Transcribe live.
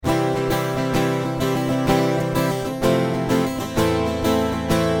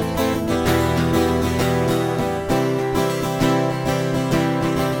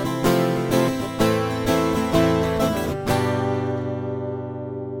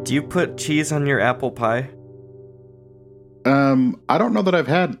Do you put cheese on your apple pie? I don't know that I've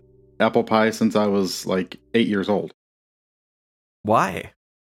had apple pie since I was like 8 years old. Why?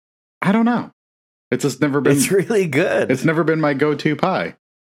 I don't know. It's just never been. It's really good. It's never been my go-to pie.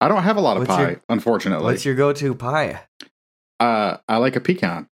 I don't have a lot of What's pie, your- unfortunately. What's your go-to pie? I like a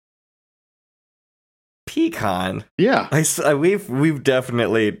pecan. Pecan. Yeah. We've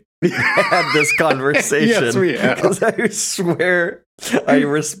definitely had this conversation. Yes, we have. Because I swear I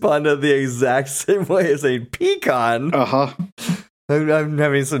responded the exact same way as a pecan. Uh-huh. I'm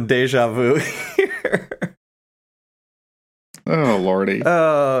having some deja vu here. Oh, lordy.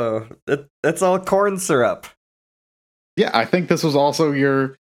 Oh, that's all corn syrup. Yeah, I think this was also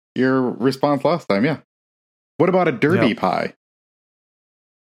your response last time, yeah. What about a derby pie?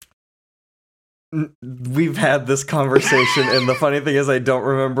 We've had this conversation, and the funny thing is I don't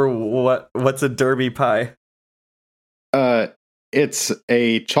remember what's a derby pie. It's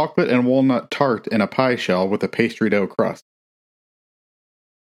a chocolate and walnut tart in a pie shell with a pastry dough crust.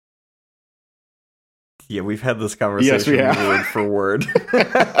 Yeah, we've had this conversation Yes, we have. word for word.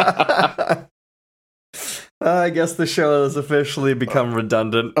 I guess the show has officially become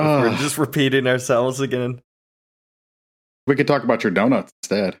redundant. We're just repeating ourselves again. We could talk about your donuts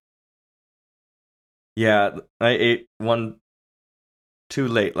instead. Yeah, I ate one too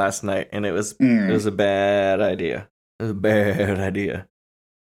late last night, and it was a bad idea. It was a bad idea.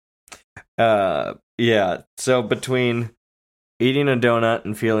 Yeah, so between eating a donut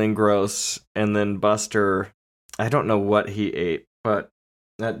and feeling gross, and then Buster, I don't know what he ate, but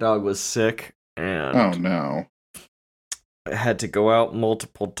that dog was sick, and Oh, no. had to go out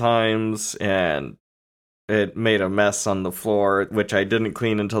multiple times, and it made a mess on the floor, which I didn't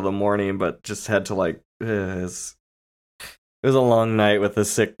clean until the morning, but just had to, it was a long night with a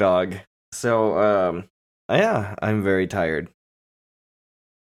sick dog. So, yeah, I'm very tired.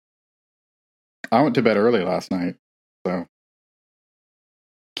 I went to bed early last night, so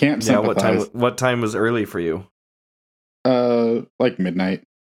can't sympathize. What time was early for you? Like midnight.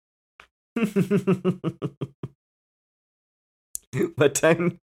 What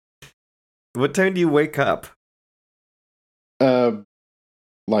time do you wake up?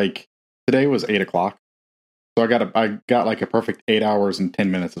 Like today was 8 o'clock, so I got like a perfect 8 hours and 10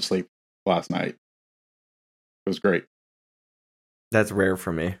 minutes of sleep last night. It was great. That's rare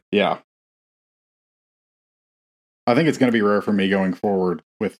for me. Yeah. I think it's going to be rare for me going forward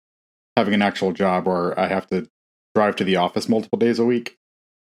with having an actual job where I have to drive to the office multiple days a week.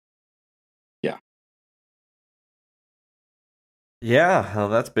 Yeah. Yeah, well,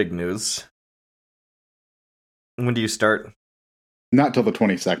 that's big news. When do you start? Not till the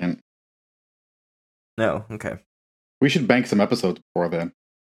 22nd. No, okay. We should bank some episodes before then.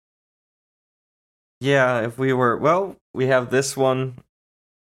 Yeah, if we were... Well, we have this one.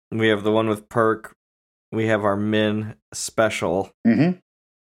 We have the one with Perk. We have our Min special. Mm-hmm.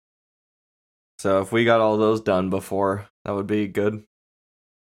 So if we got all those done before, that would be good.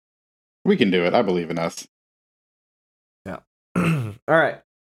 We can do it. I believe in us. Yeah. All right.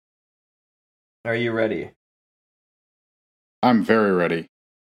 Are you ready? I'm very ready.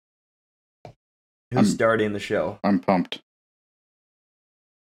 Who's starting the show? I'm pumped.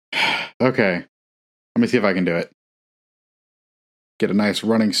 Okay. Let me see if I can do it. Get a nice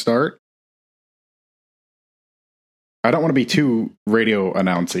running start. I don't want to be too radio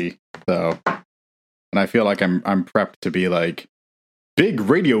announcy, though. And I feel like I'm prepped to be like, big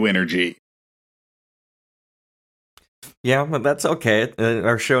radio energy. Yeah, but that's okay.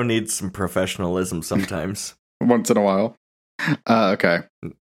 Our show needs some professionalism sometimes. Once in a while. Okay.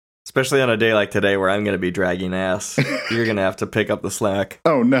 Especially on a day like today where I'm going to be dragging ass. You're going to have to pick up the slack.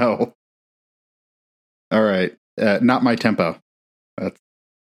 Oh, no. All right. Not my tempo.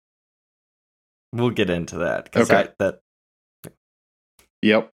 We'll get into that. Okay.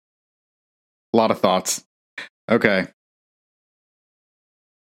 Yep. A lot of thoughts. Okay.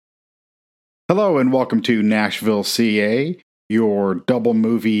 Hello and welcome to Nashville, CA, your double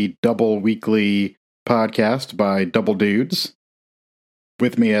movie, double weekly podcast by Double Dudes.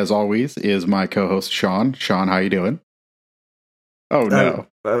 With me, as always, is my co-host, Sean. Sean, how you doing? Oh, no.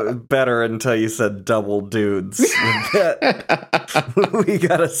 Better until you said double dudes. We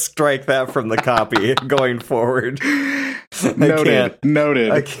gotta strike that from the copy going forward.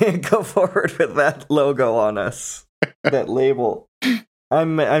 Noted. I can't go forward with that logo on us. That label.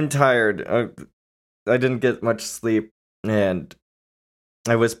 I'm tired. I didn't get much sleep, and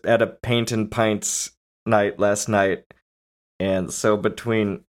I was at a Paint and Pints night last night, and so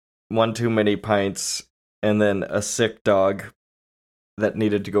between one too many pints and then a sick dog that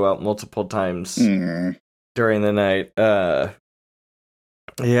needed to go out multiple times during the night,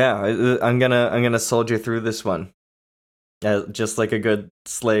 Yeah, I'm gonna soldier through this one, just like a good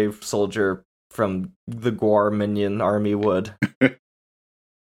slave soldier from the Gwar minion army would.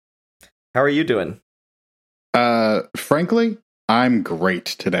 How are you doing? Frankly, I'm great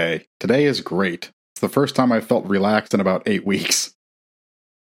today. Today is great. It's the first time I felt relaxed in about 8 weeks.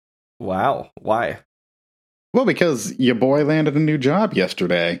 Wow, why? Well, because your boy landed a new job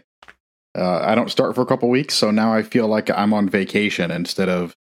yesterday. I don't start for a couple weeks, so now I feel like I'm on vacation instead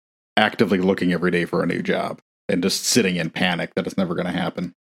of actively looking every day for a new job and just sitting in panic that it's never going to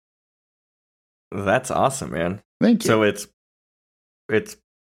happen. That's awesome, man. Thank you. So it's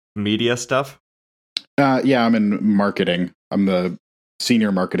media stuff? Yeah, I'm in marketing. I'm the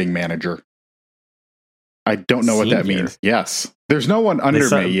senior marketing manager. I don't know what that means. Yes. There's no one under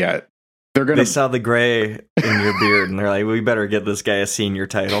me yet. They saw the gray in your beard and they're like, we better get this guy a senior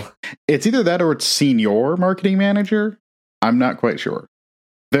title. It's either that or it's senior marketing manager. I'm not quite sure.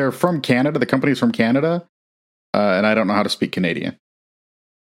 They're from Canada. The company's from Canada. And I don't know how to speak Canadian.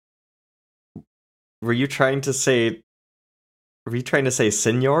 Were you trying to say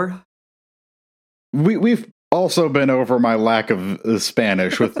senor? We've also been over my lack of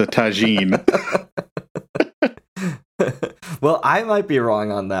Spanish with the tagine. Well, I might be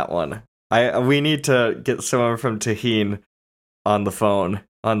wrong on that one. We need to get someone from Tajín on the phone,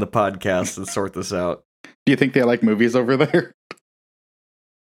 on the podcast, and sort this out. Do you think they like movies over there?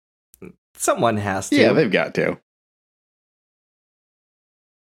 Someone has to. Yeah, they've got to.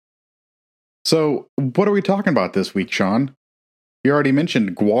 So, what are we talking about this week, Sean? You already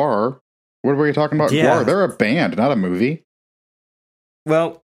mentioned Gwar. What were you talking about? Yeah. Gwar. They're a band, not a movie.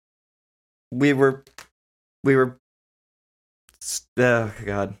 Well, we were. Oh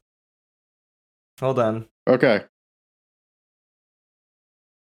God. Hold on. Okay.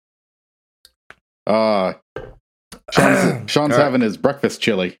 Sean's having his breakfast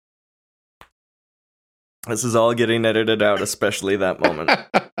chili. This is all getting edited out, especially that moment.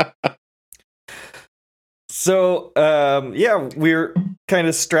 So, yeah, we're kind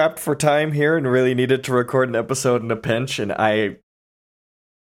of strapped for time here and really needed to record an episode in a pinch, and I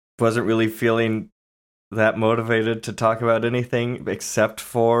wasn't really feeling that motivated to talk about anything except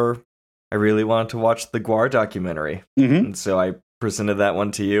for I really wanted to watch the Gwar documentary. Mm-hmm. And so I presented that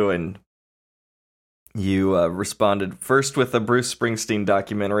one to you, and you responded first with a Bruce Springsteen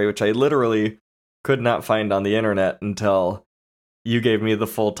documentary, which I literally could not find on the internet until you gave me the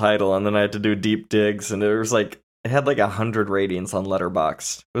full title, and then I had to do deep digs, and it had like 100 ratings on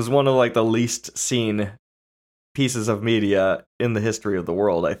Letterboxd. It was one of like the least seen pieces of media in the history of the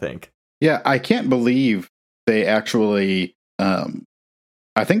world, I think. Yeah, I can't believe they actually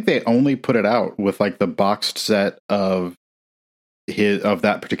I think they only put it out with like the boxed set of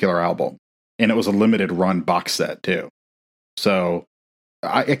that particular album, and it was a limited run box set too. So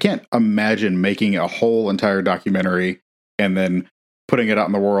I can't imagine making a whole entire documentary and then putting it out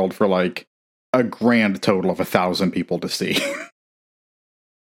in the world for like a grand total of 1,000 people to see.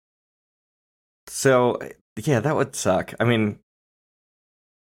 So yeah, that would suck. I mean,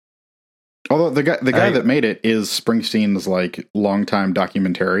 although the guy that made it is Springsteen's like longtime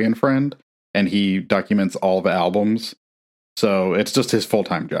documentarian friend, and he documents all the albums. So it's just his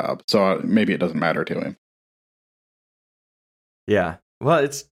full-time job. So maybe it doesn't matter to him. Yeah. Well,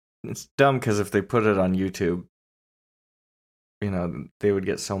 it's dumb because if they put it on YouTube, they would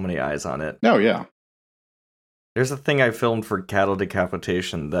get so many eyes on it. Oh, yeah. There's a thing I filmed for Cattle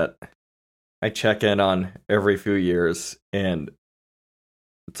Decapitation that I check in on every few years, and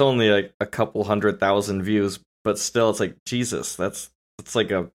it's only like a couple 100,000 views, but still it's like, Jesus, that's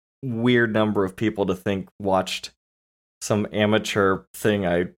like a weird number of people to think watched some amateur thing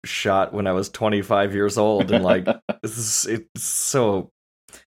I shot when I was 25 years old, and like it's so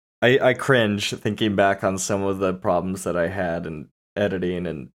I cringe thinking back on some of the problems that I had in editing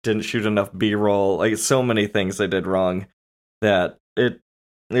and didn't shoot enough B-roll, like so many things I did wrong that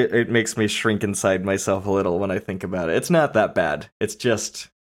it makes me shrink inside myself a little when I think about it. It's not that bad. It's just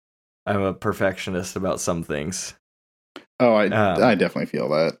I'm a perfectionist about some things. Oh, I definitely feel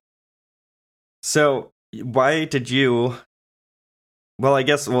that. So why did you? Well, I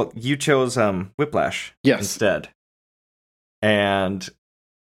guess you chose Whiplash instead. And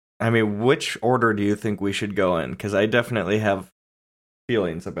I mean, which order do you think we should go in? Because I definitely have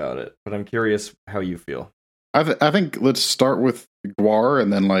feelings about it, but I'm curious how you feel. I think let's start with Gwar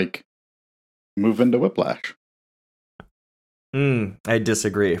and then like move into Whiplash. I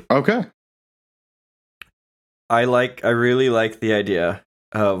disagree. Okay. I really like the idea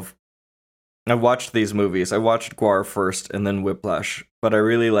of. I watched these movies. I watched Gwar first and then Whiplash, but I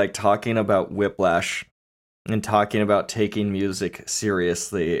really like talking about Whiplash and talking about taking music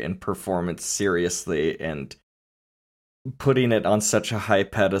seriously and performance seriously and putting it on such a high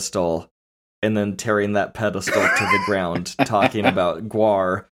pedestal and then tearing that pedestal to the ground, talking about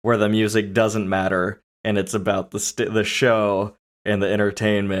Gwar, where the music doesn't matter and it's about the show and the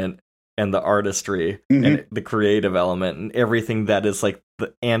entertainment and the artistry and the creative element and everything that is like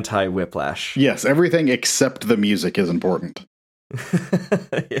the anti-Whiplash. Yes, everything except the music is important.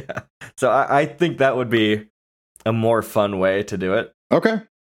 Yeah. So I think that would be a more fun way to do it. Okay.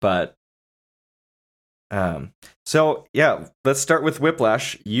 But so yeah, let's start with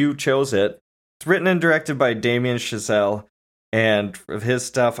Whiplash. You chose it. It's written and directed by Damien Chazelle, and of his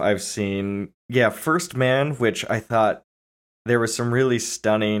stuff I've seen, First Man, which I thought there was some really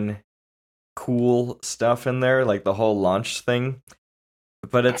stunning, cool stuff in there, like the whole launch thing.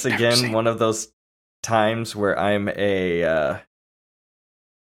 But it's again one of those times where I'm an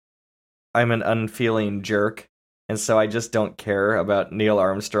unfeeling jerk, and so I just don't care about Neil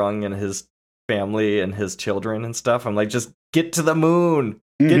Armstrong and his family and his children and stuff. I'm like, just get to the moon.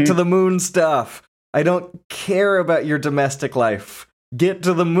 Get to the moon stuff. I don't care about your domestic life. Get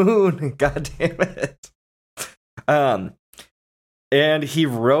to the moon. God damn it. And he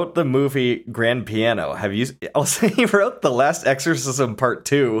wrote the movie Grand Piano. Also, he wrote The Last Exorcism Part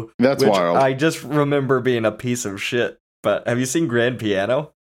 2. That's which wild. I just remember being a piece of shit. But have you seen Grand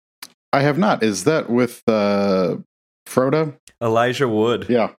Piano? I have not. Is that with Frodo? Elijah Wood.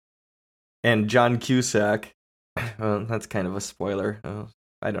 Yeah. And John Cusack. Well, that's kind of a spoiler.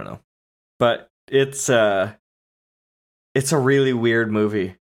 I don't know. But it's a really weird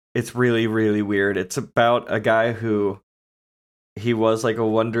movie. It's really, really weird. It's about a guy who he was like a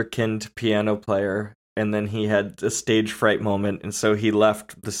wunderkind piano player, and then he had a stage fright moment, and so he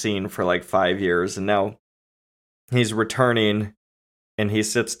left the scene for like 5 years, and now he's returning, and he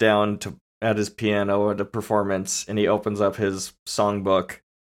sits down at his piano at a performance, and he opens up his songbook,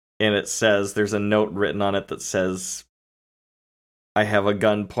 and it says, there's a note written on it that says, I have a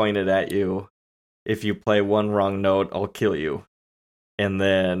gun pointed at you. If you play one wrong note, I'll kill you. And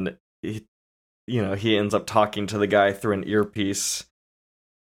then he ends up talking to the guy through an earpiece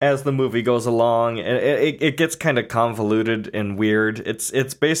as the movie goes along, and it gets kind of convoluted and weird.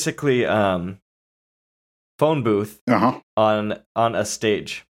 It's basically phone booth on a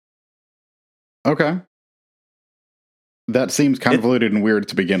stage. Okay. That seems convoluted and weird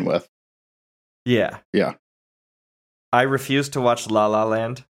to begin with. Yeah. Yeah. I refuse to watch La La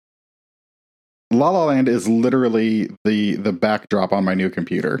Land. La La Land is literally the backdrop on my new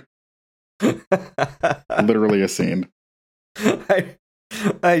computer. Literally a scene.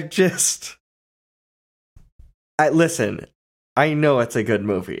 Listen, I know it's a good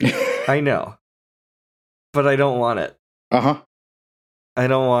movie. I know. But I don't want it. Uh-huh. I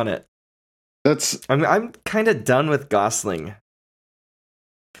don't want it. I'm kind of done with Gosling.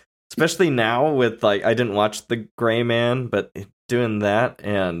 Especially now with, like, I didn't watch The Gray Man, but doing that,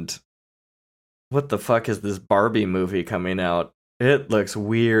 and what the fuck is this Barbie movie coming out? It looks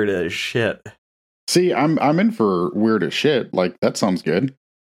weird as shit. See, I'm in for weird as shit. Like, that sounds good.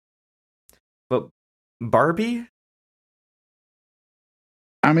 But Barbie?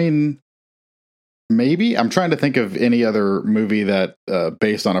 I mean, maybe. I'm trying to think of any other movie that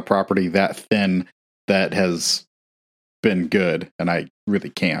based on a property that thin that has been good, and I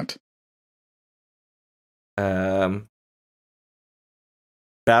really can't.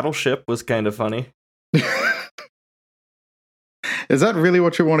 Battleship was kind of funny. Is that really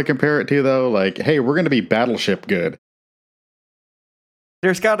what you want to compare it to, though? Like, hey, we're going to be Battleship good.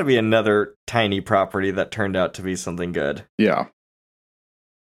 There's got to be another tiny property that turned out to be something good. Yeah.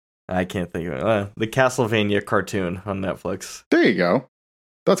 I can't think of it. The Castlevania cartoon on Netflix. There you go.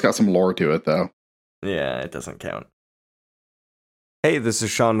 That's got some lore to it, though. Yeah, it doesn't count. Hey, this is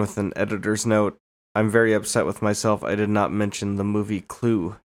Sean with an editor's note. I'm very upset with myself. I did not mention the movie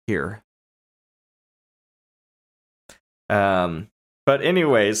Clue here. But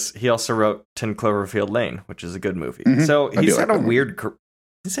anyways, he also wrote 10 Cloverfield Lane, which is a good movie. Mm-hmm. So he's had like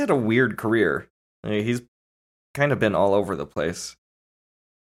he's had a weird career. I mean, he's kind of been all over the place.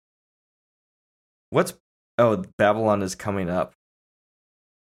 Babylon is coming up.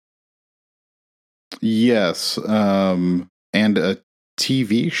 Yes, and a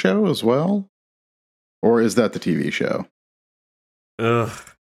TV show as well? Or is that the TV show? Ugh.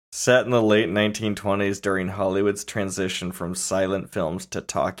 Set in the late 1920s during Hollywood's transition from silent films to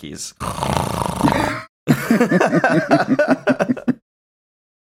talkies.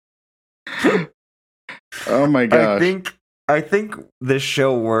 Oh my gosh. I think this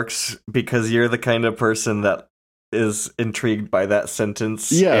show works because you're the kind of person that is intrigued by that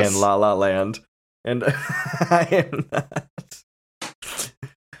sentence yes. and La La Land. and I am not.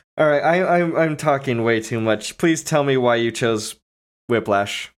 All right, I'm talking way too much. Please tell me why you chose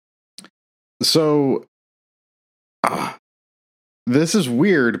Whiplash. So, this is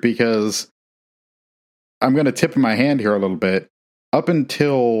weird because I'm going to tip my hand here a little bit. Up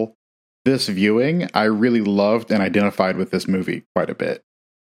until this viewing, I really loved and identified with this movie quite a bit.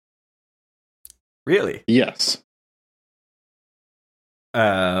 Really? Yes.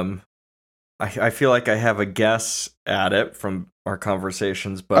 I feel like I have a guess at it from our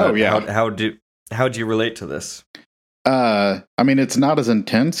conversations, but how do you relate to this? I mean, it's not as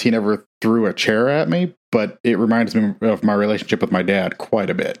intense. He never threw a chair at me, but it reminds me of my relationship with my dad quite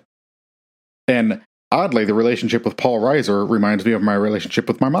a bit. And oddly, the relationship with Paul Reiser reminds me of my relationship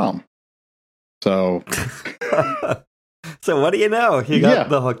with my mom. So, so what do you know? You got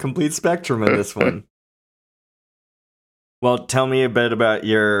the complete spectrum in this one. Well, tell me a bit about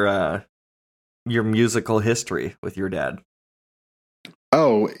your musical history with your dad.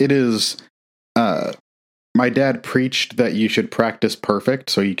 Oh, it is. My dad preached that you should practice perfect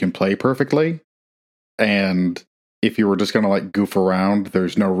so you can play perfectly. And if you were just going to like goof around,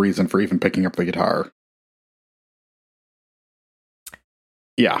 there's no reason for even picking up the guitar.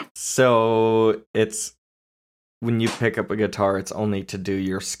 Yeah. So it's when you pick up a guitar, it's only to do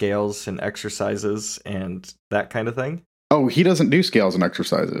your scales and exercises and that kind of thing? Oh, he doesn't do scales and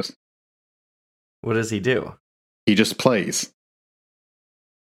exercises. What does he do? He just plays.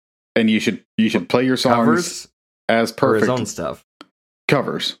 And you should play your songs covers as perfect. Or his own stuff.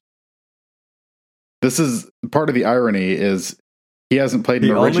 Covers. This is part of the irony is he hasn't played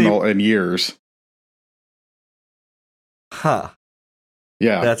an original in years. Huh.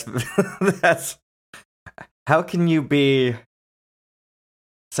 Yeah. That's how can you be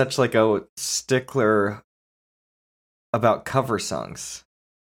such like a stickler about cover songs?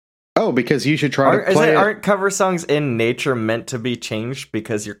 Oh, because you should try to play Aren't cover songs in nature meant to be changed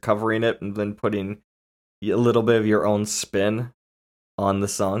because you're covering it and then putting a little bit of your own spin on the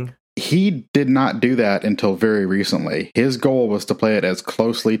song? He did not do that until very recently. His goal was to play it as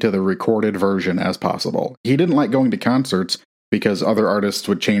closely to the recorded version as possible. He didn't like going to concerts because other artists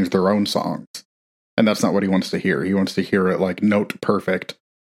would change their own songs. And that's not what he wants to hear. He wants to hear it like note perfect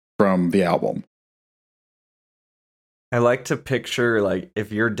from the album. I like to picture, like,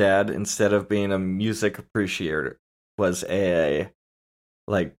 if your dad, instead of being a music appreciator, was a,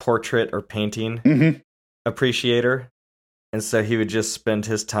 like, portrait or painting appreciator. And so he would just spend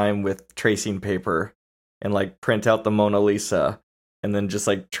his time with tracing paper and, like, print out the Mona Lisa and then just,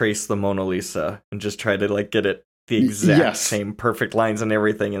 like, trace the Mona Lisa and just try to, like, get it the exact same perfect lines and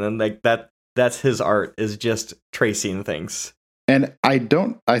everything. And then, like, that's his art, is just tracing things. And I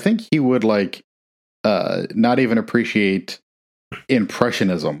think he would, like, not even appreciate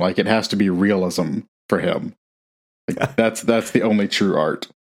impressionism. Like, it has to be realism for him. Like, that's the only true art.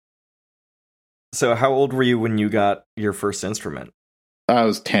 So how old were you when you got your first instrument? I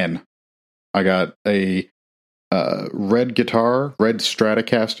was 10. I got a red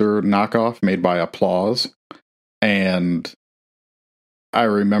Stratocaster knockoff made by Applause. And I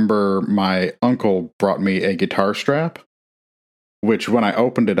remember my uncle brought me a guitar strap, which when I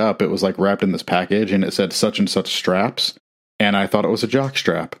opened it up, it was like wrapped in this package and it said such and such straps. And I thought it was a jock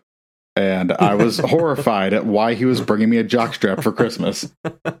strap. And I was horrified at why he was bringing me a jock strap for Christmas.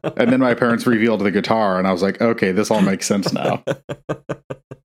 And then my parents revealed the guitar and I was like, okay, this all makes sense now.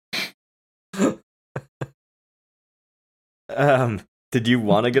 Did you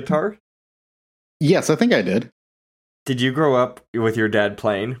want a guitar? Yes, I think I did. Did you grow up with your dad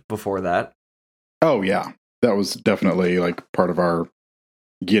playing before that? Oh, yeah. That was definitely like part of our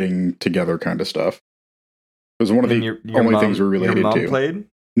getting together kind of stuff. It was one of the only things we related to. Your mom played?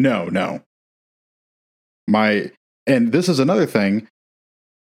 No. And this is another thing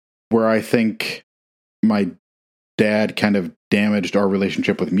where I think my dad kind of damaged our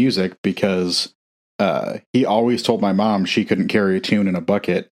relationship with music because he always told my mom she couldn't carry a tune in a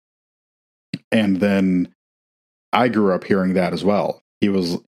bucket. And then I grew up hearing that as well. He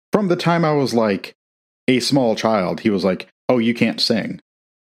was, from the time I was like a small child, he was like, oh, you can't sing.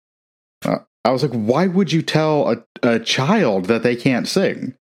 I was like, why would you tell a child that they can't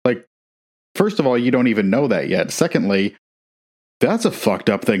sing? Like, first of all, you don't even know that yet. Secondly, that's a fucked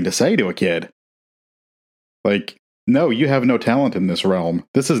up thing to say to a kid. Like, no, you have no talent in this realm.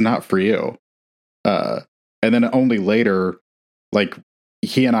 This is not for you. And then only later, like,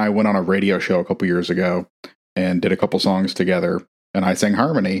 he and I went on a radio show a couple years ago and did a couple songs together, and I sang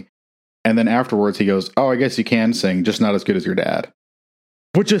harmony. And then afterwards he goes, oh, I guess you can sing, just not as good as your dad.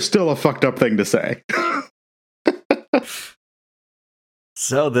 Which is still a fucked up thing to say.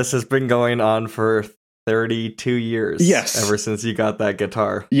 So this has been going on for 32 years. Yes. Ever since you got that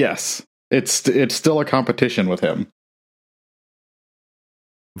guitar. Yes. It's still a competition with him.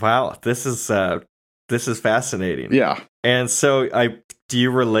 Wow, this is fascinating. Yeah. And so do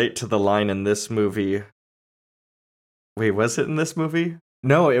you relate to the line in this movie? Wait, was it in this movie?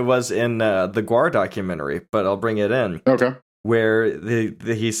 No, it was in the Gwar documentary, but I'll bring it in. Okay. Where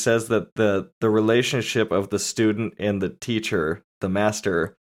he says that the relationship of the student and the teacher, the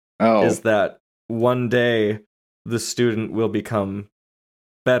master, is that one day the student will become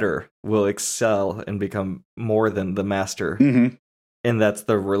better, will excel, and become more than the master. Mm-hmm. And that's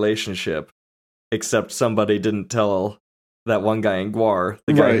the relationship. Except somebody didn't tell that one guy in Gwar,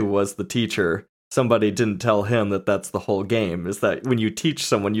 the guy who was the teacher, somebody didn't tell him that that's the whole game, is that when you teach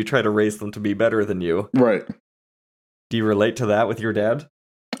someone, you try to raise them to be better than you. Right. Do you relate to that with your dad?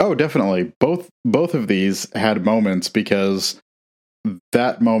 Oh, definitely. Both of these had moments, because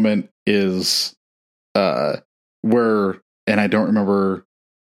that moment is where, and I don't remember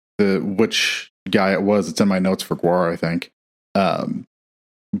which guy it was. It's in my notes for Gwar, I think.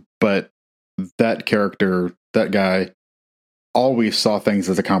 But that character, that guy, always saw things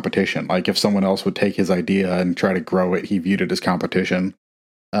as a competition. Like if someone else would take his idea and try to grow it, he viewed it as competition.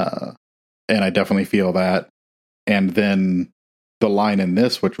 And I definitely feel that. And then the line in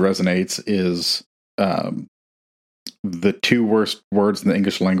this, which resonates, is the two worst words in the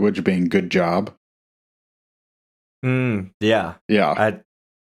English language being "good job." Yeah.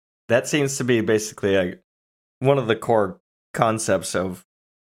 That seems to be basically one of the core concepts of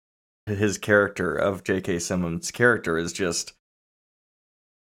his character, of J.K. Simmons' character, is just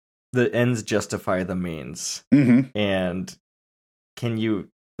the ends justify the means. Mm-hmm. And can you,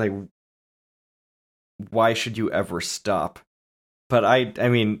 why should you ever stop? But I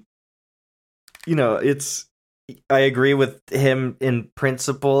mean, I agree with him in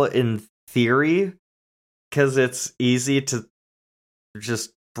principle, in theory, because it's easy to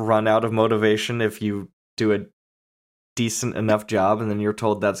just run out of motivation if you do a decent enough job and then you're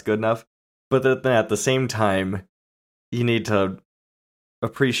told that's good enough. But then at the same time, you need to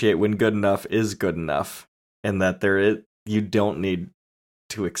appreciate when good enough is good enough, and that you don't need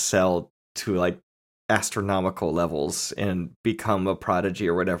to excel to astronomical levels and become a prodigy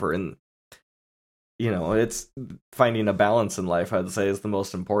or whatever. And it's finding a balance in life, I'd say, is the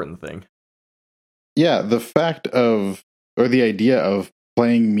most important thing. Yeah, the fact of, or the idea of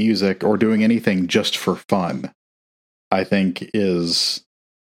playing music or doing anything just for fun, I think is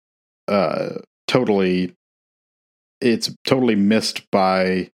totally missed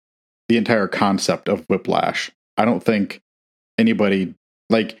by the entire concept of Whiplash. I don't think anybody,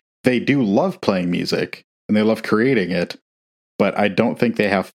 they do love playing music and they love creating it, but I don't think they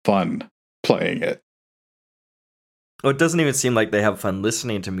have fun playing it. Well, it doesn't even seem like they have fun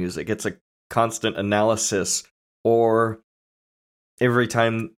listening to music. It's a constant analysis, or every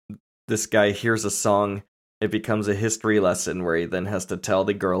time this guy hears a song, it becomes a history lesson where he then has to tell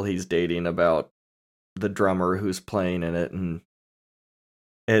the girl he's dating about the drummer who's playing in it. And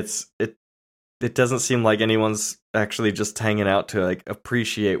it doesn't seem like anyone's actually just hanging out to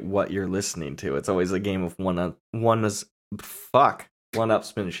appreciate what you're listening to. It's always a game of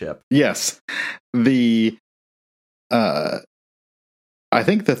one-upsmanship. Yes. I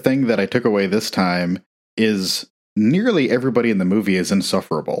think the thing that I took away this time is nearly everybody in the movie is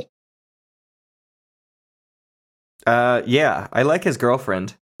insufferable. Yeah, I like his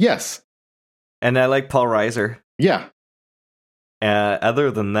girlfriend. Yes. And I like Paul Reiser. Yeah.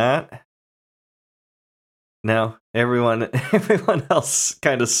 Other than that, no, everyone else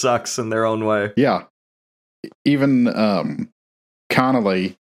kind of sucks in their own way. Yeah. Even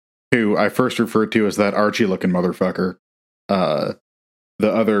Connolly, who I first referred to as that Archie-looking motherfucker, one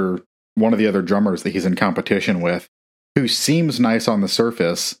of the other drummers that he's in competition with, who seems nice on the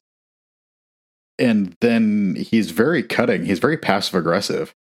surface, and then he's very cutting. He's very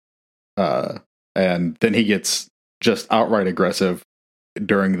passive-aggressive. And then he gets just outright aggressive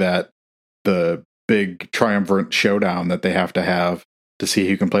during the big triumvirate showdown that they have to see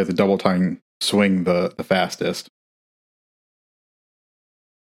who can play the double time swing the fastest.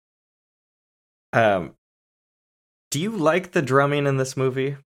 Do you like the drumming in this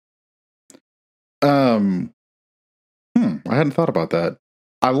movie? I hadn't thought about that.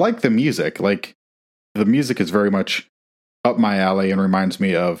 I like the music. The music is very much up my alley and reminds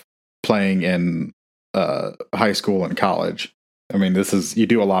me of playing in high school and college. I mean, you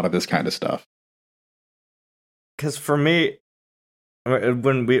do a lot of this kind of stuff. Because for me,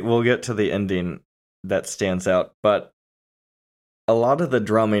 when we'll get to the ending, that stands out, but a lot of the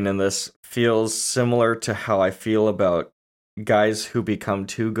drumming in this feels similar to how I feel about guys who become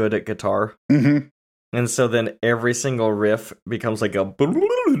too good at guitar. Mm-hmm. And so then every single riff becomes like a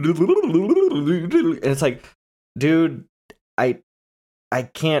and it's like, dude, I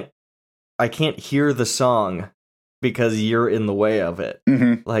can't hear the song because you're in the way of it.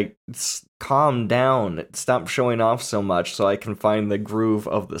 Mm-hmm. Like, calm down. Stop showing off so much so I can find the groove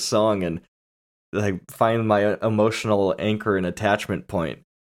of the song and like find my emotional anchor and attachment point.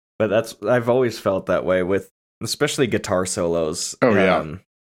 But I've always felt that way with especially guitar solos. Oh yeah.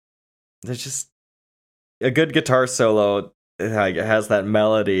 There's just a good guitar solo has that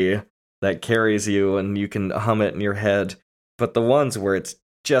melody that carries you and you can hum it in your head. But the ones where it's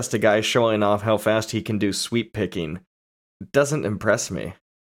just a guy showing off how fast he can do sweep picking doesn't impress me.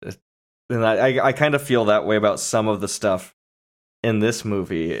 And I kind of feel that way about some of the stuff in this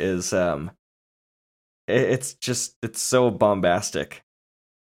movie is it's so bombastic.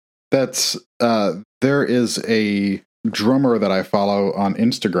 That's there is a drummer that I follow on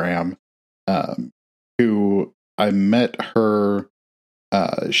Instagram who I met her.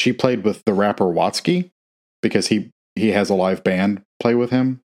 She played with the rapper Watsky because he has a live band play with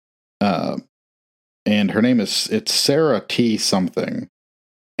him. And her name it's Sarah T something.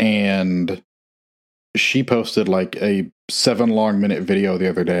 And she posted like a 7-minute video the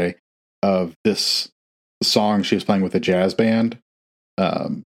other day of this song she was playing with a jazz band.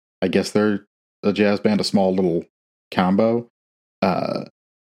 I guess they're a jazz band, a small little combo.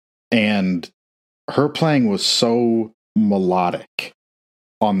 And her playing was so melodic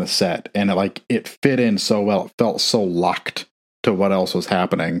on the set, and it fit in so well. It felt so locked to what else was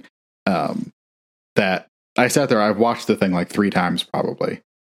happening that I sat there. I've watched the thing like 3 times probably,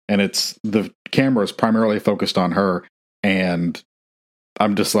 and the camera is primarily focused on her, and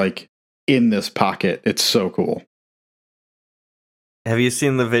I'm just like in this pocket. It's so cool. Have you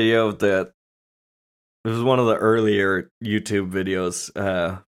seen the video of that? It was one of the earlier YouTube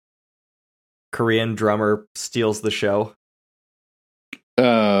videos. Korean drummer steals the show.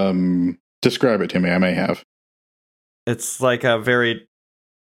 Describe it to me. I may have. It's like a very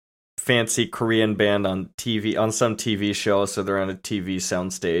fancy Korean band on TV, on some TV show. So they're on a TV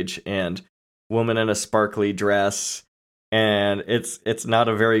soundstage, and woman in a sparkly dress, and it's not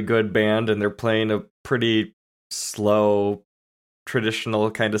a very good band, and they're playing a pretty slow,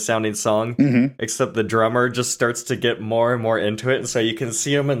 traditional kind of sounding song, except the drummer just starts to get more and more into it, and so you can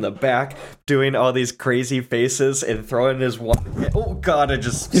see him in the back doing all these crazy faces and throwing his one. Oh god, I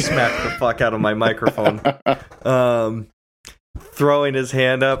just smacked the fuck out of my microphone. Throwing his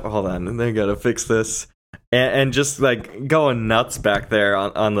hand up. Hold on, I gotta fix this. And just like going nuts back there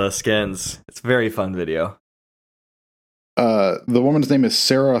on the skins. It's a very fun video. The woman's name is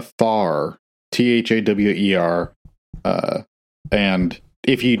Sarah Thawer, Thawer. And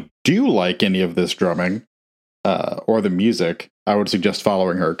if you do like any of this drumming or the music, I would suggest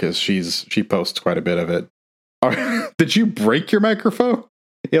following her because she posts quite a bit of it. Did you break your microphone?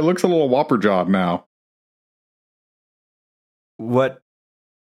 It looks a little whopper jawed now. What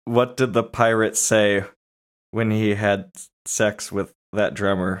did the pirate say when he had sex with that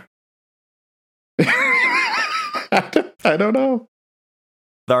drummer? I don't know.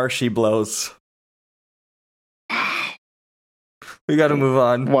 There she blows. We got to move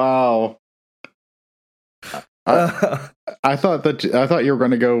on. Wow. I thought you were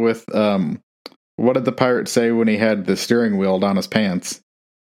going to go with what did the pirate say when he had the steering wheel down his pants?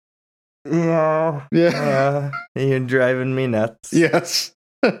 Yeah. You're driving me nuts. Yes.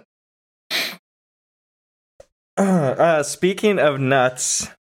 Speaking of nuts,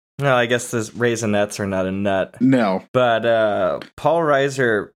 no, I guess the Raisinets are not a nut. No. But Paul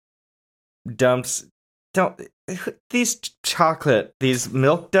Reiser dumps these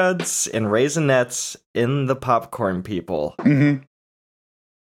Milk Duds and Raisinets in the popcorn people. Mm-hmm.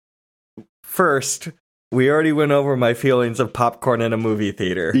 First, we already went over my feelings of popcorn in a movie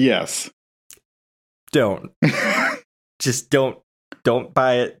theater. Yes. Don't. Just don't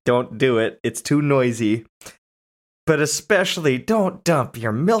buy it. Don't do it. It's too noisy. But especially don't dump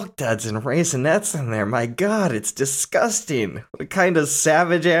your Milk Duds and Raisinets in there. My God, it's disgusting. What kind of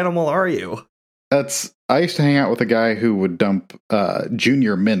savage animal are you? I used to hang out with a guy who would dump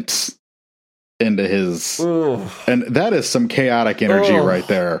Junior Mints into his... Ooh. And that is some chaotic energy right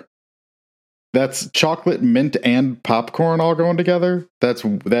there. That's chocolate, mint, and popcorn all going together.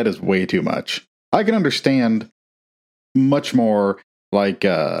 That is way too much. I can understand much more like,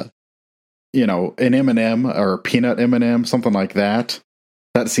 an M&M or peanut M&M, something like that.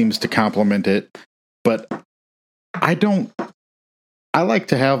 That seems to complement it. But I like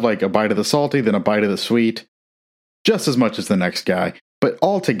to have like a bite of the salty, then a bite of the sweet, just as much as the next guy. But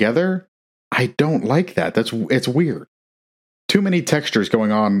all together, I don't like that. It's weird. too many textures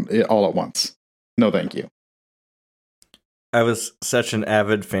going on all at once. No, thank you. I was such an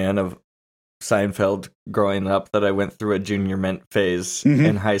avid fan of Seinfeld growing up that I went through a Junior Mint phase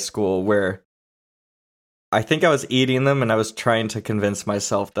in high school where I think I was eating them and I was trying to convince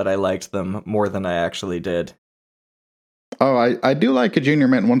myself that I liked them more than I actually did. Oh, I do like a Junior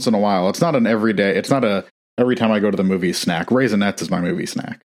Mint once in a while. It's not an everyday. It's not a every time I go to the movies snack. Raisinets is my movie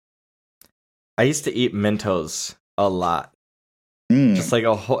snack. I used to eat Mentos a lot. Just like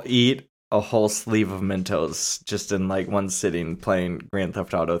eat a whole sleeve of Mentos just in like one sitting playing Grand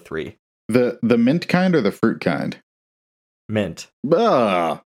Theft Auto 3. The mint kind or the fruit kind? Mint.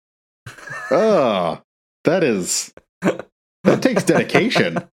 That takes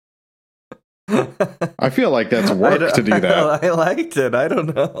dedication. I feel like that's work to do that. I liked it. I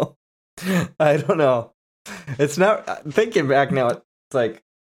don't know. It's not, thinking back now, it's like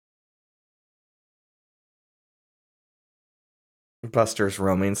Buster's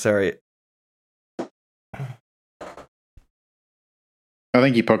roaming, sorry. I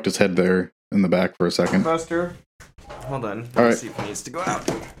think he poked his head there in the back for a second. Buster, hold on. All right. See if he needs to go out.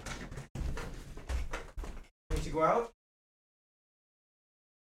 Need to go out?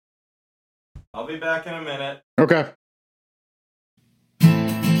 I'll be back in a minute. Okay.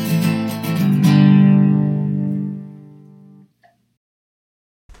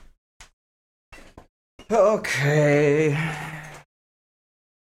 Okay.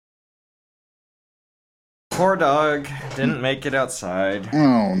 Poor dog didn't make it outside.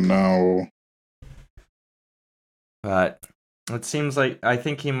 Oh no. But it seems like I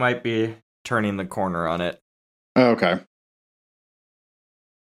think he might be turning the corner on it. Okay.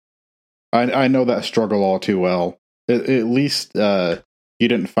 I know that struggle all too well. At least you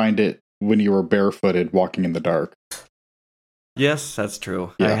didn't find it when you were barefooted walking in the dark. Yes, that's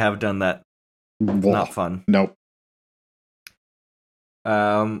true. Yeah. I have done that. Not fun. Nope.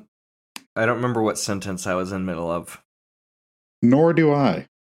 I don't remember what sentence I was in the middle of. Nor do I.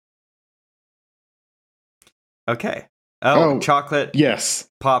 Okay. Oh, chocolate. Yes.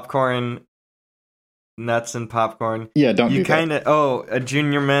 Popcorn. Nuts and popcorn. Yeah, don't you do that. a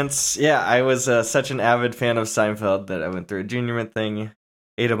Junior Mints. Yeah, I was such an avid fan of Seinfeld that I went through a Junior Mint thing,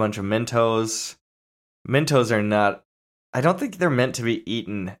 ate a bunch of Mentos. Mentos are not, I don't think they're meant to be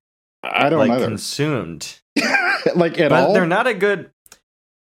eaten. I don't like either. Consumed. Like at but all? They're not a good,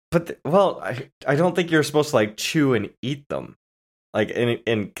 but I don't think you're supposed to like chew and eat them like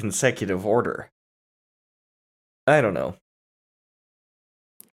in consecutive order. I don't know.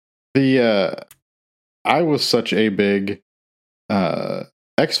 I was such a big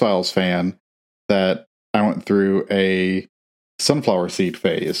X-Files fan that I went through a sunflower seed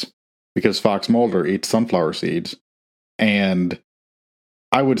phase because Fox Mulder eats sunflower seeds. And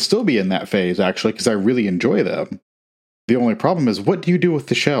I would still be in that phase, actually, because I really enjoy them. The only problem is, what do you do with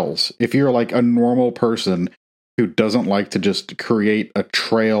the shells? If you're like a normal person who doesn't like to just create a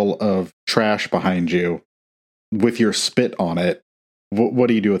trail of trash behind you with your spit on it, what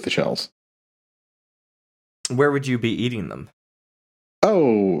do you do with the shells? Where would you be eating them?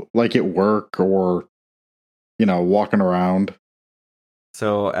 Oh, like at work or, walking around.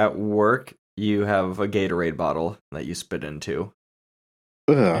 So at work, you have a Gatorade bottle that you spit into.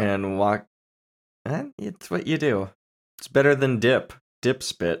 Ugh. And walk. It's what you do. It's better than dip. Dip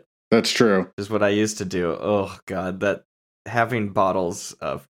spit. That's true. Is what I used to do. Oh, God. That having bottles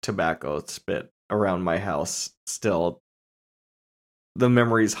of tobacco spit around my house still. The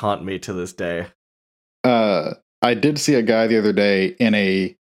memories haunt me to this day. I did see a guy the other day in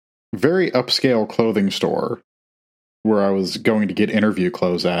a very upscale clothing store where I was going to get interview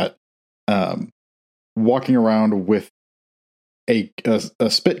clothes at, walking around with a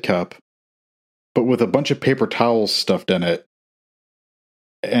spit cup, but with a bunch of paper towels stuffed in it.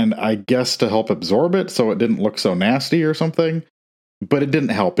 And I guess to help absorb it so it didn't look so nasty or something, but it didn't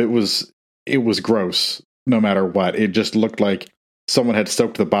help. It was gross no matter what. It just looked like someone had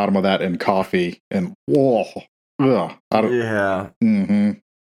soaked the bottom of that in coffee and yeah. Mm-hmm.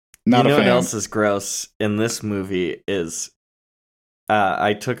 Not a fan. What else is gross in this movie is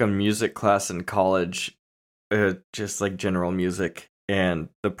I took a music class in college, just like general music, and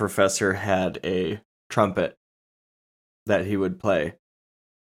the professor had a trumpet that he would play.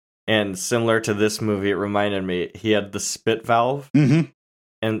 And similar to this movie, it reminded me, he had the spit valve, and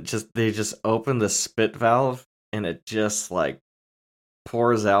they just opened the spit valve, and it just like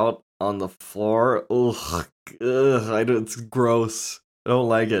pours out on the floor. Ugh, it's gross. I don't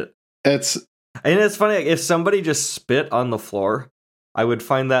like it. It's funny, if somebody just spit on the floor, I would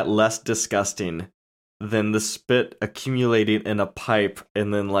find that less disgusting than the spit accumulating in a pipe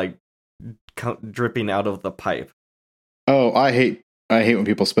and then like dripping out of the pipe. Oh, I hate when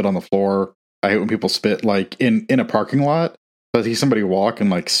people spit on the floor. I hate when people spit like in a parking lot. I see somebody walk and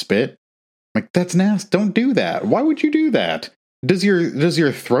like spit. Like, that's nasty. Don't do that. Why would you do that? Does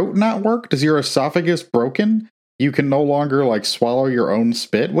your throat not work? Does your esophagus broken? You can no longer like swallow your own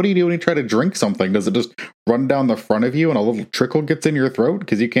spit? What do you do when you try to drink something? Does it just run down the front of you and a little trickle gets in your throat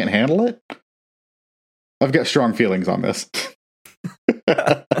because you can't handle it? I've got strong feelings on this.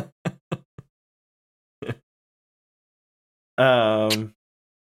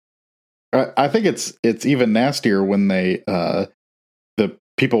 I think it's even nastier when they the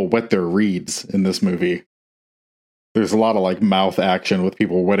people wet their reeds in this movie. There's a lot of like mouth action with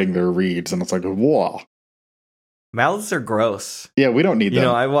people wetting their reeds, and it's like, whoa. Mouths are gross. Yeah, we don't need them. You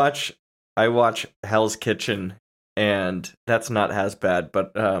know, I watch Hell's Kitchen, and that's not as bad,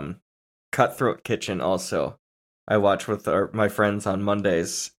 but Cutthroat Kitchen also. I watch with my friends on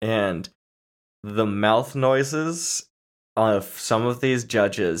Mondays, and the mouth noises of some of these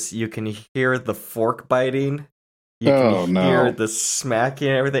judges, you can hear the fork biting. You can hear the smacking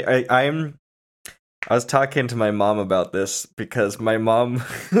and everything. I was talking to my mom about this because my mom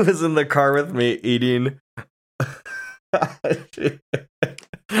was in the car with me eating.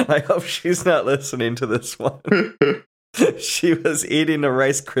 I hope she's not listening to this one. She was eating a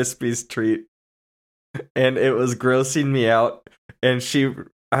Rice Krispies treat, and it was grossing me out. And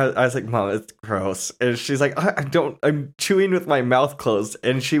I was like, Mom, it's gross. And she's like, I'm chewing with my mouth closed.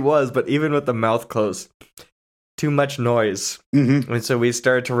 And she was, but even with the mouth closed, too much noise. Mm-hmm. And so we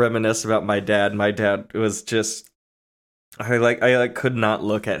started to reminisce about my dad. My dad was just, I could not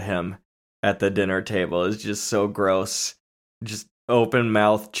look at him at the dinner table. It was just so gross. Just open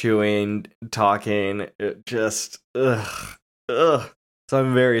mouth chewing, talking, it just, ugh. So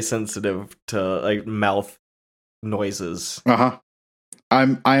I'm very sensitive to like mouth noises. Uh-huh.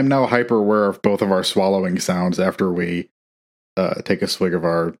 I am now hyper aware of both of our swallowing sounds after we take a swig of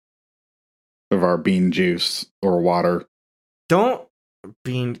our bean juice or water. God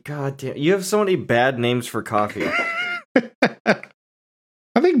damn, you have so many bad names for coffee.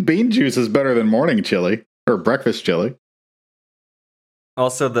 I think bean juice is better than morning chili or breakfast chili.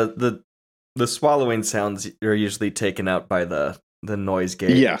 Also, the swallowing sounds are usually taken out by the noise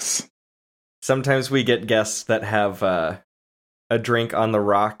gate. Yes. Sometimes we get guests that have a drink on the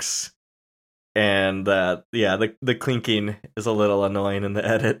rocks, and the clinking is a little annoying in the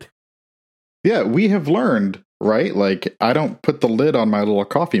edit. Yeah, we have learned, right? Like, I don't put the lid on my little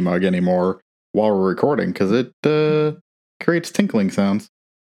coffee mug anymore while we're recording because it creates tinkling sounds.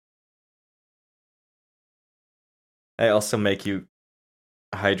 I also make you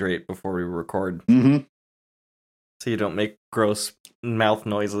hydrate before we record. Mm-hmm. So you don't make gross mouth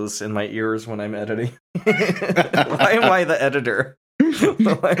noises in my ears when I'm editing. Why am I the editor?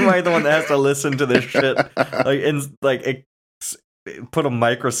 Why am I the one that has to listen to this shit? Put a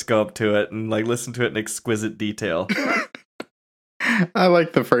microscope to it and like listen to it in exquisite detail. I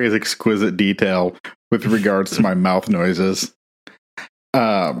like the phrase exquisite detail with regards to my mouth noises.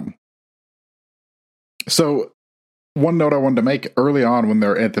 So one note I wanted to make early on when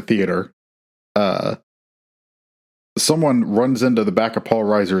they're at the theater, someone runs into the back of Paul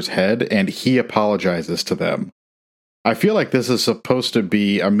Reiser's head and he apologizes to them. I feel like this is supposed to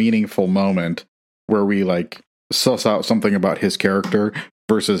be a meaningful moment where we like suss out something about his character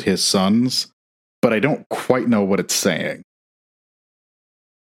versus his son's, but I don't quite know what it's saying.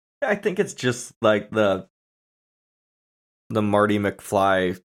 I think it's just like the Marty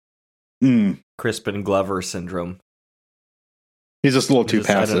McFly, Crispin Glover syndrome. He's just a little too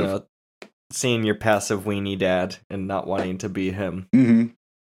passive. I don't know, seeing your passive weenie dad and not wanting to be him. Mm-hmm.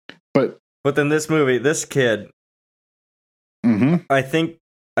 But then this movie, this kid, I think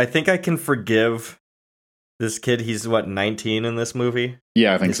I can forgive this kid. He's 19 in this movie?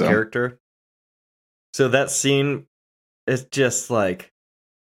 Yeah, I think so. Character. So that scene is just like,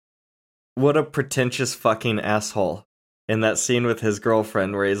 what a pretentious fucking asshole. In that scene with his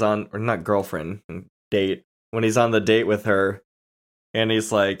girlfriend where he's on, or not girlfriend, date, when he's on the date with her, and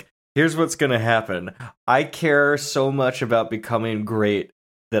he's like, here's what's gonna happen. I care so much about becoming great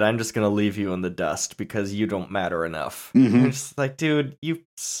that I'm just gonna leave you in the dust because you don't matter enough. Mm-hmm. I'm just like, dude, you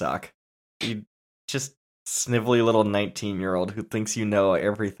suck. You just snivelly little 19-year-old who thinks you know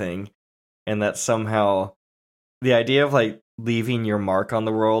everything, and that somehow the idea of like leaving your mark on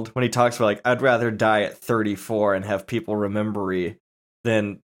the world, when he talks about like, I'd rather die at 34 and have people remember me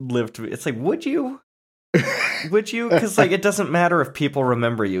than live to, it's like, would you? Would you? Because like, it doesn't matter if people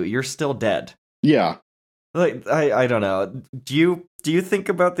remember you, you're still dead. Yeah. Like, I don't know. Do you think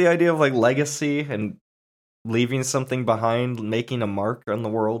about the idea of like legacy and leaving something behind, making a mark on the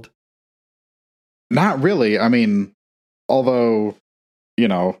world? Not really. I mean, although, you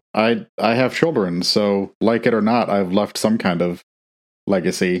know, I have children, so like it or not, I've left some kind of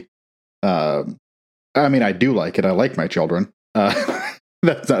legacy. I mean, I do like it. I like my children.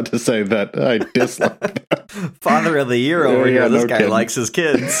 That's not to say that I dislike them. Father of the year over here. This guy kidding. likes his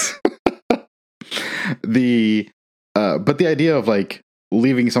kids. But the idea of like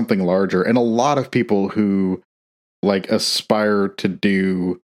leaving something larger, and a lot of people who like aspire to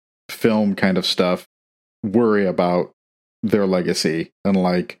do film kind of stuff worry about their legacy and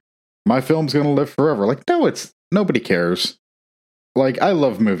like, my film's gonna live forever. Like, no, nobody cares. Like, I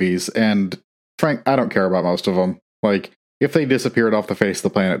love movies, and Frank, I don't care about most of them. Like, if they disappeared off the face of the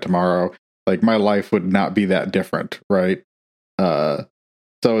planet tomorrow, like, my life would not be that different, right? So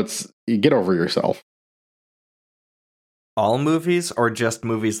you get over yourself. All movies, or just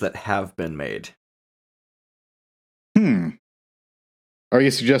movies that have been made? Are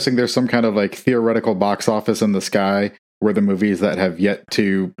you suggesting there's some kind of like theoretical box office in the sky where the movies that have yet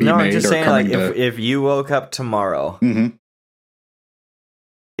to be made I'm just are saying, coming like, if you woke up tomorrow,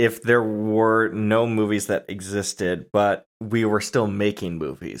 if there were no movies that existed, but we were still making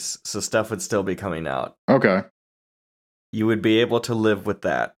movies, so stuff would still be coming out. Okay. You would be able to live with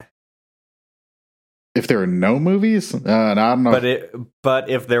that. If there are no movies? I don't know. But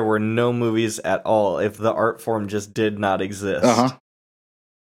if there were no movies at all, if the art form just did not exist,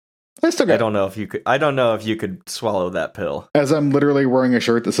 I don't know if you could. I don't know if you could swallow that pill. As I'm literally wearing a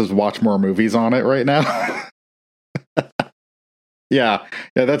shirt that says "Watch More Movies" on it right now. yeah,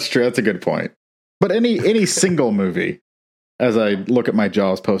 that's true. That's a good point. But any single movie, as I look at my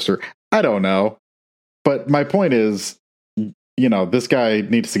Jaws poster, I don't know. But my point is, you know, this guy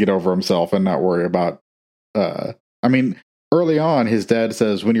needs to get over himself and not worry about. I mean, early on, his dad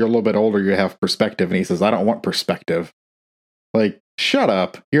says, "When you're a little bit older, you have perspective," and he says, "I don't want perspective." Like, shut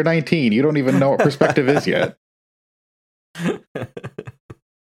up. You're 19. You don't even know what perspective is yet.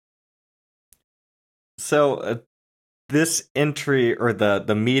 So, this entry, or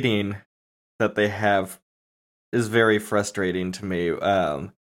the meeting that they have, is very frustrating to me.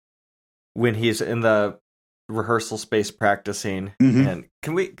 When he's in the rehearsal space practicing, and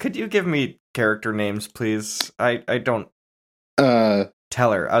could you give me character names, please? I don't.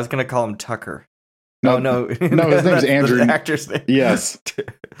 Teller. I was gonna call him Tucker. No, his name's Andrew. The actor's name. Yes,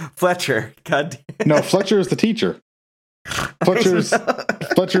 Fletcher. God damn. No, Fletcher is the teacher. Fletcher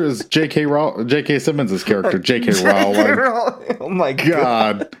is J.K. Simmons' character. J.K. Rowling. Oh my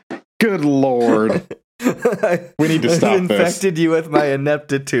god. Good lord. We need to stop this. I infected you with my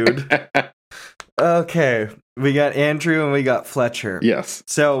ineptitude. Okay, we got Andrew and we got Fletcher. Yes.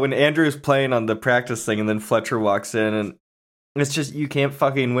 So when Andrew's playing on the practice thing, and then Fletcher walks in, and it's just, you can't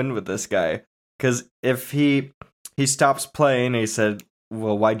fucking win with this guy. Because if he stops playing, and he said,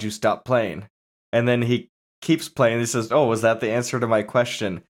 "Well, why'd you stop playing?" And then he keeps playing, and he says, "Oh, was that the answer to my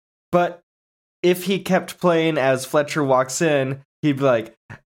question?" But if he kept playing as Fletcher walks in, he'd be like,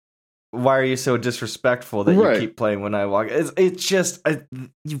 "Why are you so disrespectful that you keep playing when I walk?" It's just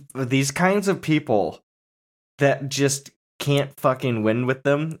these kinds of people that just can't fucking win with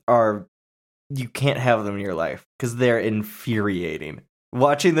them you can't have them in your life, because they're infuriating.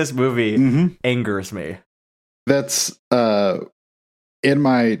 Watching this movie angers me. That's in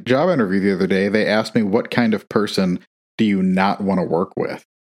my job interview the other day, they asked me, what kind of person do you not want to work with?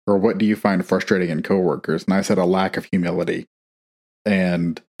 Or what do you find frustrating in coworkers? And I said, a lack of humility.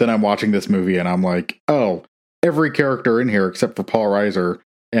 And then I'm watching this movie and I'm like, oh, every character in here except for Paul Reiser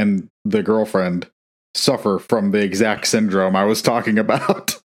and the girlfriend suffer from the exact syndrome I was talking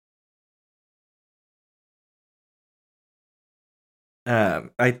about.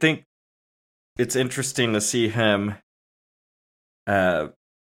 I think it's interesting to see him. That's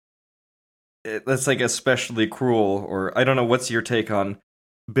like especially cruel, or I don't know. What's your take on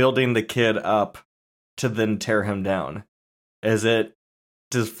building the kid up to then tear him down? Does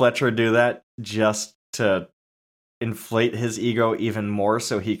Fletcher do that just to inflate his ego even more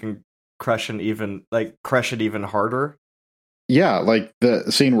so he can crush it even harder? Yeah, like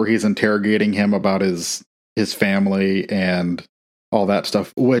the scene where he's interrogating him about his family and all that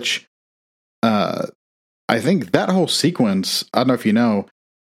stuff, which I think that whole sequence, I don't know if you know,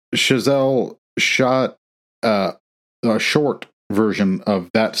 Chazelle shot a short version of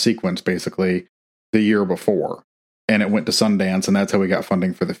that sequence basically the year before, and it went to Sundance, and that's how we got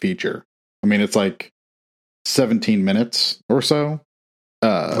funding for the feature. I mean, it's like 17 minutes or so.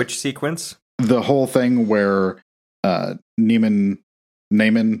 Which sequence? The whole thing where Andrew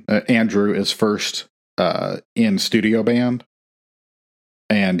is first in studio band,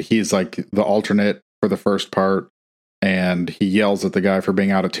 and he's like the alternate for the first part, and he yells at the guy for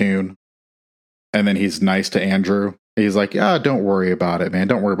being out of tune, and then he's nice to Andrew, He's like, don't worry about it, man.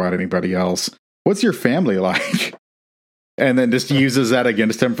 Don't worry about anybody else. What's your family like? And then just uses that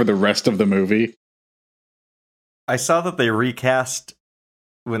against him for the rest of the movie. I saw that they recast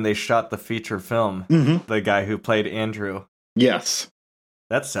when they shot the feature film, the guy who played Andrew. Yes.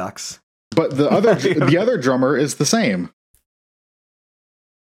 That sucks. But the other drummer is the same.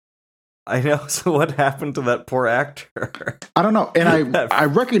 I know. So what happened to that poor actor? I don't know. And I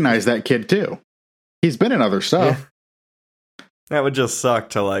recognize that kid too. He's been in other stuff. Yeah. That would just suck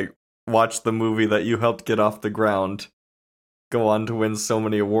to like watch the movie that you helped get off the ground go on to win so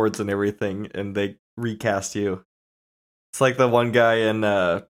many awards and everything, and they recast you. It's like the one guy in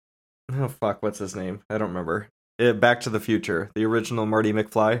what's his name? I don't remember. Back to the Future, the original Marty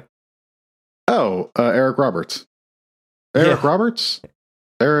McFly. Oh, Eric Roberts. Eric Roberts?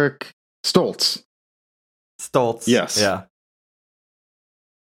 Eric Stoltz. Stoltz. Yes. Yeah.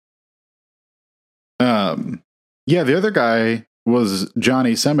 Yeah, the other guy was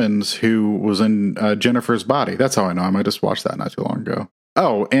Johnny Simmons, who was in Jennifer's Body. That's how I know him. I just watched that not too long ago.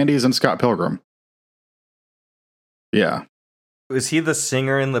 Oh, Andy's in Scott Pilgrim. Yeah. Was he the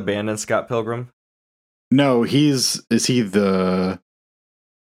singer in the band in Scott Pilgrim? No, he's their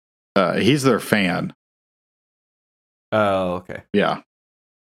fan. Oh, okay. Yeah.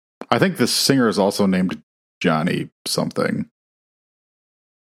 I think the singer is also named Johnny something.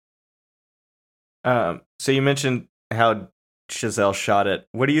 So you mentioned how Chazelle shot it.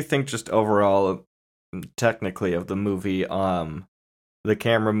 What do you think just overall, technically, of the movie? The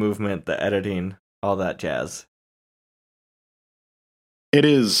camera movement, the editing, all that jazz. It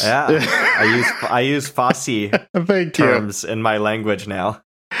is. Yeah, I use Fosse terms in my language now.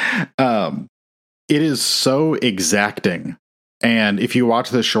 It is so exacting. And if you watch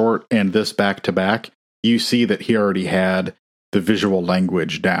this short and this back to back, you see that he already had the visual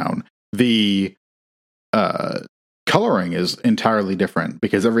language down. The coloring is entirely different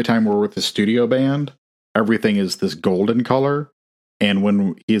because every time we're with the studio band, everything is this golden color. And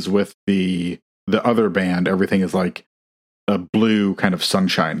when he's with the other band, everything is like a blue kind of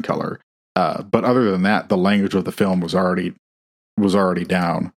sunshine color. But other than that, the language of the film was already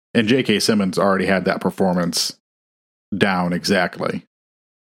down. And J.K. Simmons already had that performance down exactly.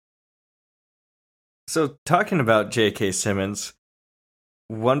 So talking about J.K. Simmons,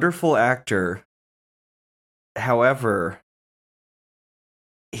 wonderful actor. However,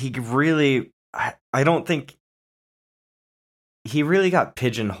 he really, I don't think he really got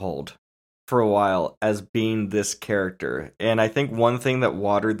pigeonholed for a while as being this character. And I think one thing that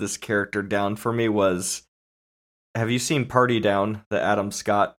watered this character down for me was, have you seen Party Down, the Adam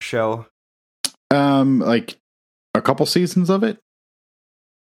Scott show? Like a couple seasons of it?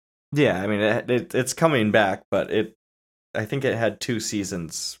 Yeah, I mean, it's coming back, but I think it had 2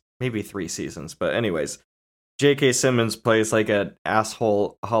 seasons, maybe 3 seasons. But anyways, J.K. Simmons plays like an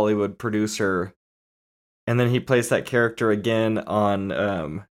asshole Hollywood producer, and then he plays that character again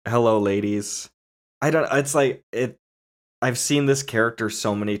on Hello Ladies. I've seen this character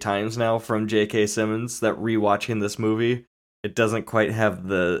so many times now from J.K. Simmons that rewatching this movie, it doesn't quite have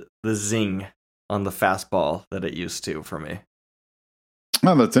the zing on the fastball that it used to for me.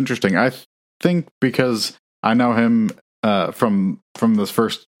 Oh, that's interesting. I think because I know him from the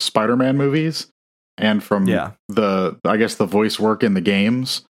first Spider-Man movies and from the voice work in the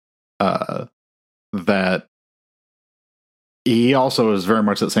games, that he also is very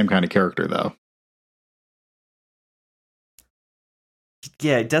much that same kind of character, though.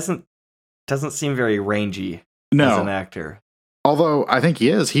 Yeah, it doesn't seem very rangy as an actor. Although I think he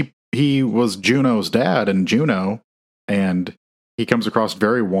is. He was Juno's dad in Juno, and he comes across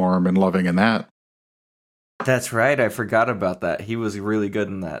very warm and loving in that. That's right. I forgot about that. He was really good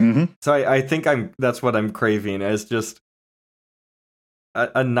in that. Mm-hmm. So I think that's what I'm craving, is just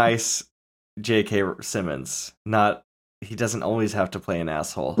a nice J.K. Simmons. He doesn't always have to play an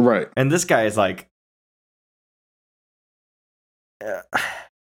asshole. Right. And this guy is like,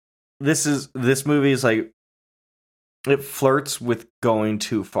 this movie is like, it flirts with going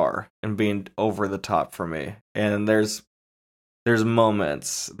too far and being over the top for me. And there's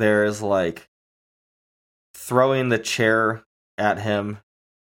moments. There's like throwing the chair at him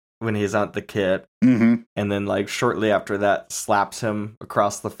when he's at the kid. Mm-hmm. And then like shortly after that slaps him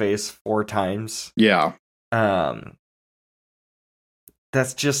across the face 4 times. Yeah.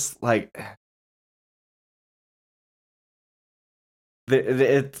 That's just like,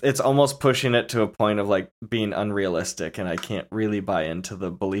 it's almost pushing it to a point of like being unrealistic, and I can't really buy into the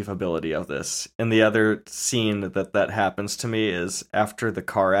believability of this. And the other scene that happens to me is after the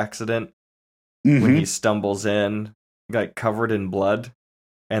car accident, when he stumbles in, like covered in blood,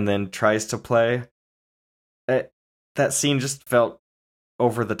 and then tries to play. that scene just felt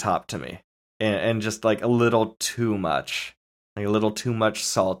over the top to me, and just like a little too much, like a little too much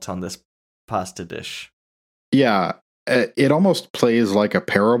salt on this pasta dish. Yeah, it almost plays like a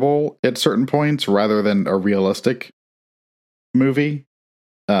parable at certain points rather than a realistic movie,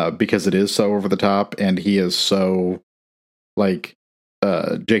 because it is so over the top, and he is so like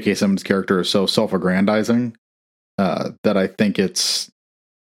J.K. Simmons' character is so self-aggrandizing that I think it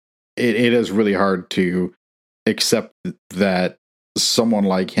is really hard to accept that someone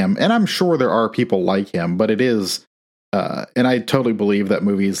like him, and I'm sure there are people like him, but it is, and I totally believe that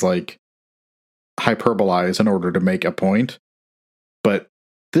movies like hyperbolize in order to make a point, but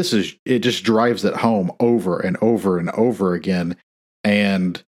it just drives it home over and over and over again.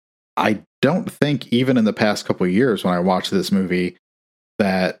 And I don't think even in the past couple of years when I watched this movie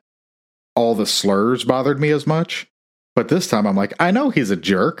that all the slurs bothered me as much. But this time I'm like, I know he's a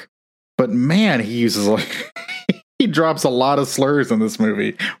jerk, but man, he uses like he drops a lot of slurs in this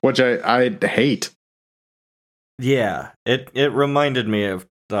movie, which I hate. Yeah, it reminded me of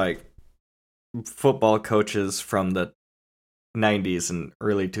like football coaches from the 90s and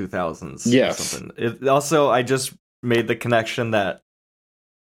early 2000s. Yes. Or something. Also, I just made the connection that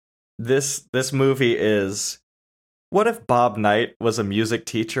this movie is, what if Bob Knight was a music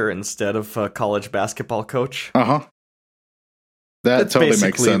teacher instead of a college basketball coach? Uh-huh. That That's totally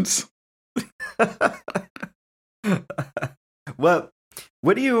makes sense. Well,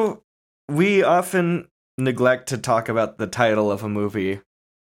 we often neglect to talk about the title of a movie.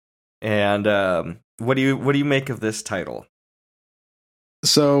 And what do you make of this title?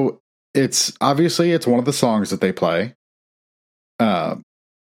 So it's one of the songs that they play,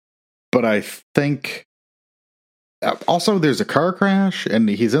 but I think also there's a car crash, and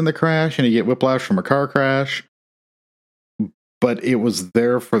he's in the crash, and you get whiplash from a car crash. But it was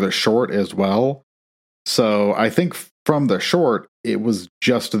there for the short as well, so I think from the short it was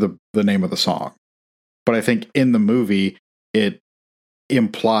just the name of the song. But I think in the movie it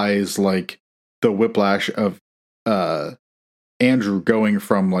implies like the whiplash of Andrew going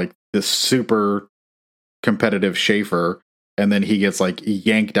from like this super competitive Schaefer, and then he gets like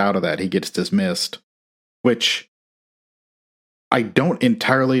yanked out of that. He gets dismissed, which I don't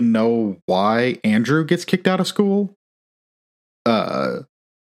entirely know why Andrew gets kicked out of school.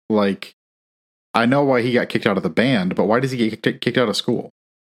 Like I know why he got kicked out of the band, but why does he get kicked out of school?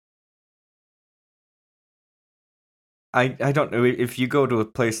 I don't know. If you go to a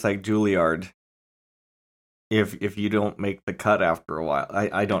place like Juilliard, if you don't make the cut after a while,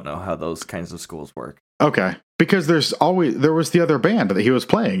 I don't know how those kinds of schools work. Okay, because there was the other band that he was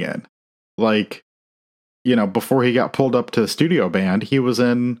playing in, like, you know, before he got pulled up to studio band, he was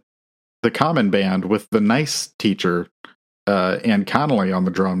in the common band with the nice teacher, and Connolly on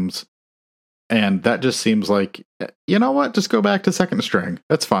the drums, and that just seems like, you know what, just go back to second string.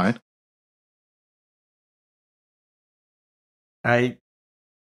 That's fine. I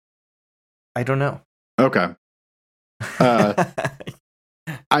don't know. Okay.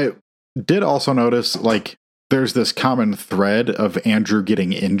 I did also notice, like, there's this common thread of Andrew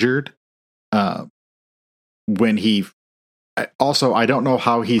getting injured. When he... Also, I don't know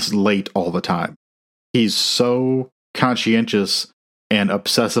how he's late all the time. He's so conscientious and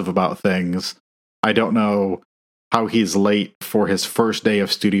obsessive about things. I don't know how he's late for his first day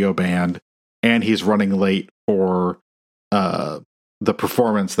of studio band, and he's running late for the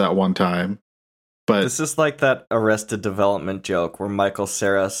performance that one time. But this is like that Arrested Development joke where Michael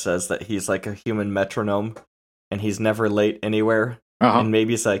Cera says that he's like a human metronome and he's never late anywhere. And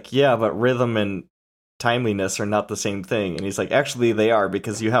maybe he's like, yeah, but rhythm and timeliness are not the same thing. And he's like, actually they are,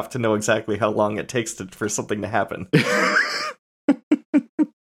 because you have to know exactly how long it takes for something to happen.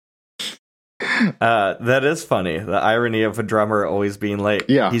 That is funny. The irony of a drummer always being late.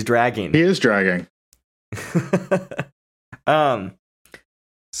 Yeah. He's dragging. He is dragging.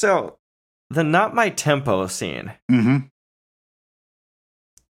 So the Not My Tempo scene. Mm-hmm.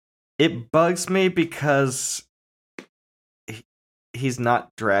 It bugs me because he's not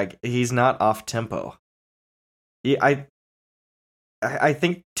off tempo. I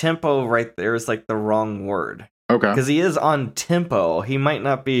think tempo right there is like the wrong word. Okay. Because he is on tempo. He might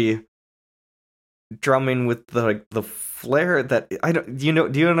not be drumming with the flair that I don't. Do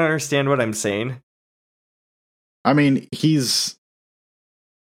you understand what I'm saying? I mean, he's...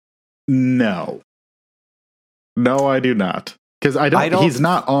 No, I do not. Because I don't. He's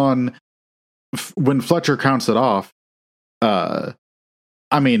not on when Fletcher counts it off. I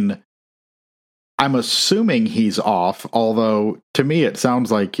mean, I'm assuming he's off. Although to me, it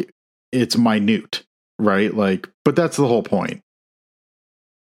sounds like it's minute, right? Like, but that's the whole point.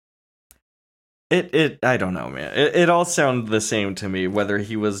 I don't know, man. It all sounded the same to me, whether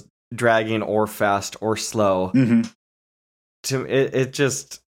he was dragging or fast or slow. Mm-hmm. It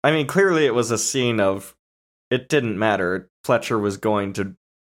just, I mean, clearly it was a scene of, it didn't matter. Fletcher was going to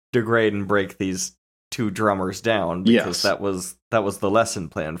degrade and break these two drummers down because that was the lesson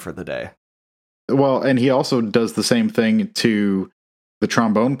plan for the day. Well, and he also does the same thing to the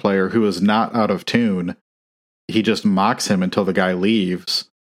trombone player who is not out of tune. He just mocks him until the guy leaves,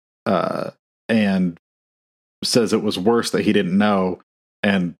 and says it was worse that he didn't know.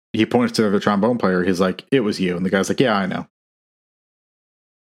 And he points to the trombone player. He's like, "It was you." And the guy's like, "Yeah, I know."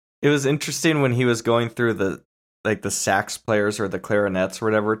 It was interesting when he was going through the sax players or the clarinets or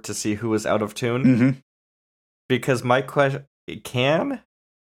whatever to see who was out of tune. Mm-hmm. Because my question,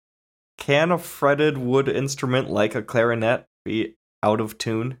 can a fretted wood instrument like a clarinet be out of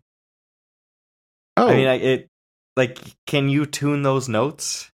tune? Oh, I mean, can you tune those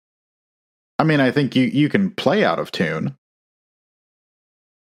notes? I mean, I think you can play out of tune.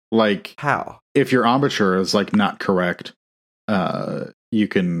 Like, how? If your embouchure is like not correct,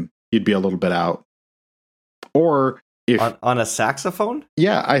 you'd be a little bit out. Or if on a saxophone?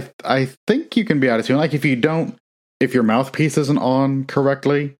 Yeah, I think you can be out of tune. Like if your mouthpiece isn't on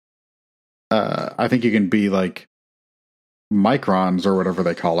correctly, I think you can be like microns or whatever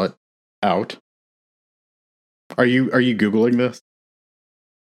they call it out. Are you Googling this?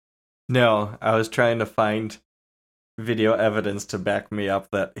 No, I was trying to find video evidence to back me up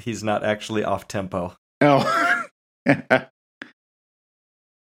that he's not actually off tempo. Oh.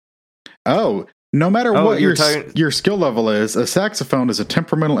 Oh, no matter what your skill level is, a saxophone is a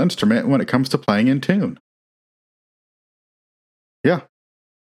temperamental instrument when it comes to playing in tune. Yeah.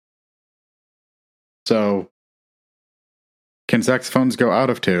 So, can saxophones go out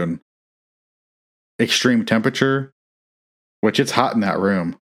of tune? Extreme temperature, which it's hot in that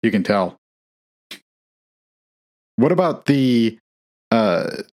room. You can tell. What about they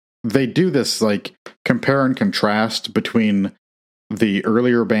do this like compare and contrast between the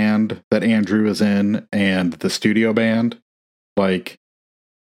earlier band that Andrew is in and the studio band. Like,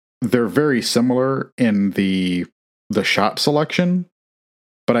 they're very similar in the shot selection,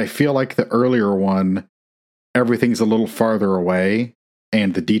 but I feel like the earlier one, everything's a little farther away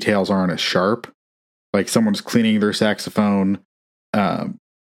and the details aren't as sharp. Like someone's cleaning their saxophone,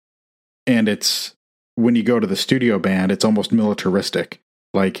 and it's, when you go to the studio band, it's almost militaristic.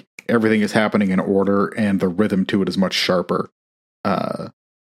 Like everything is happening in order and the rhythm to it is much sharper.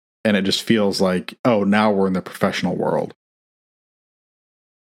 And it just feels like, oh, now we're in the professional world.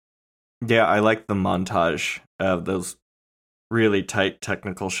 Yeah, I like the montage of those really tight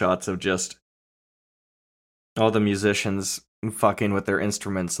technical shots of just all the musicians fucking with their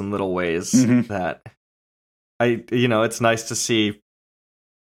instruments in little ways that it's nice to see.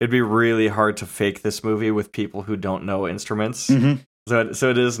 It'd be really hard to fake this movie with people who don't know instruments. So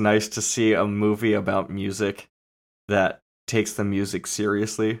it is nice to see a movie about music that takes the music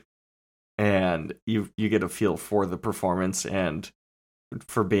seriously, and you get a feel for the performance and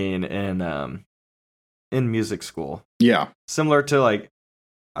for being in music school. Yeah, similar to like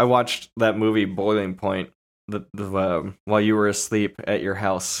I watched that movie Boiling Point while you were asleep at your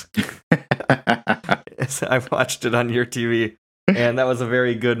house. I watched it on your TV, and that was a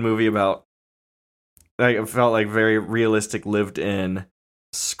very good movie about. Like, it felt like very realistic, lived-in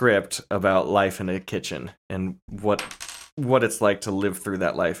script about life in a kitchen and what it's like to live through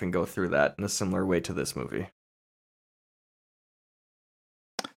that life and go through that in a similar way to this movie.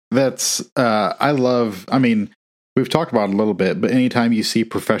 That's I mean, we've talked about it a little bit, but anytime you see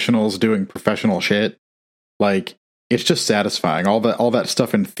professionals doing professional shit, like, it's just satisfying. All that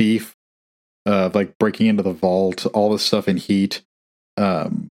stuff in Thief, like breaking into the vault, all this stuff in Heat.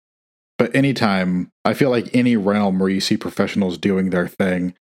 But anytime, I feel like any realm where you see professionals doing their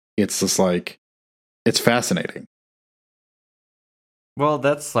thing, it's just like, it's fascinating. Well,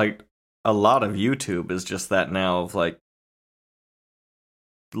 that's like a lot of YouTube is just that now, of like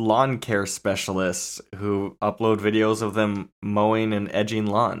lawn care specialists who upload videos of them mowing and edging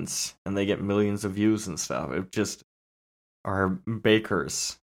lawns, and they get millions of views and stuff. It just are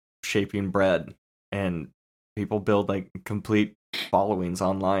bakers shaping bread, and people build like complete followings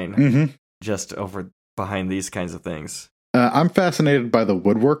online just over behind these kinds of things. I'm fascinated by the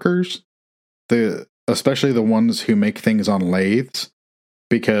woodworkers, especially the ones who make things on lathes,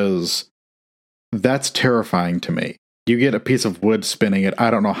 because that's terrifying to me. You get a piece of wood spinning at I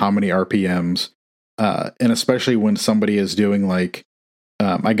don't know how many RPMs, and especially when somebody is doing like,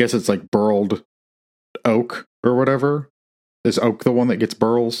 I guess it's like burled oak or whatever. Is oak the one that gets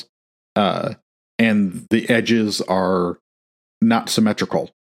burls? And the edges are not symmetrical.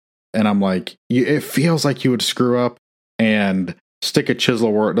 And I'm like, it feels like you would screw up and stick a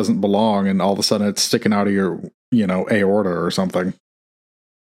chisel where it doesn't belong, and all of a sudden it's sticking out of your, aorta or something.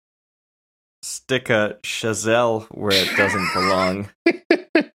 Stick a Chazelle where it doesn't belong,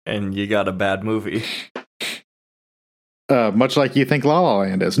 and you got a bad movie. Much like you think La La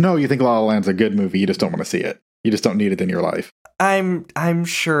Land is. No, you think La La Land's a good movie. You just don't want to see it. You just don't need it in your life. I'm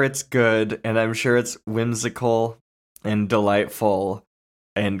sure it's good, and I'm sure it's whimsical and delightful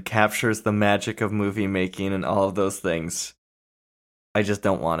and captures the magic of movie making and all of those things. I just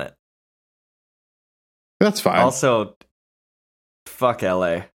don't want it. That's fine. Also, fuck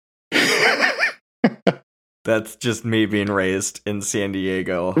LA. That's just me being raised in San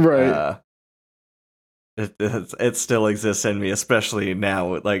Diego. Right. It still exists in me, especially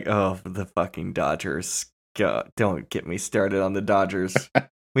now. Like, oh, the fucking Dodgers. God, don't get me started on the Dodgers.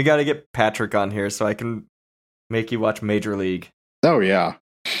 We got to get Patrick on here so I can make you watch Major League. Oh, yeah.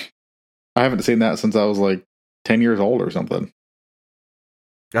 I haven't seen that since I was like 10 years old or something.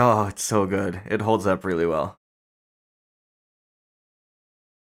 Oh, it's so good. It holds up really well.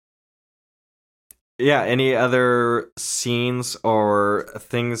 Yeah, any other scenes or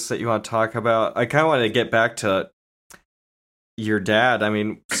things that you want to talk about? I kind of want to get back to your dad. I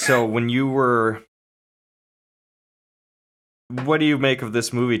mean, so when you were... What do you make of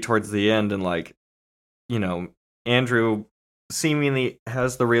this movie towards the end? And like, Andrew seemingly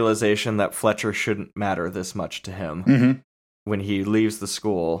has the realization that Fletcher shouldn't matter this much to him when he leaves the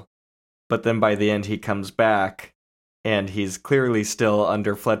school. But then by the end, he comes back and he's clearly still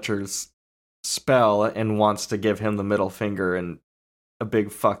under Fletcher's spell and wants to give him the middle finger and a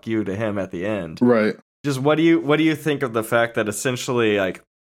big fuck you to him at the end. Right. Just what do you think of the fact that essentially, like,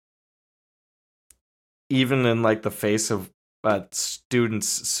 even in like the face of a student's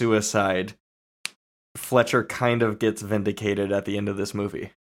suicide, Fletcher kind of gets vindicated at the end of this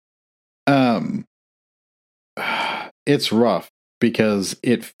movie? It's rough because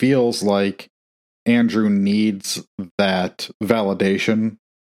it feels like Andrew needs that validation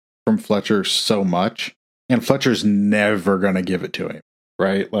from Fletcher so much, and Fletcher's never going to give it to him,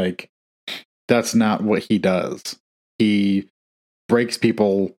 right? Like, that's not what he does. He breaks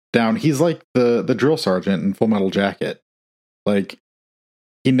people down. He's like the drill sergeant in Full Metal Jacket. Like,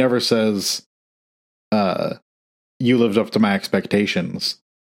 he never says, you lived up to my expectations.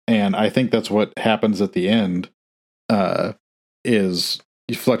 And I think that's what happens at the end, is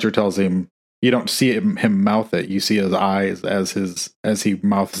Fletcher tells him, you don't see him mouth it. You see his eyes as he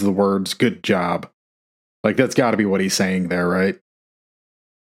mouths the words, good job. Like, that's got to be what he's saying there, right?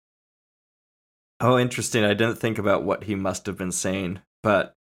 Oh, interesting. I didn't think about what he must have been saying.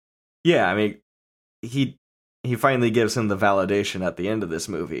 But, yeah, I mean, he finally gives him the validation at the end of this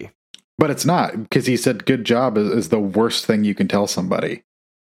movie. But it's not, because he said good job is the worst thing you can tell somebody.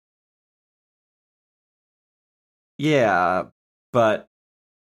 Yeah, but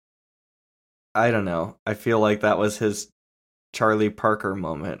I don't know. I feel like that was his Charlie Parker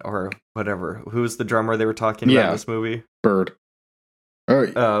moment or whatever. Who's the drummer they were talking about in this movie? Bird.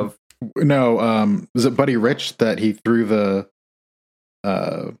 No, was it Buddy Rich that he threw the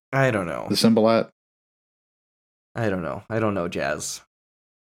I don't know. The cymbal at? I don't know. I don't know jazz.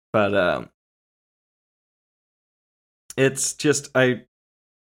 But it's just I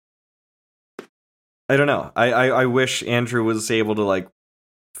don't know. I wish Andrew was able to like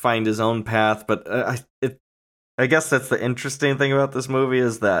find his own path, but I guess that's the interesting thing about this movie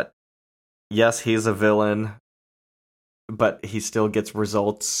is that yes, he's a villain, but he still gets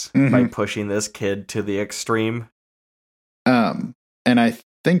results by pushing this kid to the extreme. And I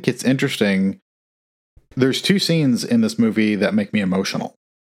think it's interesting. There's two scenes in this movie that make me emotional.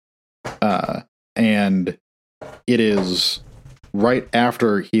 And it is right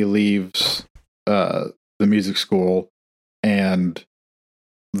after he leaves the music school, and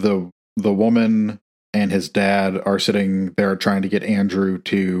the woman and his dad are sitting there trying to get Andrew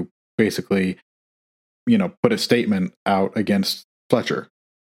to basically, put a statement out against Fletcher.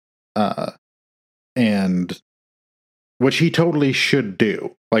 And which he totally should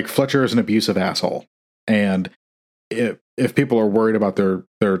do. Like, Fletcher is an abusive asshole. And if people are worried about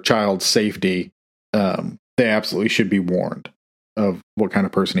their child's safety, they absolutely should be warned of what kind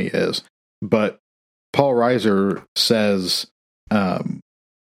of person he is. But Paul Reiser says,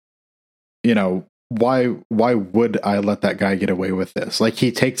 why would I let that guy get away with this? Like,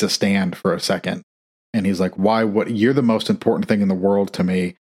 he takes a stand for a second, and he's like, you're the most important thing in the world to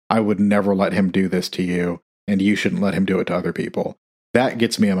me. I would never let him do this to you, and you shouldn't let him do it to other people. That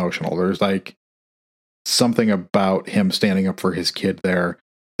gets me emotional. There's like something about him standing up for his kid there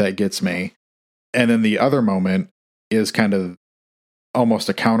that gets me. And then the other moment is kind of almost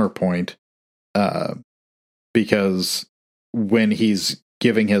a counterpoint, because when he's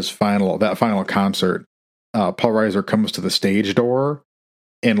giving his final concert, Paul Reiser comes to the stage door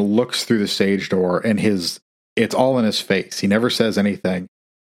and looks through the stage door, and it's all in his face. He never says anything,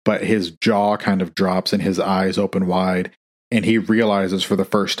 but his jaw kind of drops and his eyes open wide, and he realizes for the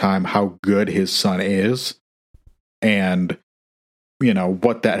first time how good his son is and,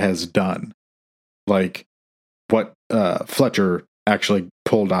 what that has done. Like, what Fletcher actually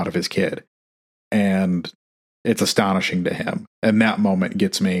pulled out of his kid. And it's astonishing to him. And that moment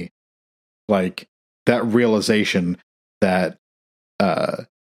gets me, like, that realization that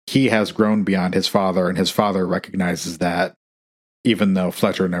he has grown beyond his father, and his father recognizes that, even though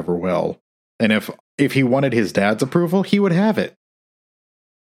Fletcher never will. And if he wanted his dad's approval, he would have it.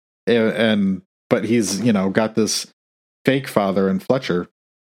 But he's, got this fake father in Fletcher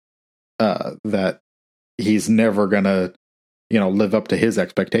that he's never gonna, live up to his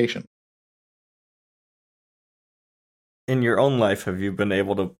expectation. In your own life, have you been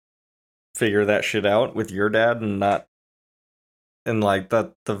able to figure that shit out with your dad and like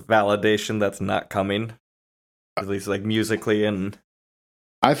the validation that's not coming, at least like musically? And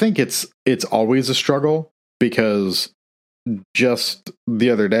I think it's always a struggle, because just the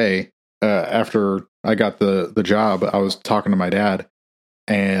other day, after I got the job, I was talking to my dad,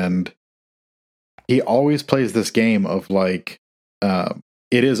 and he always plays this game of like,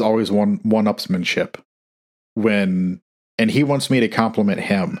 it is always one-upsmanship and he wants me to compliment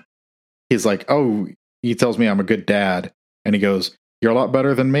him. He's like, oh, he tells me I'm a good dad, and he goes, you're a lot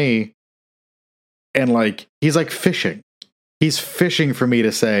better than me. And like, he's like fishing. He's fishing for me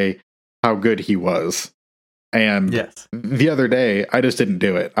to say how good he was. And yes. The other day, I just didn't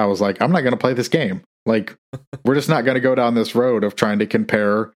do it. I was like, I'm not going to play this game. Like, we're just not going to go down this road of trying to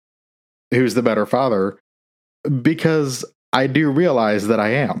compare who's the better father, because I do realize that I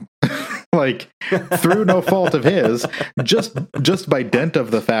am. Like, through no fault of his, just by dint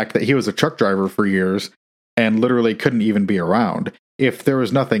of the fact that he was a truck driver for years and literally couldn't even be around. If there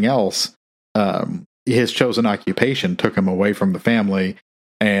was nothing else, his chosen occupation took him away from the family,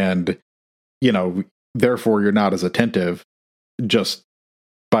 and, therefore you're not as attentive just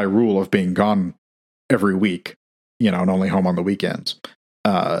by rule of being gone every week, and only home on the weekends.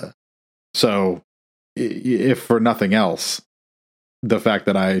 So if for nothing else, the fact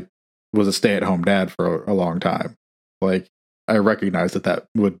that I was a stay-at-home dad for a long time, like, I recognize that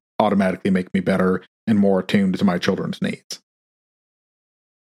would automatically make me better and more attuned to my children's needs.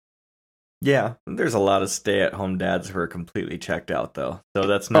 Yeah, there's a lot of stay-at-home dads who are completely checked out, though. So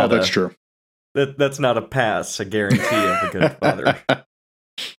that's not. Oh, that's true. That's not a pass, a guarantee of a good father.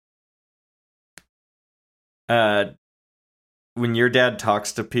 When your dad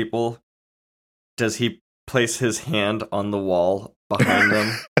talks to people, does he place his hand on the wall behind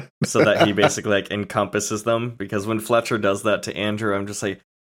them so that he basically like encompasses them? Because when Fletcher does that to Andrew, I'm just like,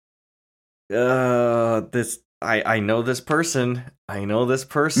 I know this person. I know this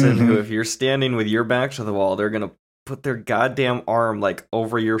person who, if you're standing with your back to the wall, they're gonna put their goddamn arm like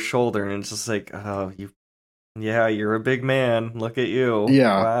over your shoulder, and it's just like, oh, you're a big man. Look at you.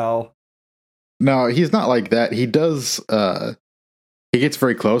 Yeah. Wow. No, he's not like that. He does. He gets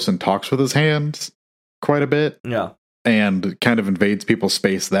very close and talks with his hands quite a bit. Yeah. And kind of invades people's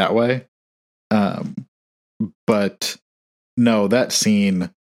space that way. But no, that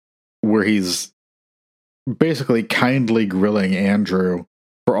scene where he's basically kindly grilling Andrew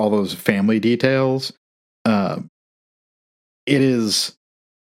for all those family details, it is.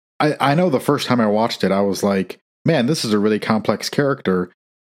 I know the first time I watched it, I was like, man, this is a really complex character.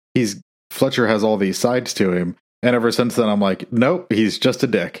 Fletcher has all these sides to him. And ever since then, I'm like, nope, he's just a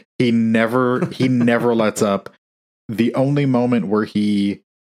dick. He never lets up. The only moment where he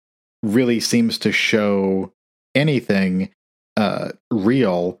really seems to show anything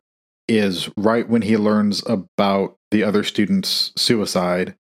real is right when he learns about the other student's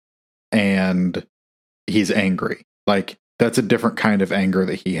suicide, and he's angry. Like, that's a different kind of anger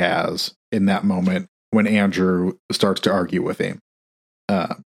that he has in that moment when Andrew starts to argue with him.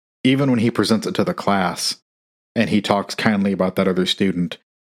 Even when he presents it to the class and he talks kindly about that other student,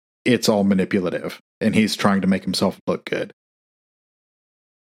 it's all manipulative, and he's trying to make himself look good.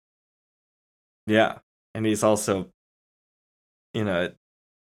 Yeah, and he's also,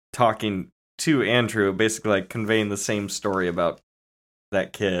 talking to Andrew, basically like conveying the same story about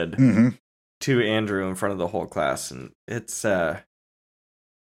that kid to Andrew in front of the whole class, and it's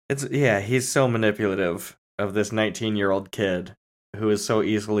he's so manipulative of this 19-year-old kid who is so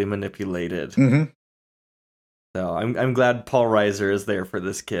easily manipulated. So I'm glad Paul Reiser is there for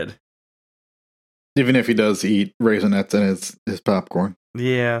this kid. Even if he does eat Raisinets and his popcorn.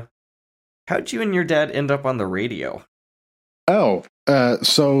 Yeah. How'd you and your dad end up on the radio? Oh,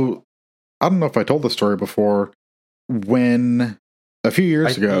 so I don't know if I told the story before. When a few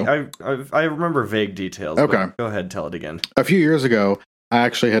years ago, I remember vague details. Okay, go ahead, tell it again. A few years ago, I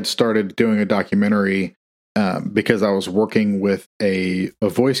actually had started doing a documentary because I was working with a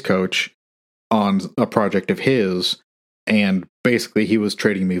voice coach on a project of his, and basically he was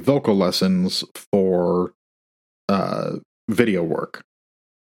trading me vocal lessons for video work.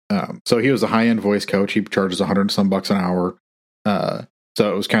 So he was a high-end voice coach. He charges $100 and some an hour.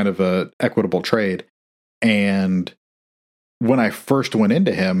 So it was kind of a equitable trade. And when I first went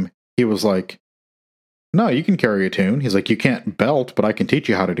into him, he was like, no, you can carry a tune. He's like, you can't belt, but I can teach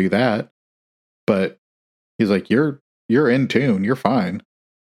you how to do that. But he's like, you're in tune. You're fine.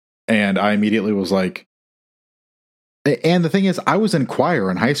 And I immediately was like, and the thing is, I was in choir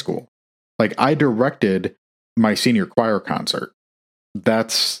in high school. Like, I directed my senior choir concert.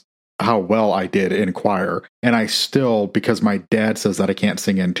 That's how well I did in choir. And I still, because my dad says that I can't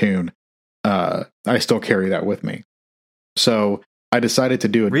sing in tune, I still carry that with me. So I decided to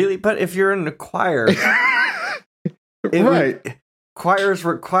do it. Really? But if you're in a choir, right? Choirs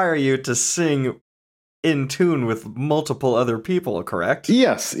require you to sing in tune with multiple other people, correct?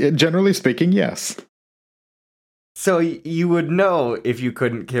 Yes. Generally speaking, yes. So you would know if you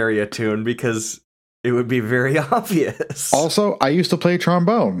couldn't carry a tune because it would be very obvious. Also, I used to play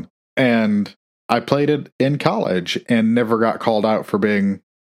trombone, and I played it in college and never got called out for being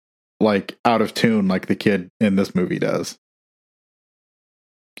like out of tune like the kid in this movie does.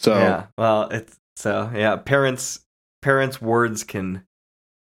 So yeah, well, parents' words can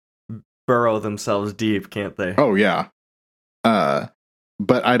burrow themselves deep, can't they? Oh yeah.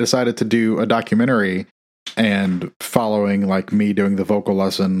 But I decided to do a documentary, and following like me doing the vocal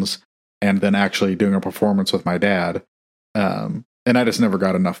lessons and then actually doing a performance with my dad. And I just never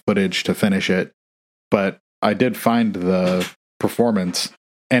got enough footage to finish it. But I did find the performance,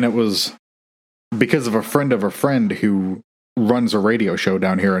 and it was because of a friend who runs a radio show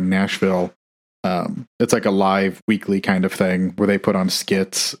down here in Nashville. It's like a live weekly kind of thing where they put on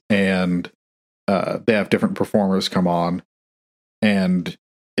skits, and they have different performers come on. And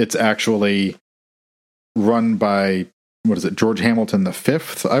it's actually run by, George Hamilton V,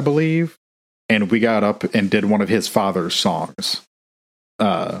 I believe. And we got up and did one of his father's songs.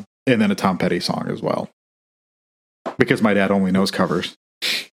 And then a Tom Petty song as well. Because my dad only knows covers.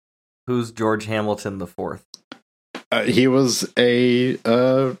 Who's George Hamilton IV? He was a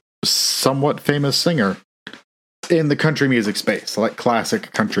somewhat famous singer in the country music space, like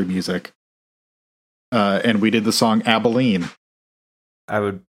classic country music. And we did the song Abilene.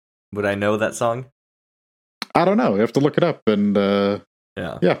 Would I know that song? I don't know. You have to look it up. And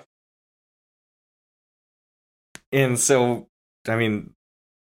yeah. And so, I mean,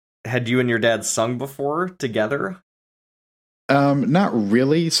 had you and your dad sung before together? Not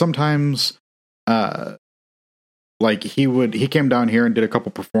really. Sometimes, like he came down here and did a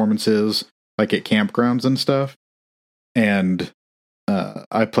couple performances, like at campgrounds and stuff. And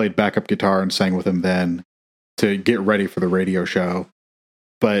I played backup guitar and sang with him then to get ready for the radio show.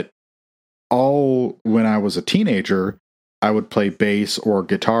 But when I was a teenager, I would play bass or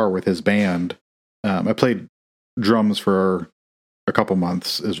guitar with his band. I played drums for a couple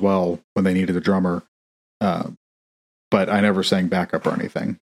months as well when they needed a drummer. But I never sang backup or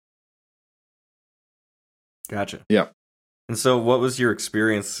anything. Gotcha. Yeah. And so what was your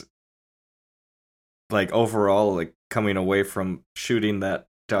experience like overall, like coming away from shooting that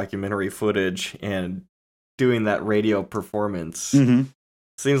documentary footage and doing that radio performance? Mm-hmm.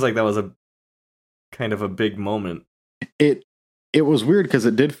 Seems like that was a kind of a big moment. It was weird because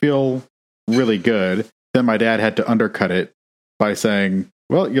it did feel really good. Then my dad had to undercut it by saying,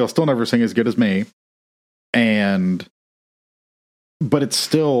 well, you'll still never sing as good as me. But it's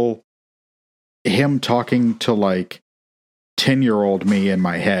still him talking to like 10-year-old me in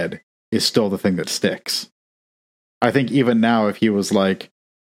my head is still the thing that sticks. I think even now, if he was like,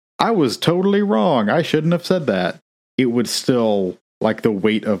 I was totally wrong, I shouldn't have said that, it would still, like, the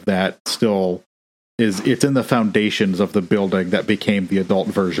weight of that still it's in the foundations of the building that became the adult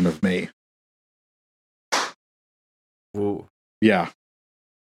version of me. Ooh. Yeah.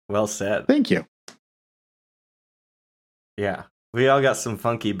 Well said. Thank you. Yeah. We all got some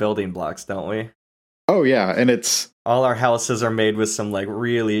funky building blocks, don't we? Oh, yeah. And it's... all our houses are made with some, like,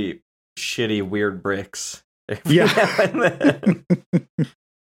 really shitty, weird bricks. Yeah.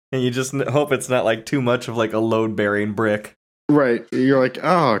 And you just hope it's not, like, too much of, like, a load-bearing brick. Right. You're like,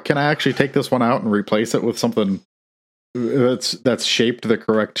 oh, can I actually take this one out and replace it with something that's shaped the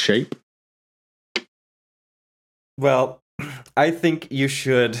correct shape? Well, I think you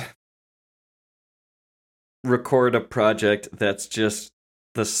should record a project that's just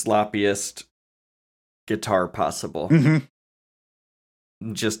the sloppiest guitar possible.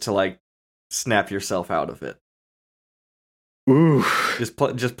 Mm-hmm. Just to, like, snap yourself out of it. Ooh. Just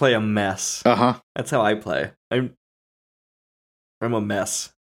play a mess. Uh-huh. That's how I play. I'm a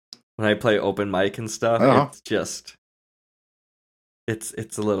mess. When I play open mic and stuff, it's just...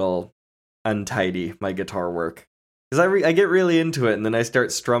 It's a little untidy, my guitar work. Because I get really into it, and then I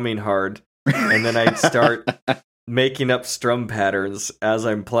start strumming hard, and then I start making up strum patterns as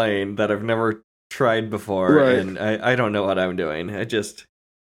I'm playing that I've never tried before, right. And I don't know what I'm doing. I just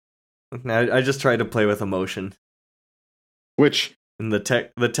try to play with emotion. Which... And the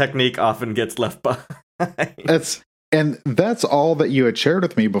technique often gets left behind. That's all that you had shared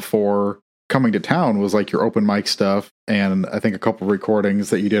with me before coming to town was like your open mic stuff, and I think a couple recordings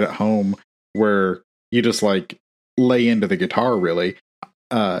that you did at home where you just like lay into the guitar really,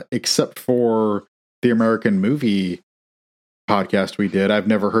 except for the American Movie podcast we did. I've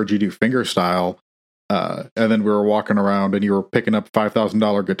never heard you do fingerstyle, and then we were walking around and you were picking up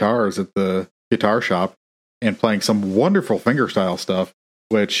 $5,000 guitars at the guitar shop and playing some wonderful fingerstyle stuff,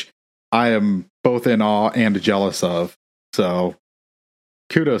 which I am both in awe and jealous of. So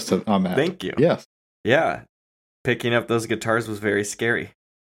kudos on that. Thank you. Yes. Yeah. Picking up those guitars was very scary.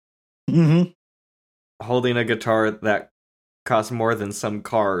 Mm-hmm. Holding a guitar that cost more than some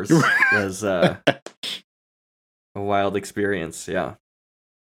cars was a wild experience. Yeah.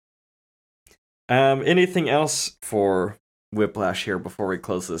 Anything else for Whiplash here before we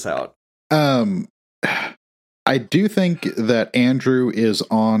close this out? I do think that Andrew is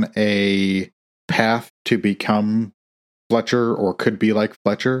on a path to become Fletcher, or could be like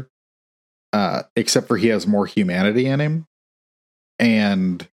Fletcher, except for he has more humanity in him.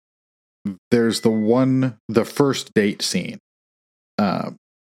 And there's the first date scene,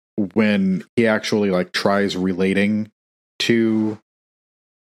 when he actually like tries relating to,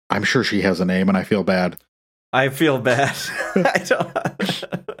 I'm sure she has a name and I feel bad. I feel bad. I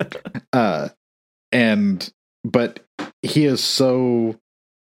don't. But he is so,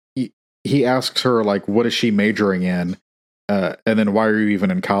 he asks her like, what is she majoring in? And then why are you even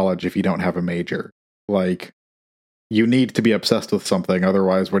in college if you don't have a major? Like, you need to be obsessed with something.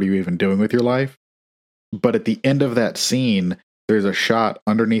 Otherwise, what are you even doing with your life? But at the end of that scene, there's a shot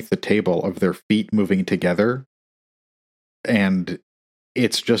underneath the table of their feet moving together. And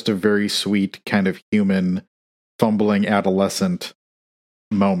it's just a very sweet kind of human fumbling adolescent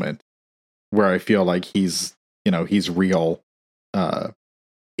moment where I feel like he's real,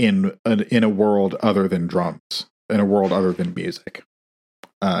 in a world other than drums, in a world other than music.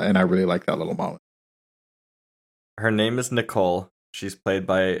 And I really like that little moment. Her name is Nicole. She's played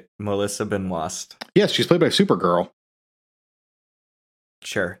by Melissa Benoist. Yes, she's played by Supergirl.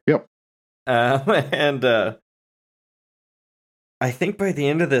 Sure. Yep. And I think by the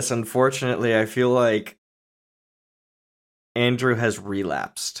end of this, unfortunately, I feel like Andrew has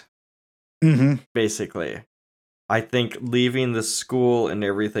relapsed. Mm-hmm. Basically. I think leaving the school and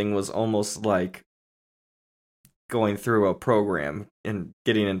everything was almost like going through a program and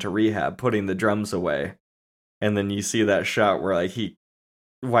getting into rehab, putting the drums away. And then you see that shot where like he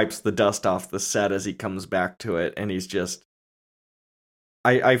wipes the dust off the set as he comes back to it, and he's just...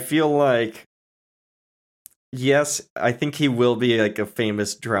 I feel like, yes, I think he will be like a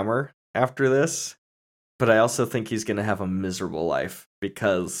famous drummer after this, but I also think he's going to have a miserable life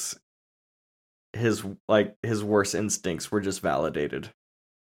because his worst instincts were just validated.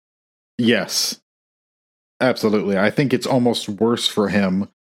 Yes. Absolutely. I think it's almost worse for him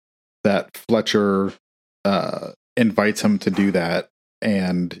that Fletcher invites him to do that.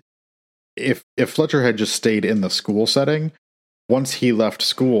 And if Fletcher had just stayed in the school setting, once he left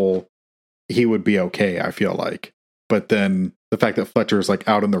school, he would be okay, I feel like. But then the fact that Fletcher is like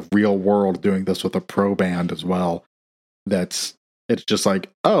out in the real world doing this with a pro band as well, it's just like,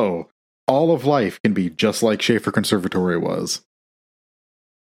 oh, all of life can be just like Schaefer Conservatory was.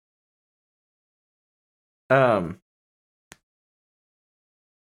 I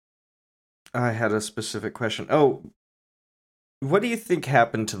had a specific question. Oh, what do you think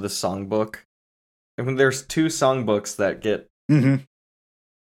happened to the songbook? I mean, there's 2 songbooks that get... Mm-hmm.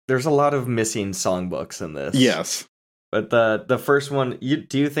 There's a lot of missing songbooks in this. Yes. But the first one,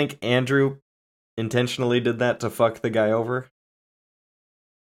 do you think Andrew intentionally did that to fuck the guy over?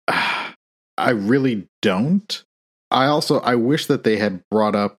 I really don't. I wish that they had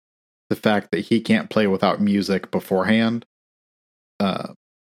brought up the fact that he can't play without music beforehand.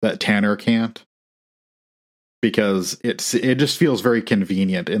 That Tanner can't. Because it just feels very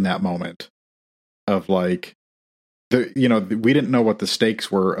convenient in that moment of like, we didn't know what the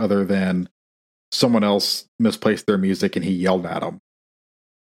stakes were other than someone else misplaced their music and he yelled at them.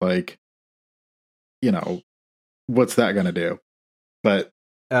 Like, what's that going to do? But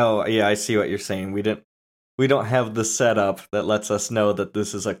oh yeah, I see what you're saying. We don't have the setup that lets us know that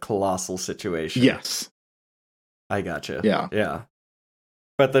this is a colossal situation. Yes, I gotcha. Yeah.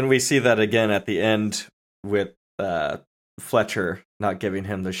 But then we see that again at the end with Fletcher not giving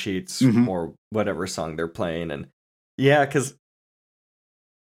him the sheets or whatever song they're playing, and yeah, because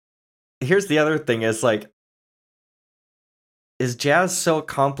here's the other thing: is like, is jazz so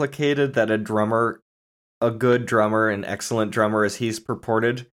complicated that a good drummer, an excellent drummer as he's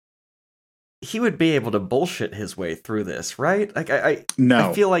purported, he would be able to bullshit his way through this, right? Like, no.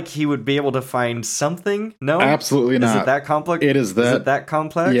 I feel like he would be able to find something. No, absolutely not. Is it that complex? Is it that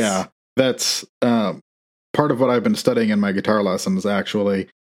complex? Yeah, that's part of what I've been studying in my guitar lessons. Actually,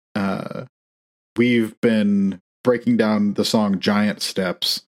 we've been breaking down the song "Giant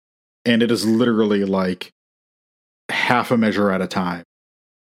Steps," and it is literally like half a measure at a time,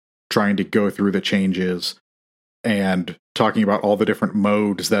 trying to go through the changes and talking about all the different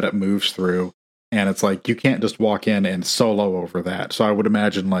modes that it moves through. And it's like, you can't just walk in and solo over that. So I would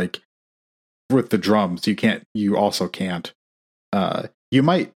imagine, like, with the drums, you also can't. You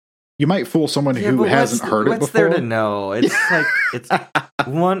might fool someone who hasn't heard it before. What's there to know? It's like, it's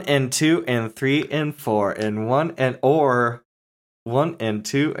 1 and 2 and 3 and 4 and 1 and, or 1 and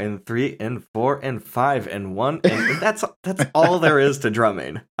 2 and 3 and 4 and 5 and 1 and that's all there is to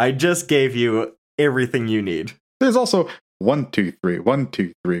drumming. I just gave you everything you need. There's also 1 2 3 1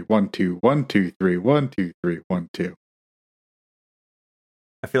 2 3 1 2 1 2 3 1 2 3 1 2.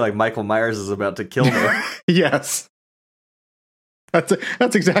 I feel like Michael Myers is about to kill me. Yes,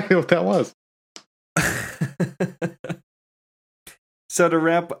 that's exactly what that was. So to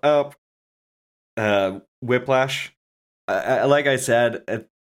wrap up, Whiplash. Like I said,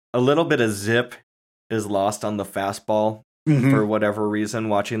 a little bit of zip is lost on the fastball for whatever reason.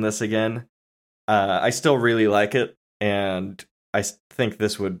 Watching this again, I still really like it, and I think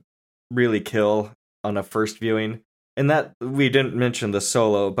this would really kill on a first viewing. And that we didn't mention the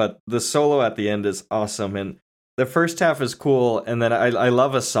solo, but the solo at the end is awesome, and the first half is cool. And then I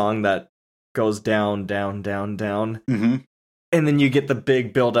love a song that goes down, down, down, down. And then you get the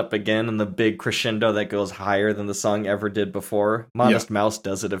big build up again and the big crescendo that goes higher than the song ever did before. Modest Mouse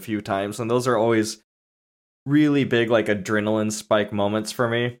does it a few times, and those are always really big, like, adrenaline spike moments for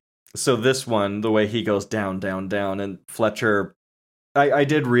me. So this one, the way he goes down, down, down, and Fletcher, I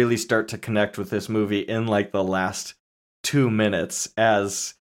did really start to connect with this movie in, like, the last 2 minutes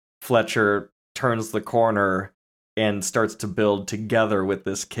as Fletcher turns the corner and starts to build together with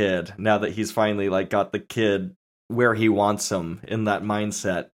this kid. Now that he's finally, like, got the kid where he wants him in that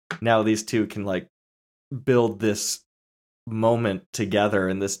mindset, now these two can, like, build this moment together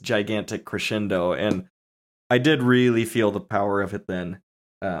in this gigantic crescendo, and I did really feel the power of it then.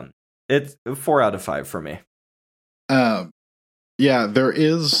 It's 4 out of 5 for me. Yeah,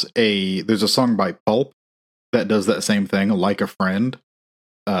 there's a song by Pulp that does that same thing, Like a Friend.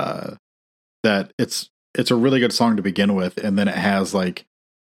 That it's a really good song to begin with, and then it has, like,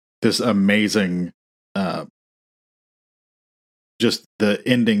 this amazing just the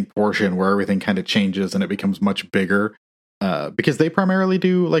ending portion where everything kind of changes and it becomes much bigger, because they primarily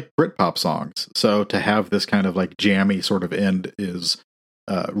do, like, Britpop songs. So to have this kind of, like, jammy sort of end is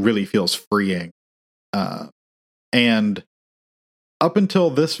really feels freeing. And up until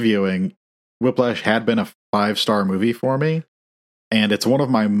this viewing, Whiplash had been a 5-star movie for me, and it's one of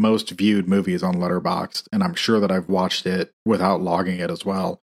my most viewed movies on Letterboxd, and I'm sure that I've watched it without logging it as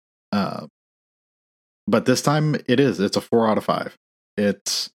well. But this time it's a 4 out of 5.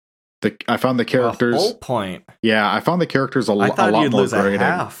 I found the characters. A whole point. Yeah, I found the characters a lot more grating.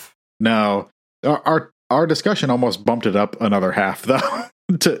 Half. No, our discussion almost bumped it up another half though,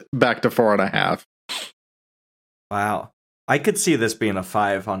 back to 4.5. Wow, I could see this being a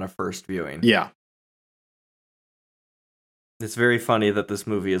 5 on a first viewing. Yeah, it's very funny that this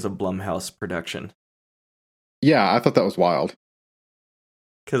movie is a Blumhouse production. Yeah, I thought that was wild.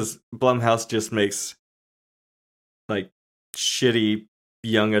 Because Blumhouse just makes, like, shitty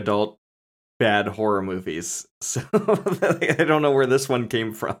young adult bad horror movies. So I don't know where this one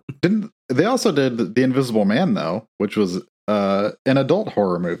came from. They also did The Invisible Man, though, which was an adult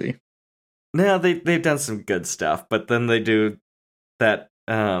horror movie. No, they've done some good stuff, but then they do that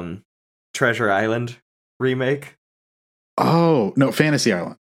Treasure Island remake. Oh, no, Fantasy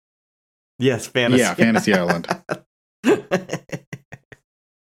Island. Yes, Fantasy. Yeah, Fantasy Island.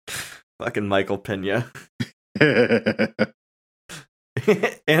 Fucking Michael Pena.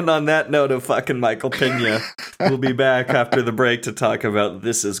 And on that note of fucking Michael Pena, We'll be back after the break to talk about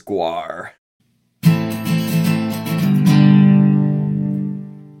This Is Gwar.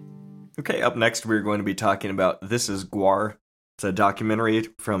 Okay, up next we're going to be talking about This Is Gwar. It's a documentary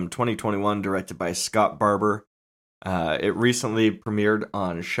from 2021 directed by Scott Barber. It recently premiered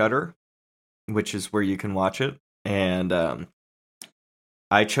on Shudder, which is where you can watch it. And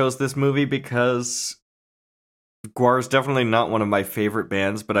I chose this movie because Gwar is definitely not one of my favorite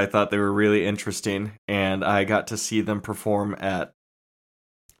bands, but I thought they were really interesting. And I got to see them perform at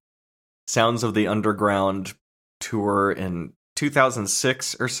Sounds of the Underground tour in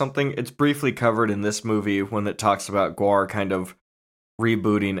 2006 or something. It's briefly covered in this movie when it talks about Gwar kind of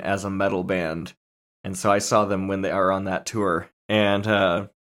rebooting as a metal band. And so I saw them when they are on that tour. And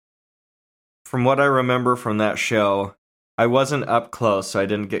from what I remember from that show, I wasn't up close, so I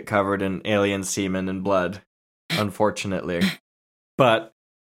didn't get covered in alien semen and blood, unfortunately. But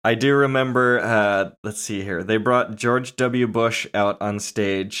I do remember, let's see here, they brought George W. Bush out on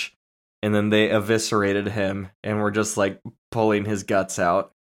stage, and then they eviscerated him, and were just like pulling his guts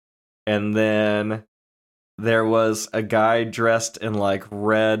out. And then there was a guy dressed in like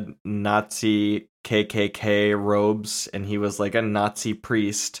red Nazi KKK robes, and he was like a Nazi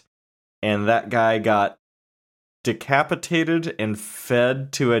priest. And that guy got decapitated and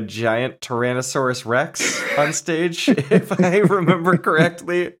fed to a giant Tyrannosaurus Rex on stage, if I remember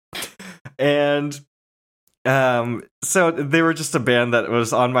correctly. And so they were just a band that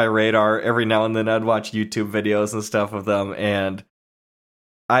was on my radar. Every now and then I'd watch YouTube videos and stuff of them, and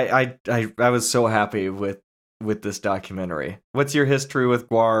I was so happy with this documentary. What's your history with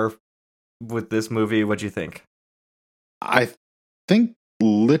Gwar, with this movie? What'd you think? I think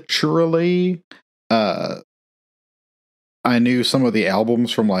literally I knew some of the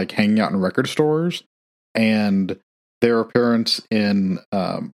albums from like hanging out in record stores, and their appearance in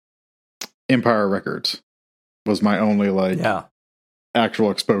Empire Records was my only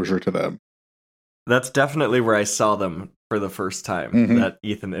actual exposure to them. That's definitely where I saw them for the first time, that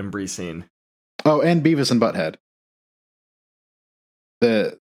Ethan Embry scene. Oh, and Beavis and Butthead.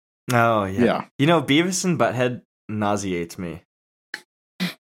 Oh, yeah. You know, Beavis and Butthead nauseates me.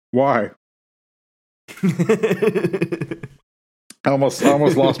 Why? I almost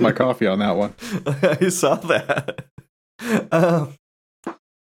lost my coffee on that one. I saw that.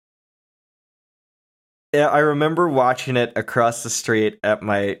 Yeah, I remember watching it across the street at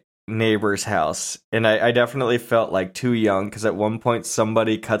my neighbor's house, and I definitely felt like too young, because at one point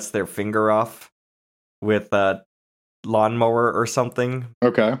somebody cuts their finger off with a lawnmower or something.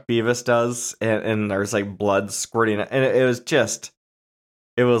 Okay. Beavis does, and there's like blood squirting, and it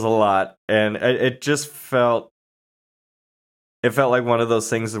was a lot, and it just felt like one of those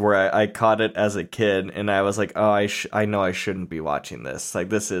things where I caught it as a kid, and I was like, oh, I know I shouldn't be watching this. Like,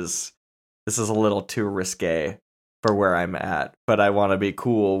 this is a little too risque for where I'm at, but I want to be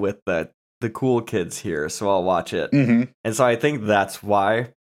cool with the cool kids here, so I'll watch it. And so I think that's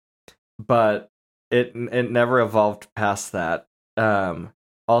why, but it never evolved past that.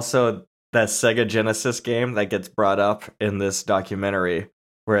 Also, that Sega Genesis game that gets brought up in this documentary,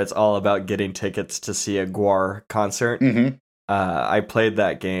 where it's all about getting tickets to see a Gwar concert. I played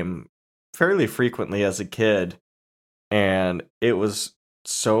that game fairly frequently as a kid, and it was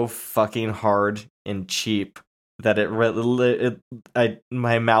so fucking hard and cheap that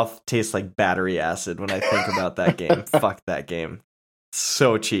my mouth tastes like battery acid when I think about that game. Fuck that game.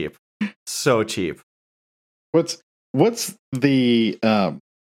 So cheap. So cheap. What's the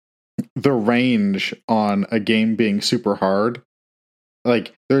range on a game being super hard?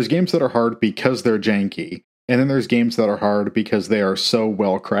 Like, there's games that are hard because they're janky, and then there's games that are hard because they are so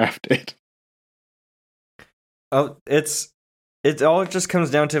well crafted. Oh, it all just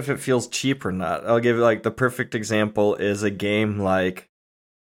comes down to if it feels cheap or not. I'll give you, like, the perfect example is a game like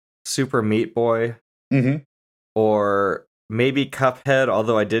Super Meat Boy, or maybe Cuphead,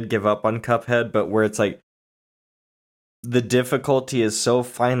 although I did give up on Cuphead, but where it's like the difficulty is so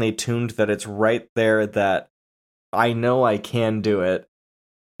finely tuned that it's right there that I know I can do it,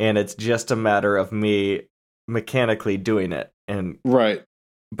 and it's just a matter of me mechanically doing it. And right.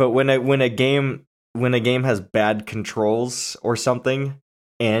 But when a game has bad controls or something,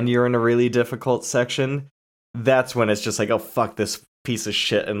 and you're in a really difficult section, that's when it's just like, oh, fuck this piece of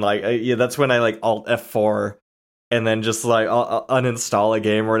shit. And like, that's when I like Alt F4 and then just like I'll uninstall a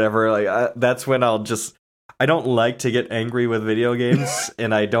game or whatever. Like, that's when I don't like to get angry with video games,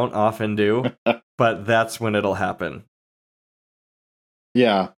 and I don't often do, but that's when it'll happen.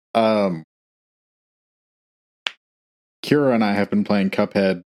 Yeah. Kira and I have been playing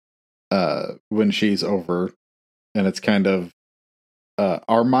Cuphead when she's over, and it's kind of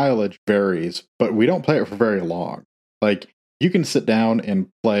our mileage varies, but we don't play it for very long. Like, you can sit down and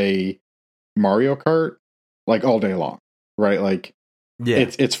play Mario Kart like all day long, right? Like, Yeah.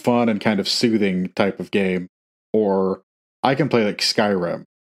 it's fun and kind of soothing type of game. Or I can play like Skyrim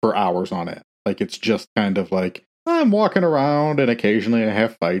for hours on it. Like, it's just kind of like I'm walking around and occasionally I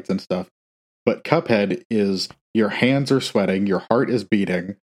have fights and stuff. But Cuphead is your hands are sweating, your heart is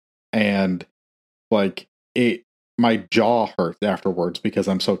beating, and like my jaw hurts afterwards because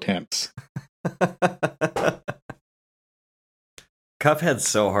I'm so tense. Cuphead's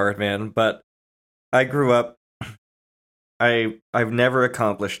so hard, man, but I grew up I've never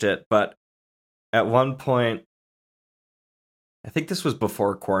accomplished it, but at one point, I think this was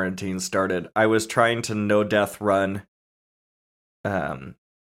before quarantine started, I was trying to no death run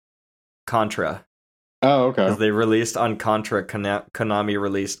Contra. Oh, okay. Because they released on Contra, Konami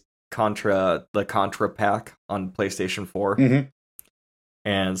released Contra, the Contra pack on PlayStation 4. Mm-hmm.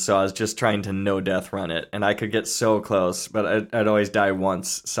 And so I was just trying to no death run it, and I could get so close, but I'd always die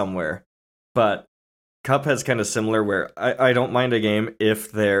once somewhere. But Cuphead's kind of similar, where I don't mind a game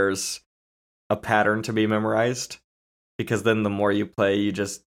if there's a pattern to be memorized, because then the more you play,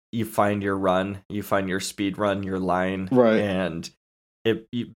 you find your run, you find your speed run, your line, right, and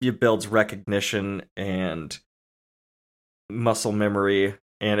it builds recognition and muscle memory,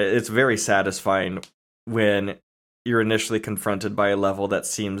 and it's very satisfying when you're initially confronted by a level that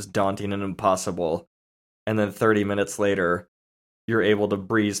seems daunting and impossible, and then 30 minutes later, you're able to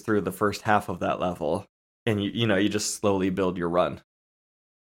breeze through the first half of that level, and you just slowly build your run.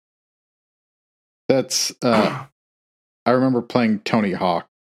 That's I remember playing Tony Hawk.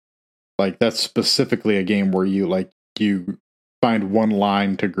 Like, that's specifically a game where you find one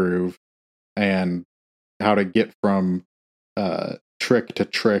line to groove and how to get from trick to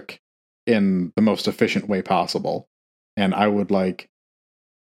trick in the most efficient way possible. And I would I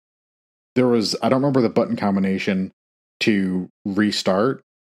don't remember the button combination to restart,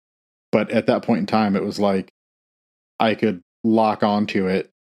 but at that point in time, it was like I could lock onto it,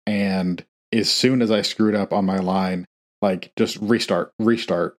 and as soon as I screwed up on my line, like, just restart.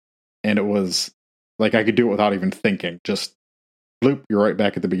 And it was like I could do it without even thinking. Just bloop, you're right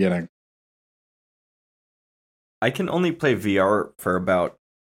back at the beginning. I can only play VR for about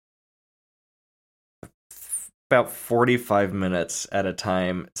 45 minutes at a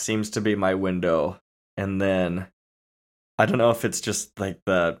time. Seems to be my window. And then I don't know if it's just like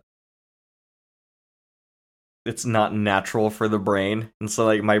it's not natural for the brain. And so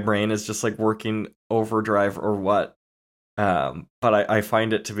like my brain is just like working overdrive or what. But I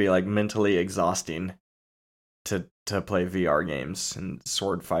find it to be like mentally exhausting to play VR games and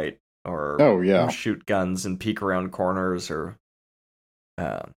sword fight or shoot guns and peek around corners or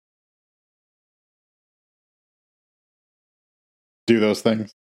do those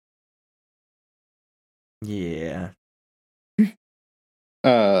things. Yeah.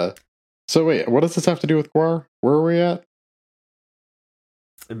 So wait, what does this have to do with Guar? Where are we at?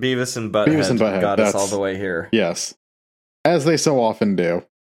 Beavis and Butthead got us all the way here. Yes. As they so often do.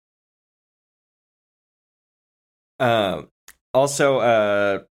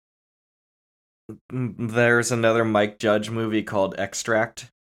 Also, there's another Mike Judge movie called Extract,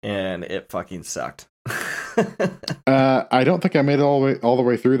 and it fucking sucked. I don't think I made it all the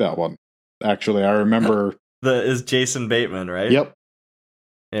way through that one. Actually, I remember is Jason Bateman, right? Yep.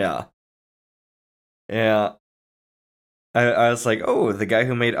 Yeah. I was like, oh, the guy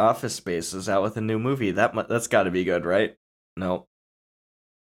who made Office Space is out with a new movie. That's got to be good, right? No.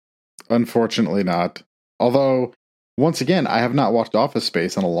 Unfortunately not. Although, once again, I have not watched Office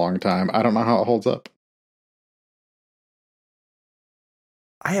Space in a long time. I don't know how it holds up.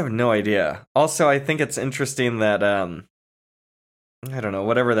 I have no idea. Also, I think it's interesting that, I don't know,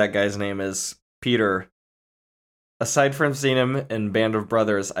 whatever that guy's name is, Peter, aside from seeing him in Band of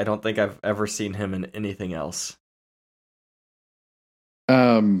Brothers, I don't think I've ever seen him in anything else.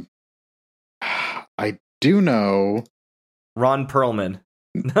 I do know Ron Perlman.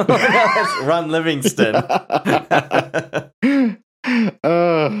 No, Ron Livingston.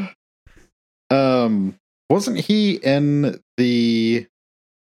 Wasn't he in the...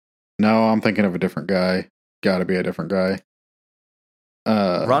 No, I'm thinking of a different guy. Gotta be a different guy.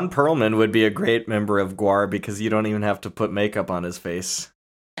 Ron Perlman would be a great member of Guar because you don't even have to put makeup on his face.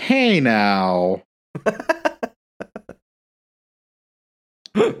 Hey now.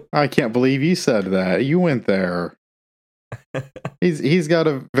 I can't believe you said that. You went there. He's got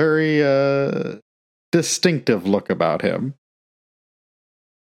a very distinctive look about him.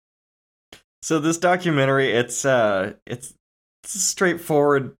 So this documentary, it's a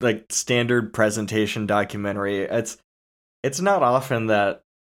straightforward, like, standard presentation documentary. It's it's not often that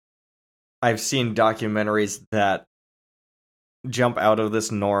I've seen documentaries that jump out of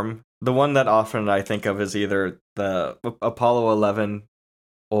this norm. The one that often I think of is either the Apollo 11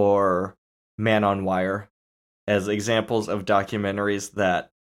 or Man on Wire as examples of documentaries that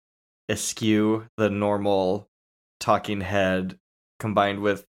eschew the normal talking head combined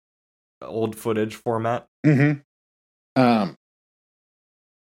with old footage format. Mm-hmm.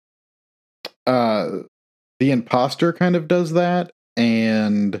 The Imposter kind of does that,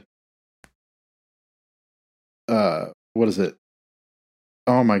 and what is it?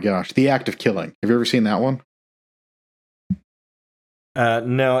 Oh my gosh, The Act of Killing. Have you ever seen that one?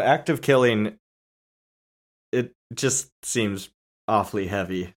 No, Act of Killing, it just seems awfully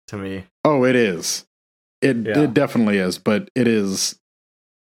heavy to me. Oh, it is. It definitely is, but it's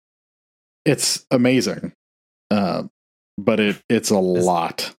amazing. But it's a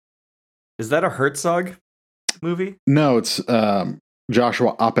lot. Is that a Herzog movie? No, it's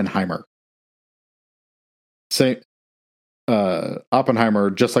Joshua Oppenheimer. Oppenheimer,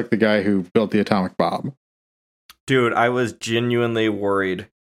 just like the guy who built the atomic bomb. Dude, I was genuinely worried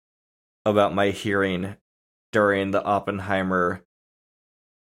about my hearing during the Oppenheimer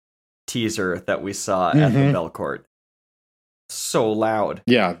teaser that we saw at the Belcourt. So loud.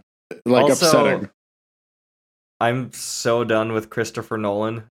 Yeah, like also, upsetting. I'm so done with Christopher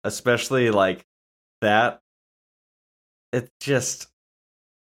Nolan, especially like that. It just,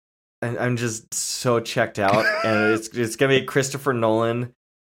 I'm just so checked out, and it's gonna be Christopher Nolan.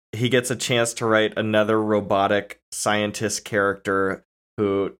 He gets a chance to write another robotic scientist character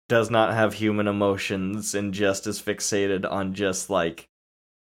who does not have human emotions and just is fixated on just like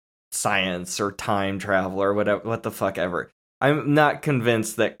science or time travel or whatever, what the fuck ever. I'm not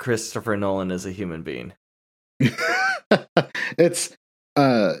convinced that Christopher Nolan is a human being. It's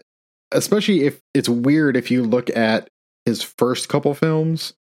especially if it's weird if you look at his first couple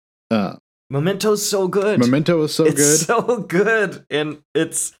films. Memento's so good. Memento is It's so good, and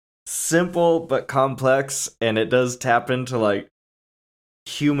it's simple but complex, and it does tap into like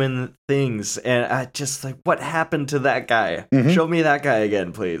human things, and I just like, what happened to that guy? Show me that guy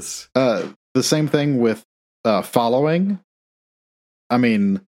again, please. The same thing with Following. I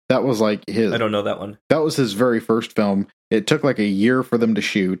mean, that was like his... I don't know that one. That was his very first film. It took like a year for them to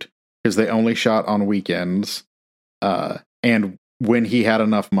shoot because they only shot on weekends, and when he had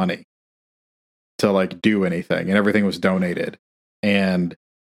enough money to like do anything, and everything was donated. And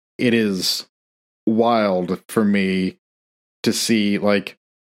it is wild for me to see, like,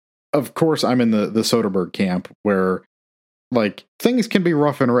 of course I'm in the Soderbergh camp where like things can be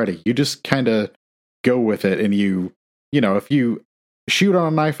rough and ready. You just kind of go with it, and you know, if you shoot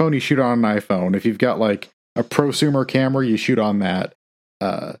on an iPhone, you shoot on an iPhone. If you've got like a prosumer camera, you shoot on that.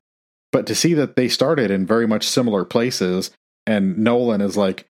 But to see that they started in very much similar places, and Nolan is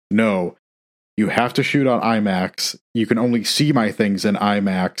like, no, you have to shoot on IMAX. You can only see my things in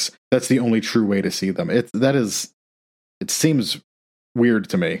IMAX. That's the only true way to see them. It seems weird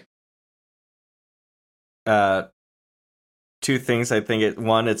to me. Two things. I think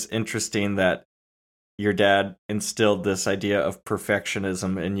one, it's interesting that your dad instilled this idea of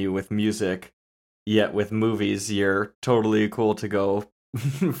perfectionism in you with music, yet with movies, you're totally cool to go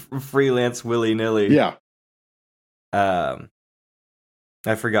freelance willy-nilly. Yeah.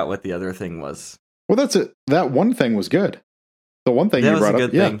 I forgot what the other thing was. Well, that's it. That one thing was good. The one thing you brought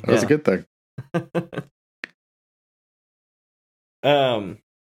up, yeah, that was a good thing.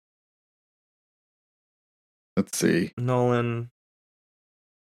 Let's see. Nolan.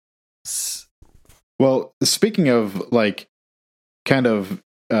 Well, speaking of like kind of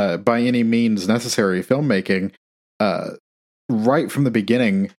by any means necessary filmmaking, right from the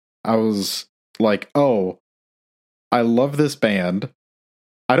beginning, I was like, oh, I love this band.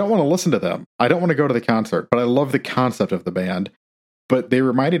 I don't want to listen to them. I don't want to go to the concert, but I love the concept of the band. But they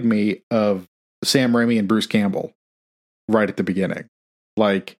reminded me of Sam Raimi and Bruce Campbell right at the beginning.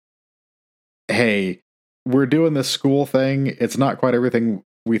 Like, hey, we're doing this school thing. It's not quite everything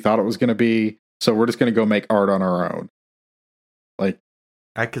we thought it was going to be. So we're just going to go make art on our own. Like,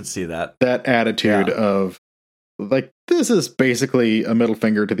 I could see that. That attitude of, like, this is basically a middle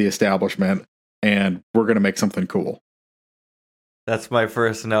finger to the establishment, and we're going to make something cool. That's my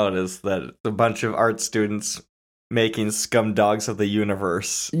first note, is that a bunch of art students making Scum Dogs of the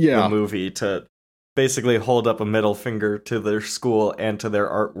Universe, the movie, to basically hold up a middle finger to their school and to their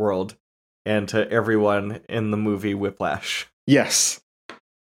art world and to everyone in the movie Whiplash. Yes.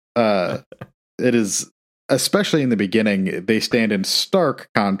 It is, especially in the beginning, they stand in stark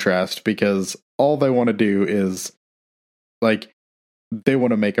contrast because all they want to do is, like, they want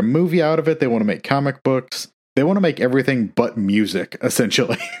to make a movie out of it. They want to make comic books. they want to make everything but music,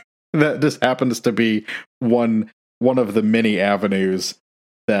 essentially. That just happens to be one of the many avenues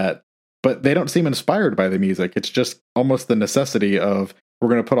that, but they don't seem inspired by the music. It's just almost the necessity of, we're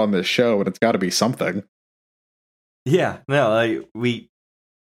going to put on this show and it's got to be something. Yeah, no,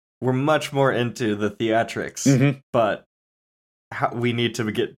 we're much more into the theatrics, but we need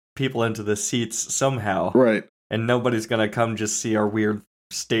to get people into the seats somehow. Right. And nobody's going to come just see our weird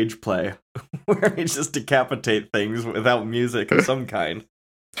stage play where we just decapitate things without music of some kind.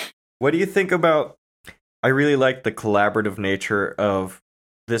 What do you think about... I really like the collaborative nature of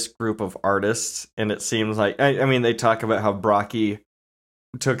this group of artists, and it seems like... I mean, they talk about how Brockie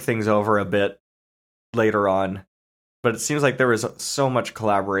took things over a bit later on, but it seems like there was so much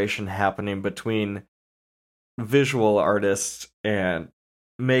collaboration happening between visual artists and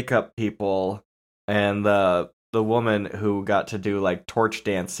makeup people and the woman who got to do like torch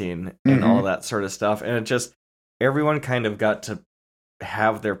dancing and all that sort of stuff. And it just, everyone kind of got to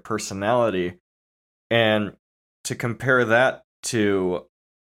have their personality. And to compare that to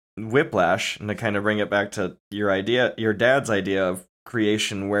Whiplash, and to kind of bring it back to your dad's idea of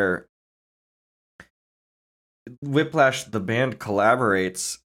creation, where Whiplash, the band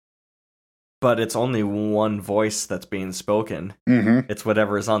collaborates, but it's only one voice that's being spoken. It's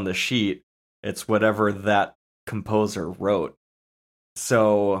whatever is on the sheet. It's whatever that composer wrote.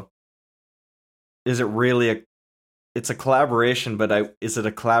 So is it really it's a collaboration, but is it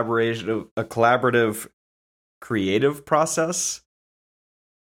a collaborative creative process?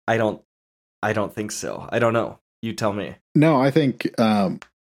 I don't think so. I don't know. You tell me. No, I think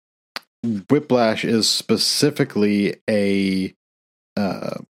Whiplash is specifically a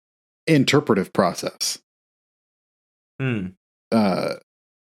interpretive process.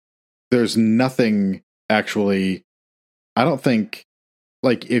 There's nothing actually. I don't think,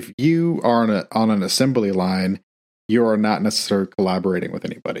 like, if you are on an assembly line, you are not necessarily collaborating with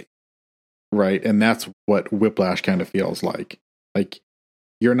anybody, right? And that's what Whiplash kind of feels like. Like,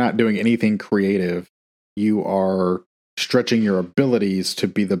 you're not doing anything creative. You are stretching your abilities to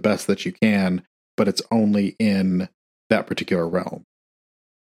be the best that you can, but it's only in that particular realm.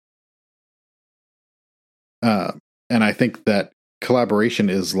 And I think that collaboration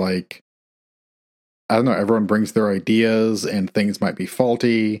is like, I don't know, everyone brings their ideas and things might be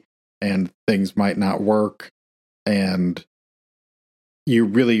faulty and things might not work. And you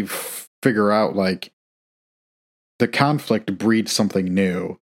really figure out, like, the conflict breeds something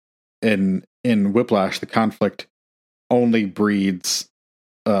new. In Whiplash, the conflict only breeds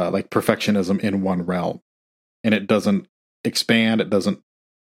like perfectionism in one realm, and it doesn't expand. It doesn't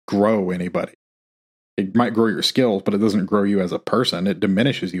grow anybody. It might grow your skills, but it doesn't grow you as a person. It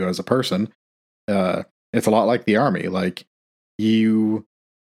diminishes you as a person. It's a lot like the army. Like, you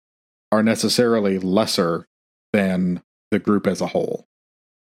are necessarily lesser than the group as a whole.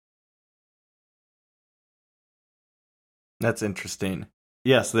 That's interesting.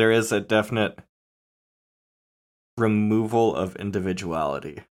 Yes, there is a definite removal of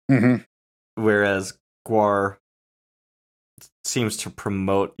individuality. Whereas Gwar seems to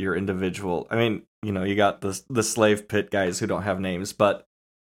promote your individual. I mean, you know, you got the slave pit guys who don't have names, but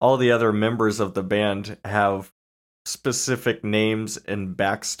all the other members of the band have specific names and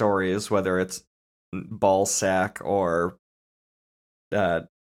backstories, whether it's Ballsack or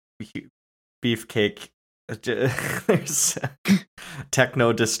Beefcake. There's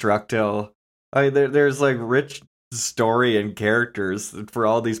Techno Destructo. There's like rich story and characters for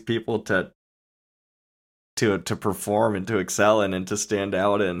all these people to perform and to excel in and to stand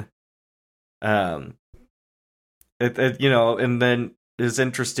out in. You know, and then it's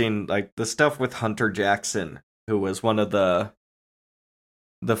interesting, like the stuff with Hunter Jackson, who was one of the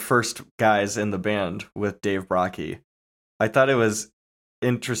first guys in the band with Dave Brockie. I thought it was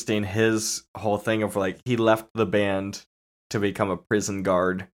interesting, his whole thing of, like, he left the band to become a prison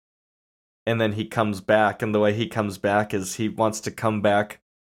guard, and then he comes back, and the way he comes back is he wants to come back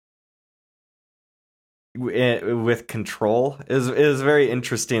with control. Is very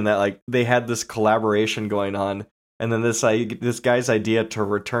interesting that, like, they had this collaboration going on, and then this guy's idea to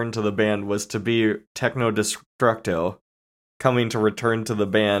return to the band was to be Techno Destructo coming to return to the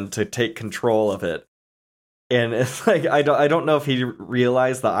band to take control of it. And it's like, I don't know if he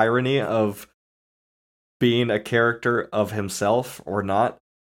realized the irony of being a character of himself or not,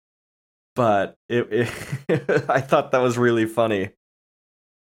 but it I thought that was really funny.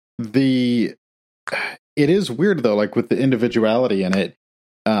 It is weird though, like with the individuality in it,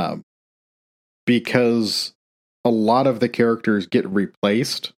 because a lot of the characters get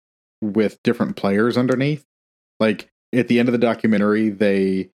replaced with different players underneath. Like at the end of the documentary,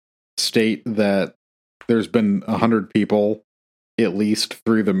 they state that there's been 100 people at least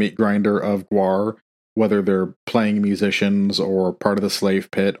through the meat grinder of Gwar, whether they're playing musicians or part of the slave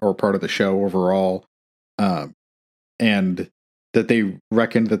pit or part of the show overall. And that they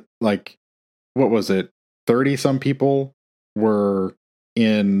reckoned that, like, what was it? 30 some people were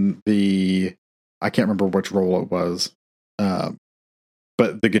in the, I can't remember which role it was, but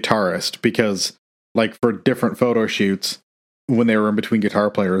the guitarist, because like for different photo shoots, when they were in between guitar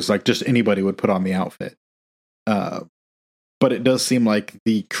players, like just anybody would put on the outfit. But it does seem like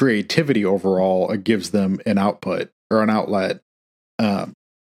the creativity overall gives them an output or an outlet.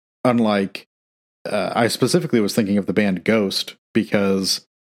 Unlike, I specifically was thinking of the band Ghost, because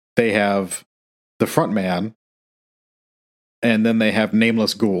they have the front man and then they have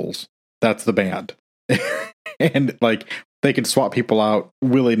Nameless Ghouls. That's the band. And like they can swap people out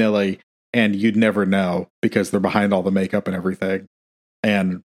willy-nilly and you'd never know because they're behind all the makeup and everything.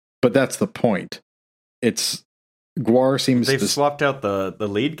 But that's the point. It's Gwar seems they've swapped out the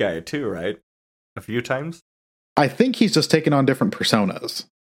lead guy too, right? A few times? I think he's just taken on different personas.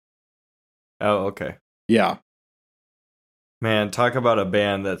 Oh, okay. Yeah. Man, talk about a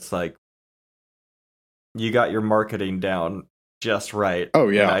band that's like, you got your marketing down just right. Oh,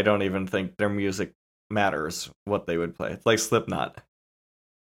 yeah. And I don't even think their music matters what they would play. It's like Slipknot.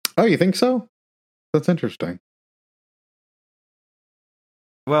 Oh, you think so? That's interesting.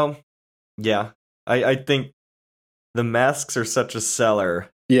 Well, yeah. I think the masks are such a seller.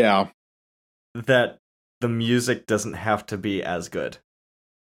 Yeah. That the music doesn't have to be as good.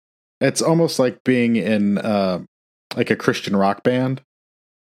 It's almost like being in like a Christian rock band,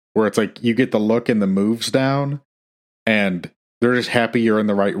 where it's like you get the look and the moves down, and they're just happy you're in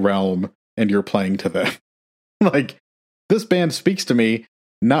the right realm and you're playing to them. Like, this band speaks to me,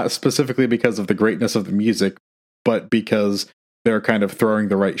 not specifically because of the greatness of the music, but because they're kind of throwing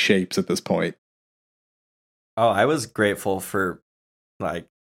the right shapes at this point. Oh, I was grateful for, like,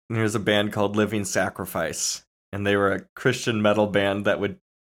 there's a band called Living Sacrifice, and they were a Christian metal band that would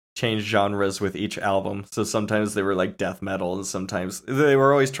change genres with each album. So sometimes they were like death metal, and sometimes they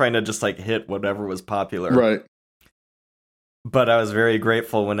were always trying to just like hit whatever was popular. Right. But I was very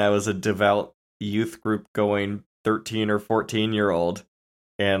grateful when I was a devout youth group going 13 or 14-year-old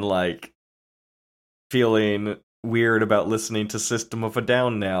and like feeling weird about listening to System of a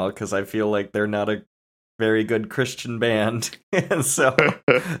Down now, because I feel like they're not a very good Christian band. And so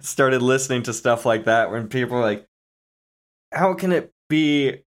started listening to stuff like that when people are like, how could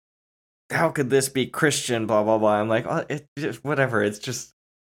this be Christian, blah blah blah. I'm like, oh, it just whatever, it's just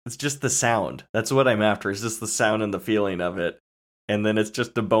the sound. That's what I'm after. It's just the sound and the feeling of it. And then it's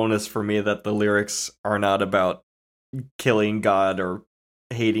just a bonus for me that the lyrics are not about killing God or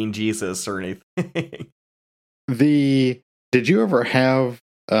hating Jesus or anything. Did you ever have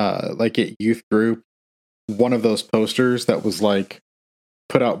like at youth group one of those posters that was like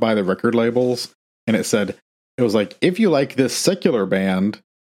put out by the record labels, and it was like, if you like this secular band,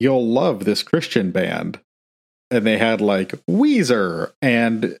 you'll love this Christian band? And they had like Weezer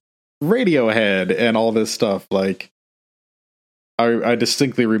and Radiohead and all this stuff. Like, I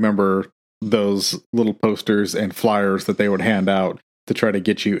distinctly remember those little posters and flyers that they would hand out to try to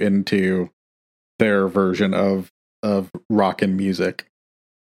get you into their version of rock and music.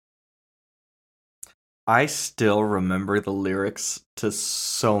 I still remember the lyrics to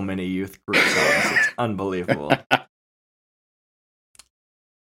so many youth group songs. It's unbelievable.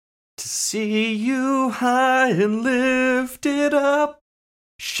 To see you high and lifted up,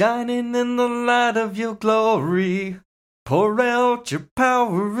 shining in the light of your glory, pour out your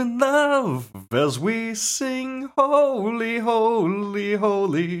power and love as we sing, holy, holy,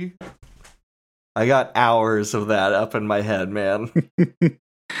 holy. I got hours of that up in my head, man.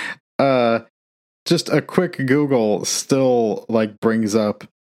 Just a quick Google still like brings up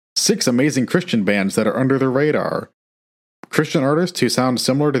 6 amazing Christian bands that are under the radar. Christian artists who sound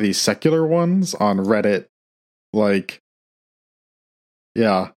similar to these secular ones on Reddit. Like,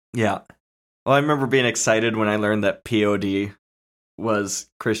 yeah. Yeah. Well, I remember being excited when I learned that POD was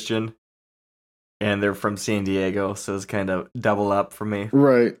Christian, and they're from San Diego, so it's kind of double up for me.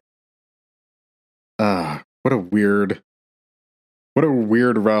 Right. What a weird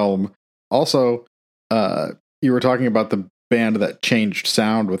realm. Also, you were talking about the band that changed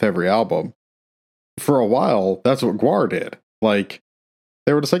sound with every album. For a while, that's what Gwar did. Like,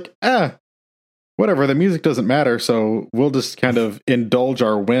 they were just like, whatever, the music doesn't matter, so we'll just kind of indulge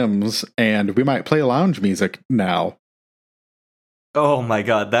our whims, and we might play lounge music now. Oh my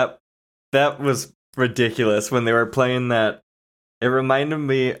god, that was ridiculous when they were playing that. It reminded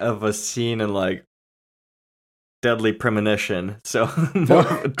me of a scene in like Deadly Premonition, so more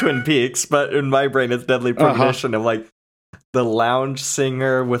Twin Peaks, but in my brain it's Deadly Premonition of like the lounge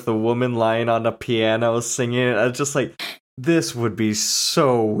singer with a woman lying on a piano singing. It's just like, this would be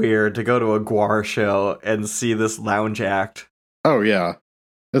so weird to go to a Gwar show and see this lounge act. Oh yeah,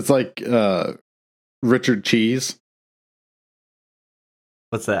 it's like Richard Cheese.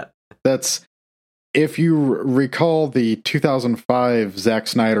 What's that? That's, if you recall the 2005 Zack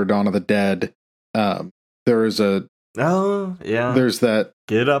Snyder Dawn of the Dead, there's that.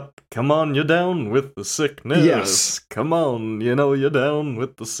 Get up, come on, you're down with the sickness. Yes. Come on, you're down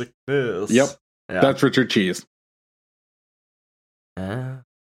with the sickness. Yep, yeah. That's Richard Cheese.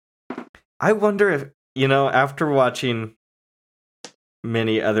 I wonder if, after watching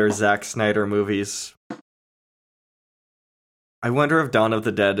many other Zack Snyder movies, I wonder if Dawn of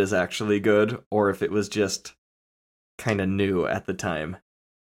the Dead is actually good, or if it was just kind of new at the time.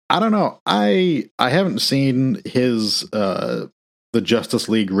 I don't know. I haven't seen his the Justice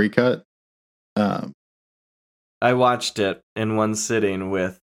League recut. I watched it in one sitting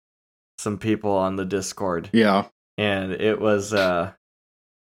with some people on the Discord. Yeah. And it was long.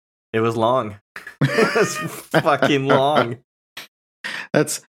 It was fucking long.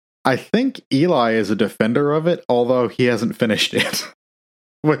 I think Eli is a defender of it, although he hasn't finished it.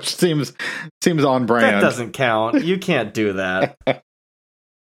 Which seems on brand. That doesn't count. You can't do that.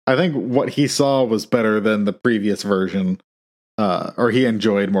 I think what he saw was better than the previous version. Or he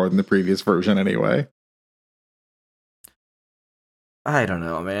enjoyed more than the previous version anyway. I don't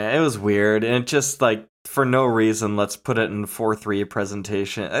know, man. It was weird. And it just, like, for no reason, let's put it in 4:3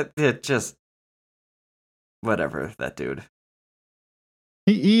 presentation. It just... Whatever, that dude.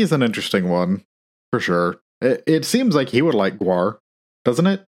 He's an interesting one, for sure. It seems like he would like Gwar, doesn't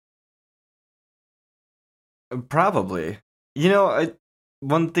it? Probably.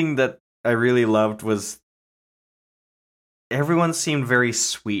 One thing that I really loved was everyone seemed very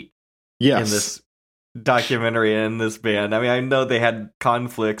sweet in this documentary and in this band. I mean, I know they had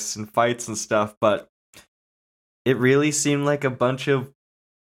conflicts and fights and stuff, but it really seemed like a bunch of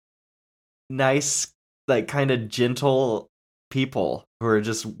nice, like, kind of gentle people who are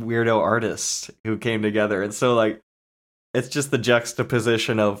just weirdo artists who came together. And so, like, it's just the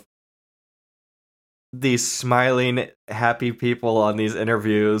juxtaposition of these smiling, happy people on these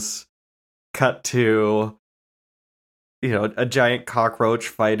interviews cut to, a giant cockroach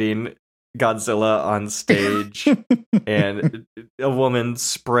fighting Godzilla on stage and a woman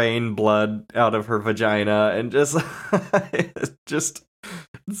spraying blood out of her vagina, and just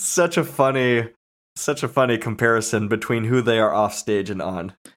such a funny comparison between who they are off stage and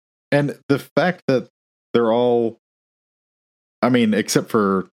on. And the fact that they're all, I mean, except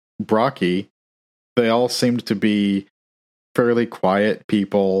for Brocky, they all seemed to be fairly quiet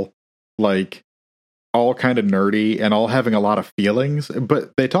people, like, all kind of nerdy and all having a lot of feelings,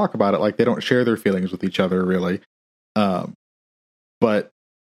 but they talk about it like they don't share their feelings with each other, really. But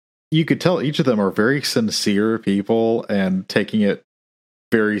you could tell each of them are very sincere people and taking it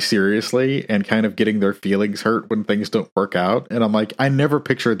very seriously and kind of getting their feelings hurt when things don't work out. And I'm like, I never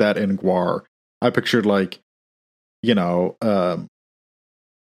pictured that in Gwar. I pictured, like,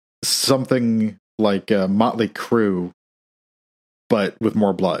 something like Motley Crue, but with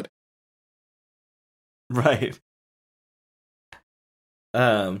more blood. Right.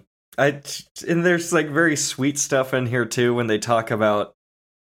 And there's, like, very sweet stuff in here too when they talk about,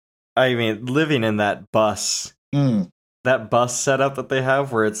 I mean, living in that bus. That bus setup that they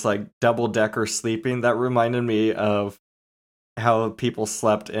have where it's like double-decker sleeping, that reminded me of how people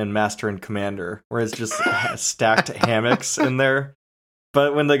slept in Master and Commander, where it's just stacked hammocks in there.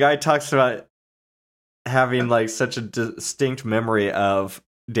 But when the guy talks about having, like, such a distinct memory of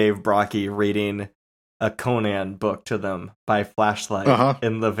Dave Brocky reading a Conan book to them by flashlight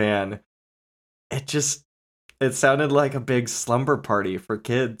in the van, it sounded like a big slumber party for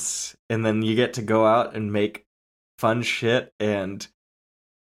kids. And then you get to go out and make fun shit and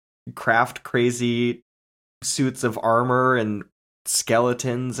craft crazy suits of armor and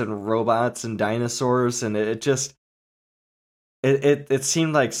skeletons and robots and dinosaurs, and it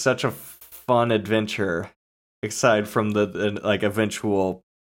seemed like such a fun adventure, aside from the like eventual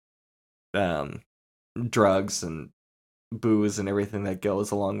drugs and booze and everything that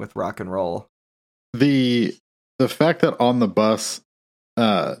goes along with rock and roll. The fact that on the bus,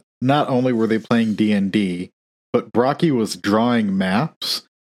 not only were they playing D&D, but Brocky was drawing maps,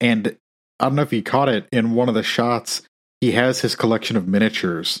 and I don't know if you caught it in one of the shots, he has his collection of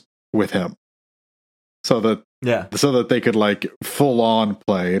miniatures with him. So that they could, like, full on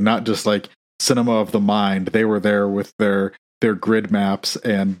play, and not just like cinema of the mind. They were there with their grid maps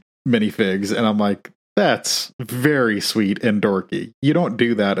and minifigs, and I'm like, That's very sweet and dorky. You don't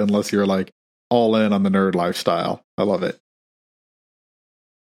do that unless you're like all in on the nerd lifestyle. I love it.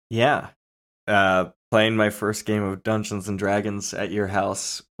 Yeah. Playing my first game of Dungeons and Dragons at your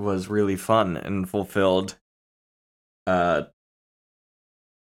house was really fun and fulfilled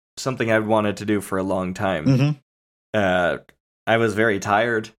something I'd wanted to do for a long time. Mm-hmm. I was very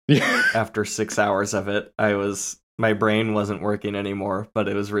tired after 6 hours of it. My brain wasn't working anymore, but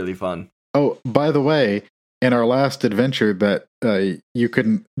it was really fun. Oh, by the way, in our last adventure that you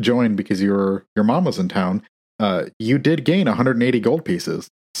couldn't join because your mom was in town, you did gain 180 gold pieces.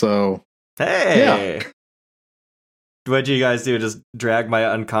 So, hey! Yeah. What'd you guys do? Just drag my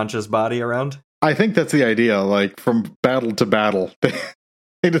unconscious body around? I think that's the idea. Like, from battle to battle,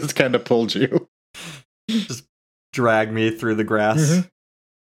 they just kind of pulled you. Just drag me through the grass. Mm-hmm.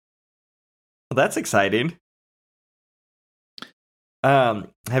 Well, that's exciting.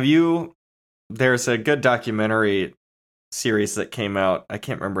 There's a good documentary series that came out. I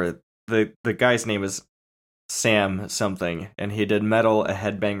can't remember. The guy's name is Sam something, and he did Metal: A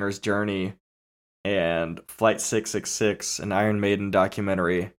Headbanger's Journey and Flight 666, an Iron Maiden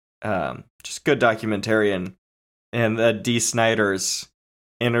documentary. Just good documentarian. And Dee Snider's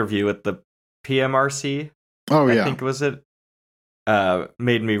interview with the PMRC, Oh, yeah. I think was it,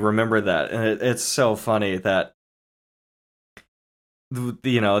 made me remember that. And it's so funny that,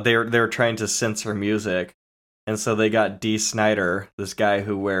 you know, they're trying to censor music, and so they got Dee Snider, this guy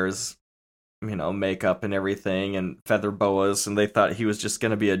who wears, you know, makeup and everything and feather boas, and they thought he was just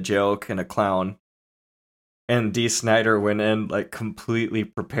going to be a joke and a clown. And Dee Snider went in like completely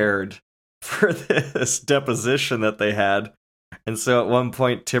prepared for this deposition that they had. And so at one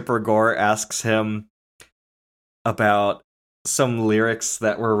point, Tipper Gore asks him about some lyrics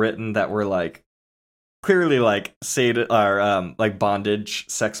that were written that were like clearly like like bondage,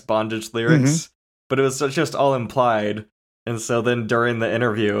 sex bondage lyrics, Mm-hmm. but it was just all implied. And so then during the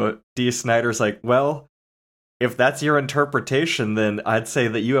interview, Dee Snider's like, well, if that's your interpretation, then I'd say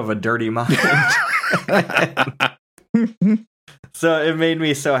that you have a dirty mind. So it made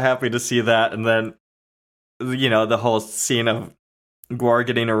me so happy to see that. And then, you know, the whole scene of Gwar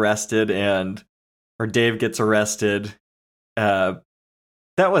getting arrested or Dave gets arrested. That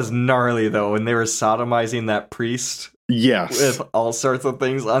was gnarly, though, when they were sodomizing that priest. Yes. With all sorts of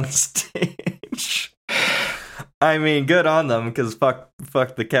things on stage. I mean, good on them, because fuck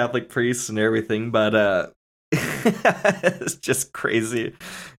the Catholic priests and everything, but it's just crazy.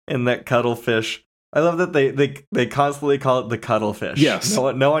 And that cuttlefish. I love that they constantly call it the cuttlefish. Yes.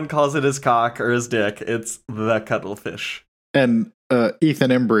 No one calls it his cock or his dick. It's the cuttlefish. And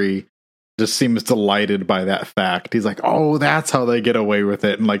Ethan Embry just seems delighted by that fact. He's like, oh, that's how they get away with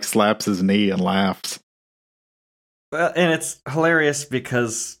it, and like slaps his knee and laughs. Well, and it's hilarious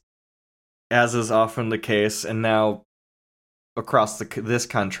because, as is often the case, and now across this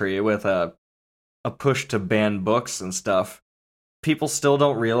country with a push to ban books and stuff, people still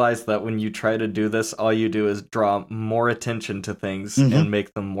don't realize that when you try to do this, all you do is draw more attention to things and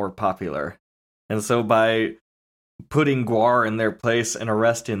make them more popular. And so by putting Gwar in their place and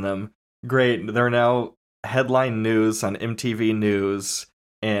arresting them, great, they're now headline news on MTV News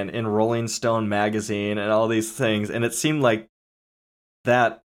and in Rolling Stone magazine and all these things. And it seemed like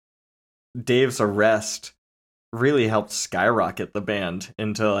that Dave's arrest really helped skyrocket the band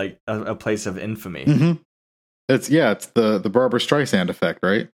into like a place of infamy. Mm-hmm. It's the Barbra Streisand effect,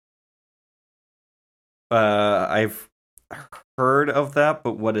 right? I've heard of that,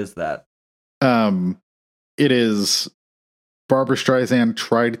 but what is that? It is Barbra Streisand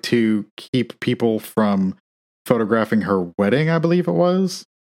tried to keep people from photographing her wedding, I believe it was.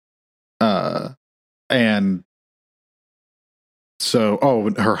 And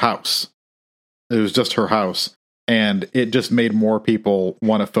so, her house. It was just her house. And it just made more people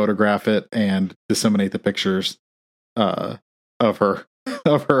want to photograph it and disseminate the pictures of her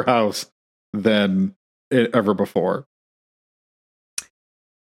house than ever before.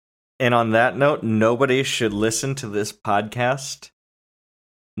 And on that note, nobody should listen to this podcast.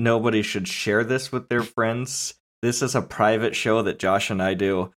 Nobody should share this with their friends. This is a private show that Josh and I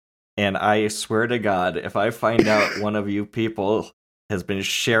do. And I swear to God, if I find out one of you people has been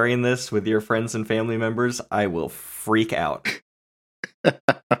sharing this with your friends and family members, I will freak out.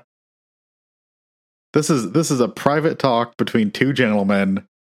 This is a private talk between two gentlemen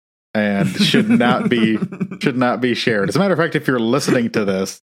and should not be shared. As a matter of fact, if you're listening to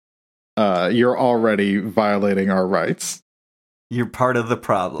this, you're already violating our rights. You're part of the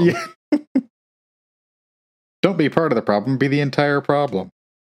problem. Yeah. Don't be part of the problem, be the entire problem.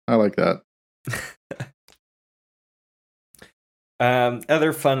 I like that.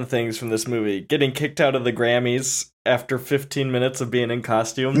 Other fun things from this movie: getting kicked out of the Grammys after 15 minutes of being in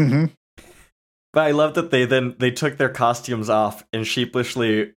costume. Mm-hmm. But I love that they took their costumes off and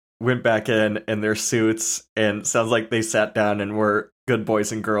sheepishly went back in their suits, and sounds like they sat down and were good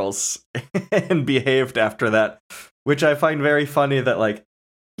boys and girls and behaved after that, which I find very funny. That like,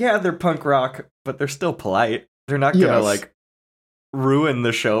 yeah, they're punk rock, but they're still polite. They're not gonna like ruin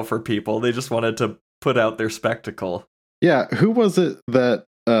the show for people. They just wanted to put out their spectacle. Yeah, who was it that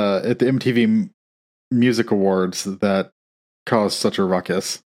at the MTV Music Awards that caused such a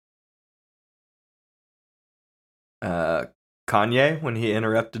ruckus? Kanye, when he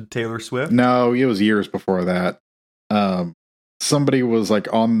interrupted Taylor Swift? No, it was years before that. Somebody was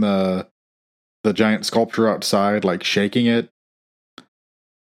like on the giant sculpture outside, like shaking it.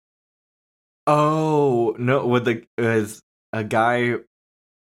 Oh no! Was a guy?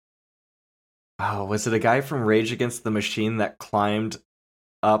 Oh, was it a guy from Rage Against the Machine that climbed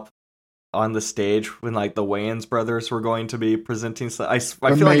up on the stage when like the Wayans brothers were going to be presenting? I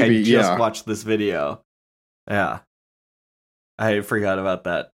feel like I just watched this video. Yeah, I forgot about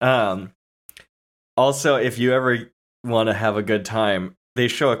that. Also, if you ever want to have a good time, they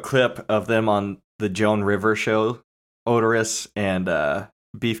show a clip of them on the Joan Rivers show, Oderus and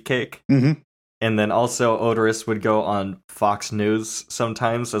Beefcake. Mm-hmm. And then also Oderus would go on Fox News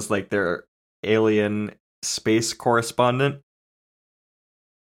sometimes as like their alien space correspondent.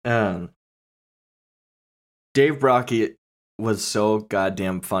 Dave Brockie was so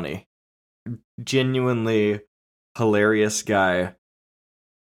goddamn funny. Genuinely hilarious guy.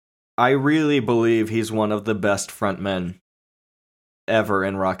 I really believe he's one of the best frontmen ever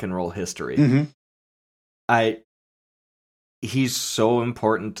in rock and roll history. Mm-hmm. He's so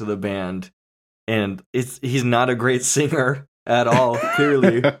important to the band, and he's not a great singer at all.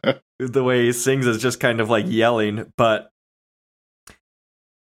 Clearly, the way he sings is just kind of like yelling, but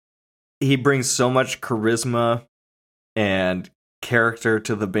he brings so much charisma and character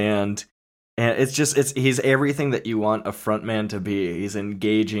to the band. And he's everything that you want a frontman to be. He's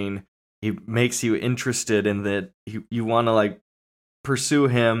engaging. He makes you interested in that. You want to like pursue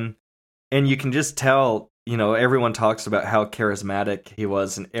him, and you can just tell. You know, everyone talks about how charismatic he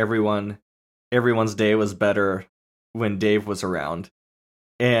was, and everyone's day was better when Dave was around.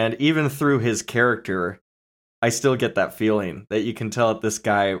 And even through his character, I still get that feeling that you can tell that this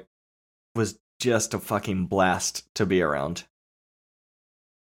guy was just a fucking blast to be around.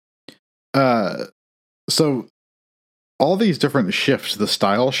 So all these different shifts, the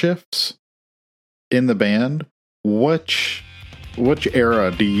style shifts in the band, which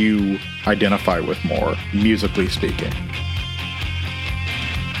era do you identify with more, musically speaking?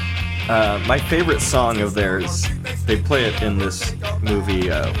 My favorite song of theirs, they play it in this movie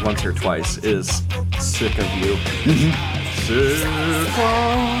once or twice, is Sick of You. Mm-hmm. Sick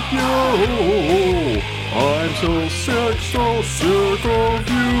of you, I'm so sick of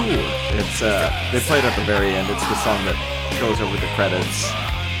you. It's they play it at the very end. It's the song that goes over the credits.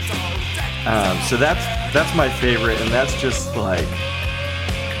 So that's my favorite, and that's just like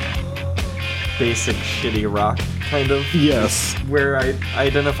basic shitty rock kind of. Yes, where I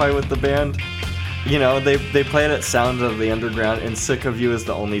identify with the band. You know, they play it at Sound of the Underground, and Sick of You is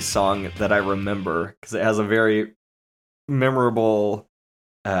the only song that I remember because it has a very memorable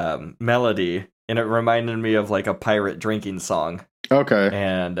melody, and it reminded me of like a pirate drinking song. Okay.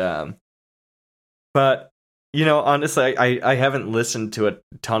 And but you know, honestly, I haven't listened to a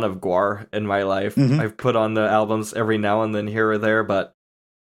ton of Gwar in my life. Mm-hmm. I've put on the albums every now and then here or there, but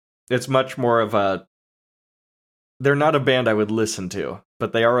it's much more of a... They're not a band I would listen to,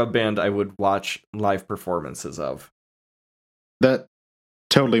 but they are a band I would watch live performances of. That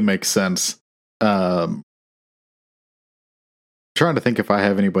totally makes sense. Trying to think if I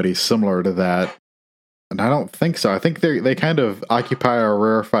have anybody similar to that. And I don't think so. I think they kind of occupy a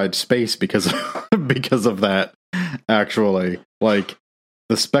rarefied space because of that, actually. Like,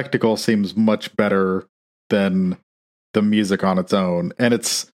 the spectacle seems much better than the music on its own. And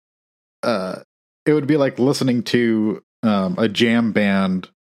it's it would be like listening to a jam band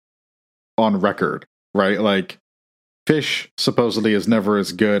on record, right? Like, Phish supposedly is never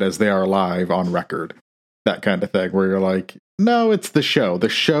as good as they are live on record. That kind of thing, where you're like, no, it's the show. The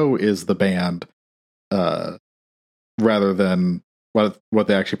show is the band. Rather than what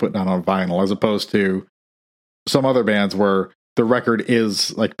they actually put down on vinyl, as opposed to some other bands where the record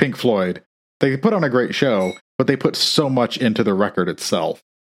is like Pink Floyd. They put on a great show, but they put so much into the record itself.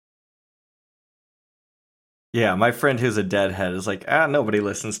 Yeah, my friend who's a Deadhead is like, nobody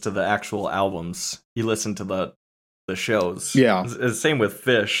listens to the actual albums. You listen to the shows. Yeah. Same with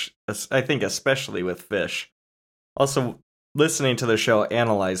Phish. I think especially with Phish. Also, listening to the show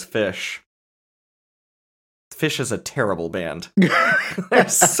Analyze Fish. Fish is a terrible band. They're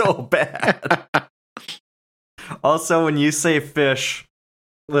so bad. Also, when you say Fish,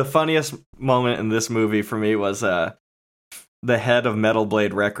 the funniest moment in this movie for me was the head of Metal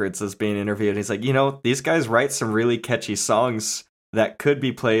Blade Records is being interviewed. He's like, these guys write some really catchy songs that could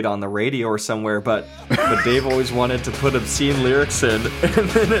be played on the radio or somewhere, but Dave always wanted to put obscene lyrics in, and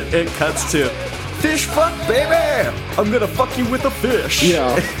then it cuts to, fish fuck, baby! I'm gonna fuck you with a fish!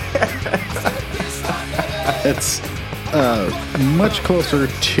 Yeah. It's much closer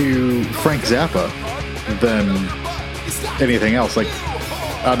to Frank Zappa than anything else. Like,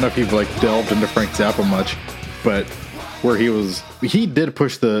 I don't know if you've delved into Frank Zappa much, but where he did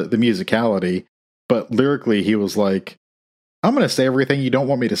push the musicality, but lyrically he was like, I'm going to say everything you don't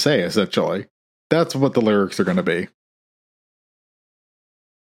want me to say, essentially. That's what the lyrics are going to be.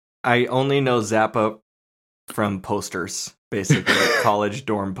 I only know Zappa from posters, basically, college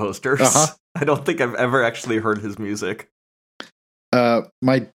dorm posters. Uh-huh. I don't think I've ever actually heard his music.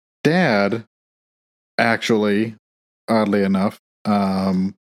 My dad, actually, oddly enough,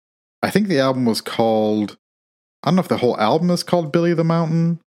 I think the album was called, I don't know if the whole album is called Billy the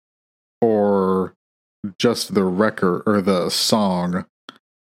Mountain, or just the record, or the song.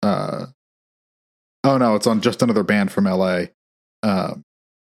 Oh no, it's on Just Another Band from LA.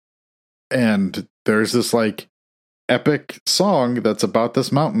 And there's this epic song that's about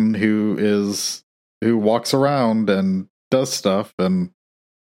this mountain who walks around and does stuff, and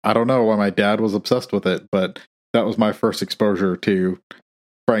I don't know why my dad was obsessed with it, but that was my first exposure to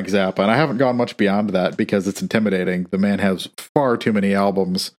Frank Zappa, and I haven't gone much beyond that because it's intimidating. The man has far too many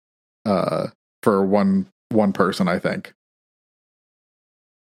albums for one person, I think.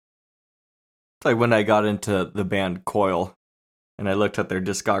 Like when I got into the band Coil, and I looked at their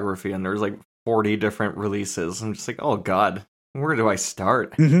discography, and there's 40 different releases. I'm just like, oh god, where do I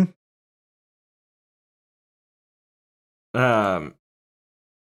start? Mm-hmm.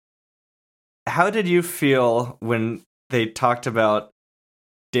 How did you feel when they talked about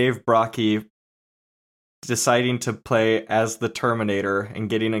Dave Brockie deciding to play as the Terminator and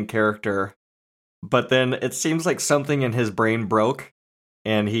getting in character, but then it seems like something in his brain broke,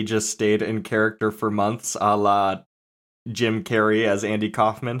 and he just stayed in character for months, a la Jim Carrey as Andy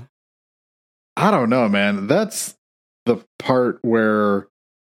Kaufman? I don't know, man. That's the part where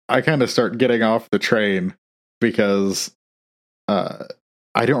I kind of start getting off the train, because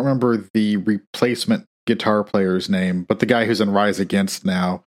I don't remember the replacement guitar player's name, but the guy who's in Rise Against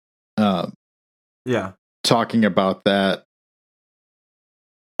now, yeah, talking about that.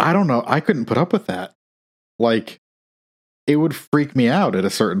 I don't know. I couldn't put up with that. It would freak me out at a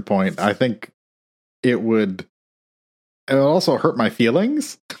certain point. I think it would also hurt my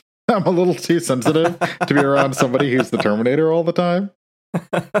feelings. I'm a little too sensitive to be around somebody who's the Terminator all the time.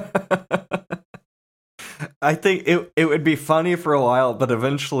 I think it would be funny for a while, but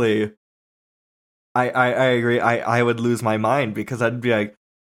eventually I agree. I would lose my mind, because I'd be like,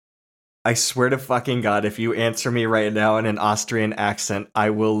 I swear to fucking God, if you answer me right now in an Austrian accent, I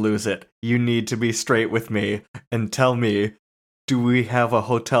will lose it. You need to be straight with me and tell me, do we have a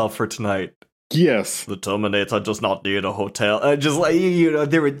hotel for tonight? Yes. The Terminator does not need a hotel. Just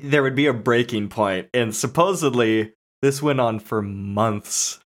there would be a breaking point, and supposedly this went on for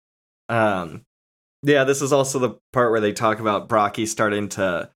months. Yeah, this is also the part where they talk about Brockie starting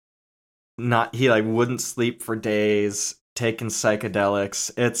to he wouldn't sleep for days, taking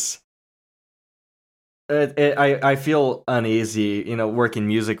psychedelics. I feel uneasy, working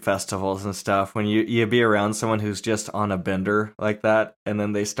music festivals and stuff, when you be around someone who's just on a bender like that, and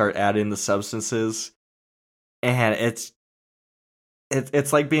then they start adding the substances, and it's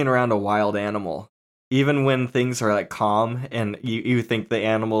like being around a wild animal. Even when things are calm and you think the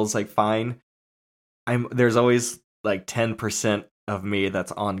animal's fine, there's always 10% of me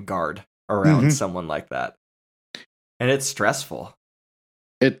that's on guard around someone like that, and it's stressful.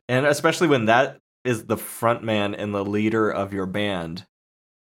 And especially when that is the front man and the leader of your band,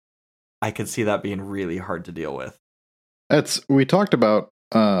 I could see that being really hard to deal with. We talked about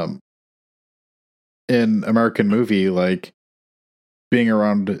in American Movie, being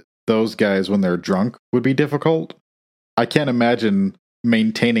around those guys when they're drunk would be difficult. I can't imagine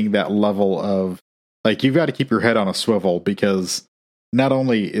maintaining that level of you've got to keep your head on a swivel, because not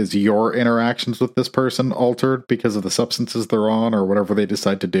only is your interactions with this person altered because of the substances they're on or whatever they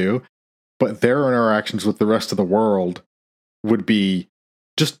decide to do, but their interactions with the rest of the world would be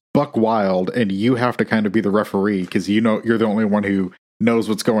just buck wild, and you have to kind of be the referee, because you're the only one who knows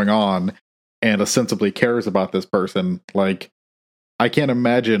what's going on and ostensibly cares about this person. I can't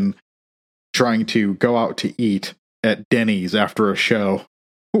imagine trying to go out to eat at Denny's after a show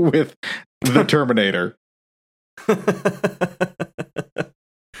with the Terminator.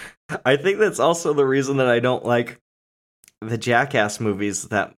 I think that's also the reason that I don't like the Jackass movies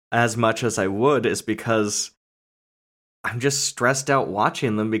that as much as I would, is because I'm just stressed out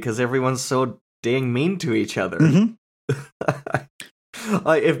watching them because everyone's so dang mean to each other.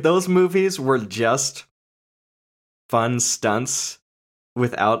 Like, if those movies were just fun stunts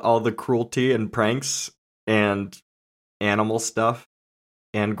without all the cruelty and pranks and animal stuff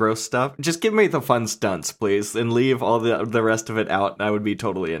and gross stuff, just give me the fun stunts, please, and leave all the rest of it out, and I would be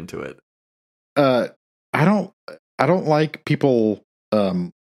totally into it. I don't like people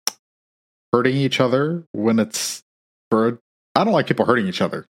hurting each other when it's I don't like people hurting each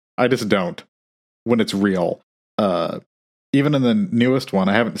other. I just don't when it's real. Even in the newest one,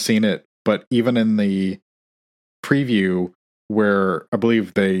 I haven't seen it, but even in the preview where I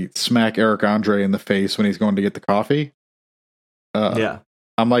believe they smack Eric Andre in the face when he's going to get the coffee. Yeah.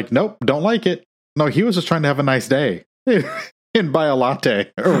 I'm like, nope, don't like it. No, he was just trying to have a nice day and buy a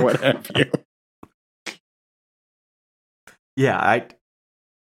latte or what have you. Yeah,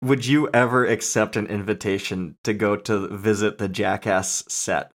 would you ever accept an invitation to go to visit the Jackass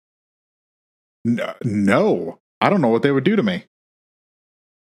set? No. I don't know what they would do to me.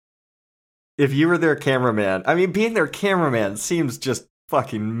 If you were their cameraman, I mean, being their cameraman seems just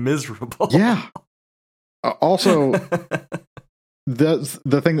fucking miserable. Yeah. Also,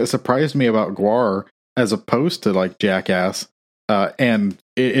 the thing that surprised me about Gwar, as opposed to like Jackass, and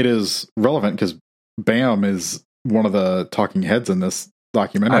it is relevant because Bam is one of the talking heads in this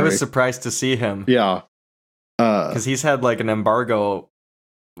documentary. I was surprised to see him. Yeah. Because he's had like an embargo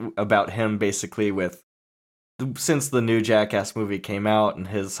about him basically since the new Jackass movie came out, and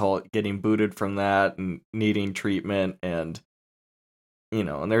his whole getting booted from that and needing treatment, and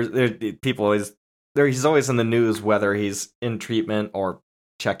and there's people always he's always in the news whether he's in treatment or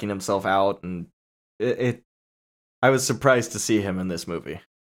checking himself out, and I was surprised to see him in this movie.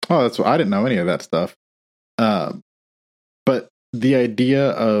 Oh, I didn't know any of that stuff. But the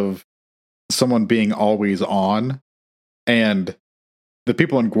idea of someone being always on, and the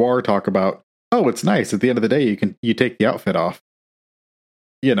people in Gwar talk about, oh, it's nice. At the end of the day, you take the outfit off.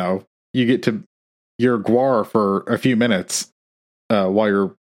 You get to your Gwar for a few minutes while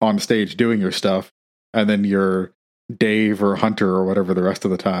you're on stage doing your stuff, and then you're Dave or Hunter or whatever the rest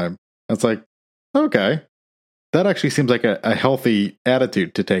of the time. It's like, okay, that actually seems like a healthy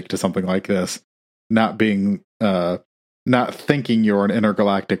attitude to take to something like this. Not being, not thinking you're an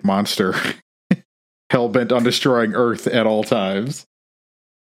intergalactic monster hell-bent on destroying Earth at all times.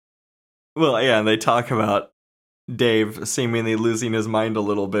 Well, yeah, and they talk about Dave seemingly losing his mind a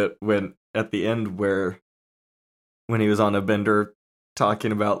little bit at the end when he was on a bender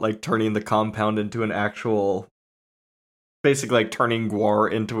talking about like turning the compound into an actual, basically like turning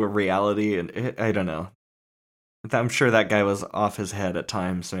Gwar into a reality, and I don't know. I'm sure that guy was off his head at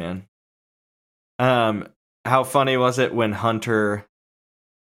times, man. How funny was it when Hunter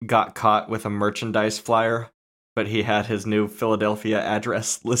got caught with a merchandise flyer, but he had his new Philadelphia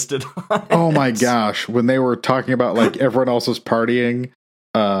address listed on it? Oh my gosh, when they were talking about like everyone else was partying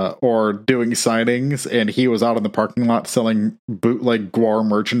or doing signings, and he was out in the parking lot selling bootleg Gwar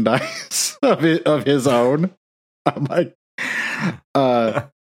merchandise of his own. I'm like,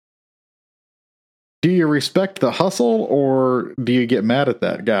 do you respect the hustle, or do you get mad at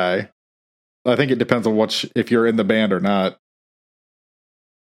that guy? I think it depends on if you're in the band or not.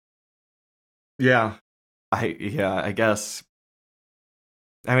 Yeah. I guess.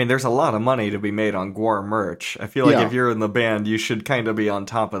 I mean, there's a lot of money to be made on Gwar merch. I feel like if you're in the band, you should kind of be on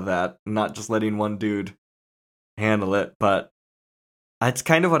top of that, not just letting one dude handle it. But it's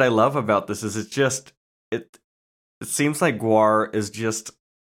kind of what I love about this is it seems like Gwar is just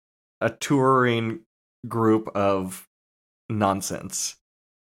a touring group of nonsense.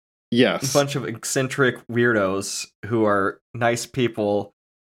 Yes. A bunch of eccentric weirdos who are nice people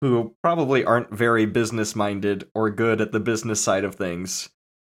who probably aren't very business-minded or good at the business side of things,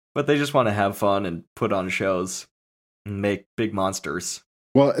 but they just want to have fun and put on shows and make big monsters.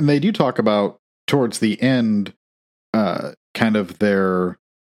 Well, and they do talk about, towards the end, kind of their,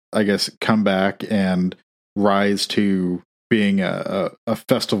 I guess, comeback and rise to being a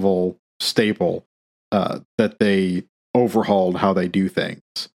festival staple, that they overhauled how they do things.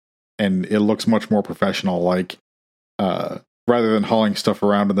 And it looks much more professional, like rather than hauling stuff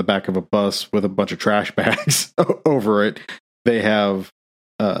around in the back of a bus with a bunch of trash bags over it, they have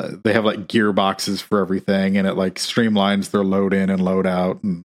like gearboxes for everything, and it like streamlines their load in and load out,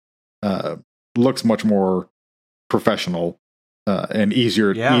 and looks much more professional and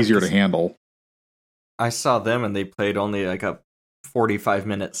easier to handle. I saw them and they played only like a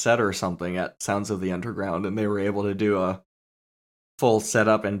 45-minute set or something at Sounds of the Underground, and they were able to do a full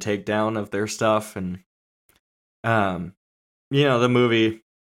setup and takedown of their stuff. And the movie,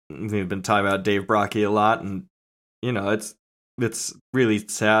 we've been talking about Dave Brockie a lot, and it's really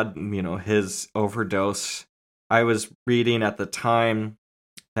sad, his overdose. I was reading at the time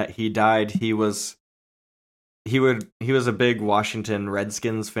that he died, he was a big Washington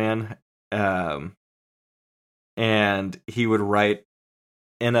Redskins fan, and he would write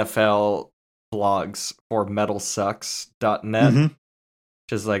NFL blogs for metalsucks.net, which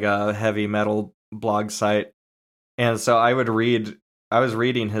is like a heavy metal blog site. And so I was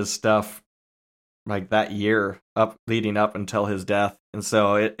reading his stuff like that year leading up until his death. And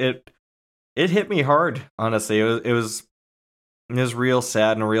so it hit me hard, honestly. It was real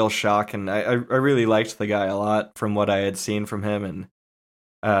sad and a real shock, and I really liked the guy a lot from what I had seen from him. And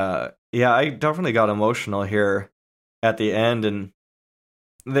I definitely got emotional here at the end, and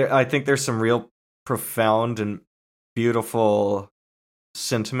I think there's some real profound and beautiful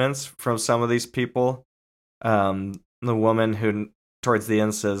sentiments from some of these people. The woman who towards the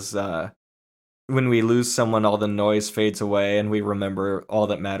end says, when we lose someone, all the noise fades away, and we remember all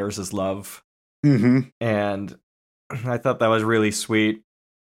that matters is love. Mm-hmm. And I thought that was really sweet.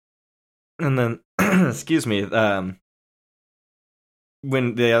 And then, excuse me,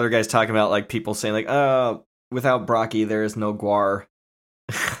 when the other guy's talking about like people saying like, without Brockie, there is no Gwar.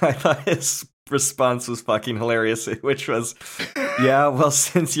 I thought his response was fucking hilarious, which was, yeah, well,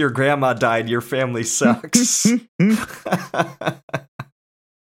 since your grandma died, your family sucks.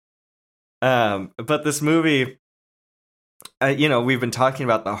 But this movie, we've been talking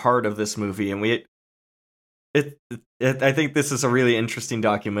about the heart of this movie, and I think this is a really interesting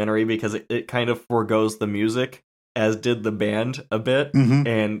documentary because it kind of forgoes the music, as did the band a bit,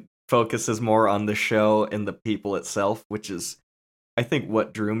 and focuses more on the show and the people itself, which is, I think,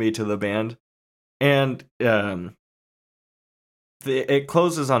 what drew me to the band. And it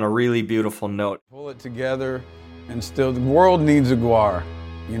closes on a really beautiful note. Pull it together, and still, the world needs a Gwar,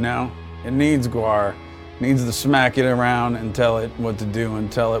 It needs Gwar. It needs to smack it around and tell it what to do,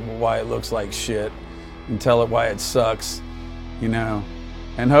 and tell it why it looks like shit, and tell it why it sucks, And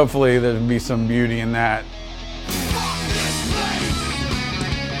hopefully there'll be some beauty in that.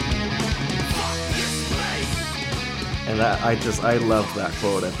 And I love that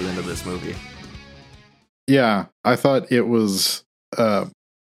quote at the end of this movie. Yeah, I thought it was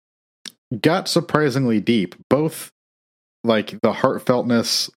got surprisingly deep. Both like the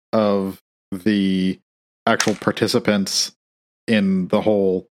heartfeltness of the actual participants in the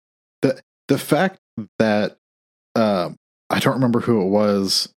whole, the fact that I don't remember who it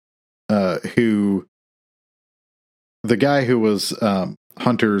was, who the guy who was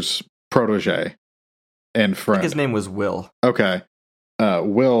Hunter's protege and friend. I think his name was Will. Okay.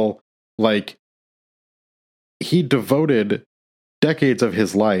 Will, like, he devoted decades of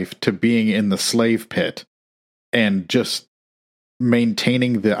his life to being in the slave pit and just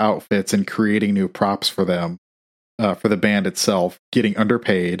maintaining the outfits and creating new props for them, for the band itself, getting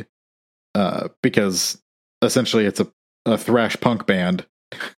underpaid, because essentially it's a thrash punk band,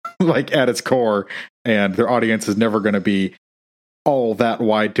 like at its core, and their audience is never going to be all that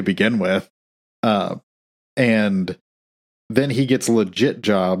wide to begin with. And then he gets legit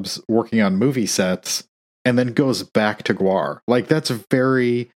jobs working on movie sets and then goes back to Gwar. Like, that's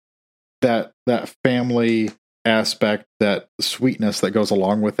very, that family aspect, that sweetness that goes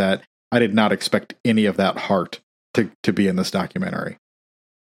along with that. I did not expect any of that heart to be in this documentary.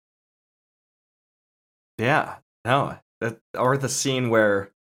 Yeah, no. Or the scene where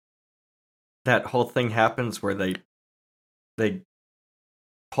that whole thing happens where they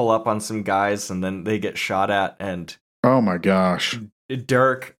pull up on some guys and then they get shot at, and oh my gosh.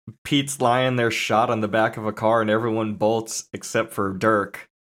 Pete's lying there shot on the back of a car, and everyone bolts except for Dirk,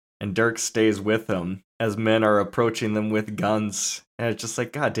 and Dirk stays with them as men are approaching them with guns. And it's just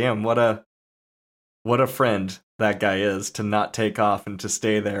like, God damn, what a friend that guy is, to not take off and to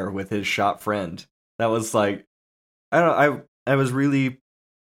stay there with his shot friend. That was like, I was really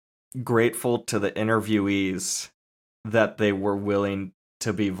grateful to the interviewees that they were willing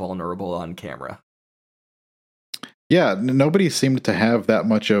to be vulnerable on camera. Yeah, nobody seemed to have that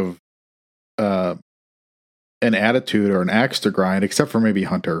much of an attitude or an axe to grind, except for maybe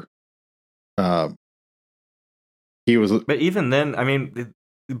Hunter. He was, but even then, I mean,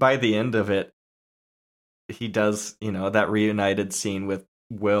 by the end of it, he does, that reunited scene with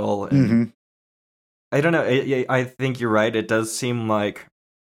Will, and I don't know. I think you're right. It does seem like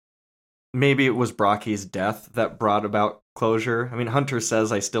maybe it was Brocky's death that brought about closure. I mean, Hunter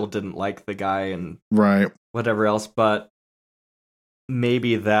says I still didn't like the guy and Right. whatever else, but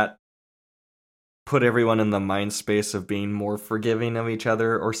maybe that put everyone in the mind space of being more forgiving of each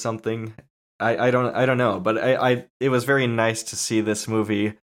other or something. I don't know, but it was very nice to see this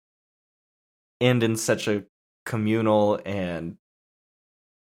movie end in such a communal and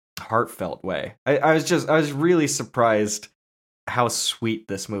heartfelt way. I was really surprised how sweet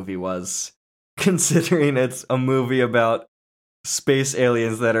this movie was, considering it's a movie about space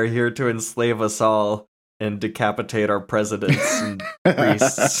aliens that are here to enslave us all and decapitate our presidents and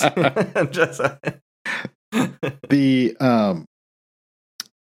priests.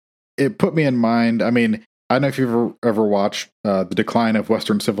 It put me in mind. I mean, I don't know if you've ever watched The Decline of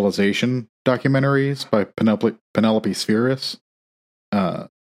Western Civilization documentaries by Penelope Spheris.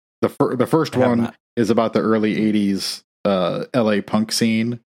 The first one is about the early 80s LA punk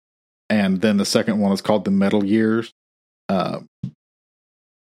scene, and then the second one is called The Metal Years.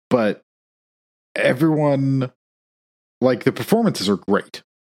 But everyone, like, the performances are great.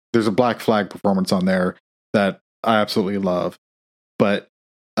 There's a Black Flag performance on there that I absolutely love, but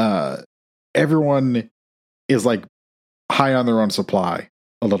everyone is like high on their own supply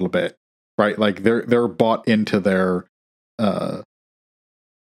a little bit, right? Like they're bought into their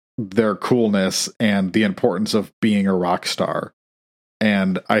coolness and the importance of being a rock star.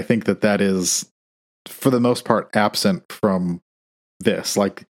 And I think that is, for the most part, absent from this.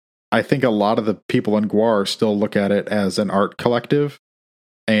 Like, I think a lot of the people in GWAR still look at it as an art collective,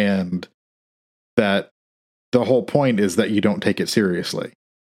 and that the whole point is that you don't take it seriously.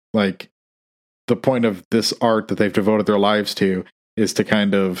 Like, the point of this art that they've devoted their lives to is to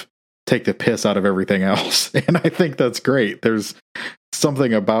kind of take the piss out of everything else. And I think that's great. There's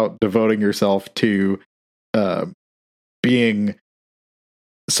something about devoting yourself to being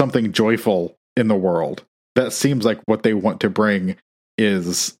something joyful in the world. That seems like what they want to bring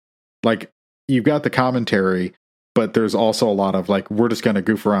is, like, you've got the commentary, but there's also a lot of, like, we're just going to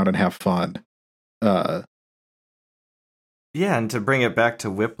goof around and have fun. Yeah, and to bring it back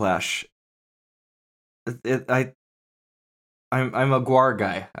to Whiplash, I'm a GWAR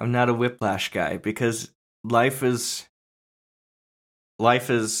guy. I'm not a Whiplash guy, because life is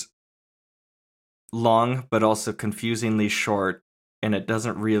long, but also confusingly short, and it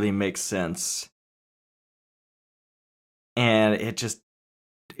doesn't really make sense. And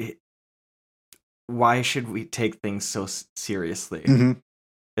why should we take things so seriously? Mm-hmm.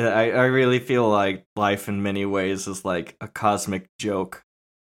 I really feel like life in many ways is like a cosmic joke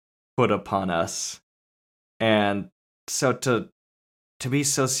put upon us. And so to be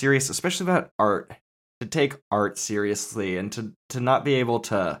so serious, especially about art, to take art seriously and to not be able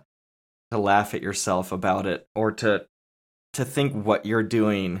to laugh at yourself about it, or to think what you're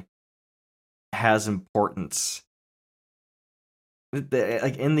doing has importance.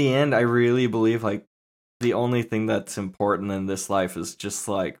 Like, in the end, I really believe, like, the only thing that's important in this life is just,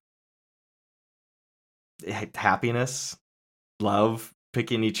 like, happiness, love,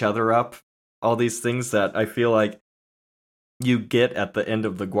 picking each other up, all these things that I feel like you get at the end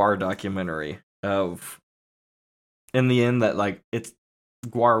of the GWAR documentary. Of, in the end, that, like,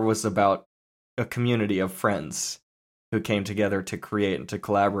 GWAR was about a community of friends who came together to create and to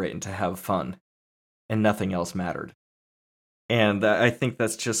collaborate and to have fun, and nothing else mattered. And I think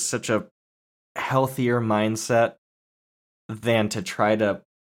that's just such a healthier mindset than to try to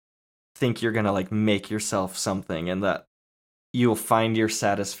think you're gonna, like, make yourself something, and that you'll find your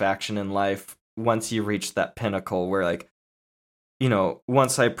satisfaction in life once you reach that pinnacle where, like, you know,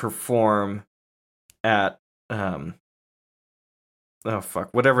 once I perform at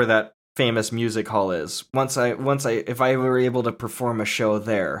whatever that famous music hall is, if I were able to perform a show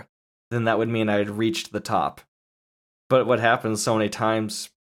there, then that would mean I had reached the top. But what happens so many times,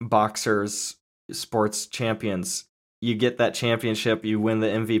 boxers, sports champions, you get that championship, you win the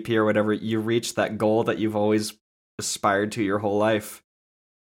MVP or whatever, you reach that goal that you've always aspired to your whole life,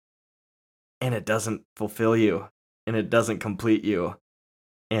 and it doesn't fulfill you, and it doesn't complete you.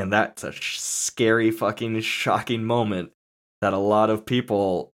 And that's a scary, fucking shocking moment that a lot of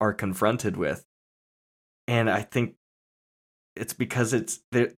people are confronted with. And I think it's because it's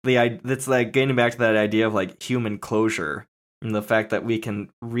like getting back to that idea of, like, human closure, and the fact that we can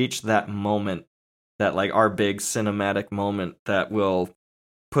reach that moment, that, like, our big cinematic moment that will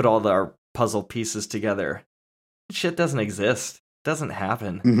put all our puzzle pieces together. Shit doesn't exist. It doesn't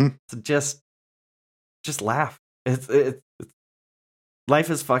happen. Mm-hmm. So just laugh. It's life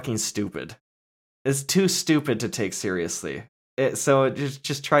is fucking stupid. It's too stupid to take seriously. So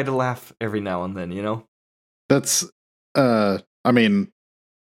just try to laugh every now and then, you know? That's, I mean,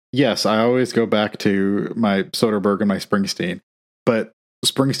 yes, I always go back to my Soderbergh and my Springsteen. But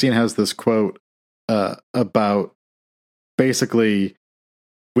Springsteen has this quote about basically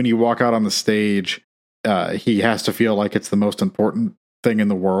when you walk out on the stage, he has to feel like it's the most important thing in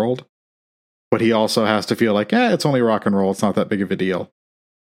the world. But he also has to feel like, it's only rock and roll. It's not that big of a deal.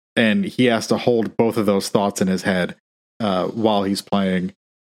 And he has to hold both of those thoughts in his head while he's playing.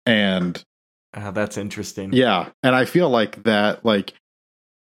 And that's interesting. Yeah. And I feel like that, like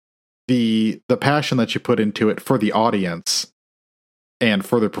the passion that you put into it for the audience and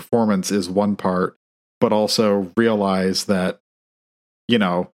for the performance is one part, but also realize that, you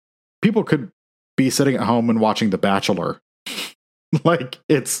know, people could be sitting at home and watching The Bachelor. Like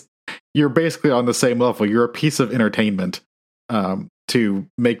you're basically on the same level. You're a piece of entertainment to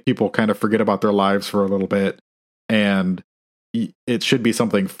make people kind of forget about their lives for a little bit. And it should be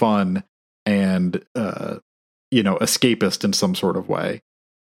something fun and, escapist in some sort of way.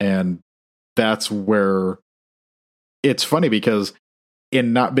 And that's where it's funny because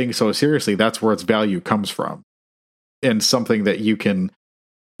in not being so seriously, that's where its value comes from. And something that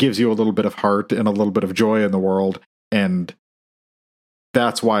gives you a little bit of heart and a little bit of joy in the world. And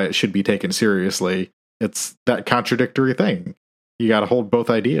that's why it should be taken seriously. It's that contradictory thing. You got to hold both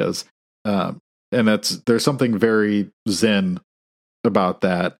ideas. And there's something very zen about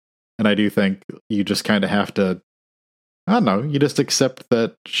that. And I do think you just kind of have to, I don't know, you just accept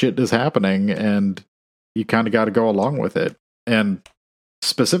that shit is happening and you kind of got to go along with it. And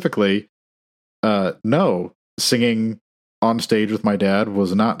specifically, no, singing on stage with my dad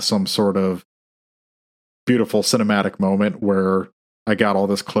was not some sort of beautiful cinematic moment where I got all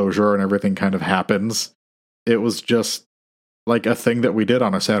this closure and everything kind of happens. It was just like a thing that we did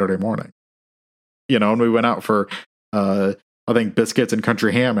on a Saturday morning. You know, and we went out for, I think, biscuits and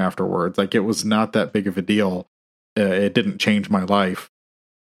country ham afterwards. Like, it was not that big of a deal. It didn't change my life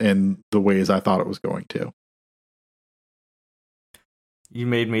in the ways I thought it was going to. You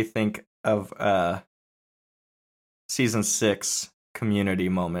made me think of season 6 Community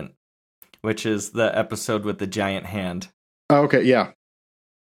moment, which is the episode with the giant hand. Oh, okay, yeah.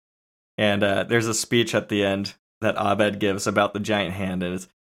 And there's a speech at the end that Abed gives about the giant hand, and it's,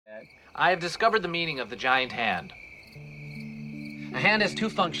 I have discovered the meaning of the giant hand. A hand has two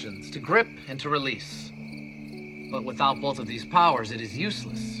functions, to grip and to release. But without both of these powers, it is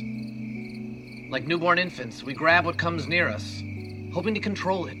useless. Like newborn infants, we grab what comes near us, hoping to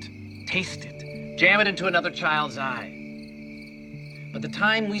control it, taste it, jam it into another child's eye. But the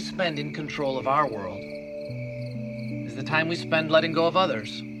time we spend in control of our world is the time we spend letting go of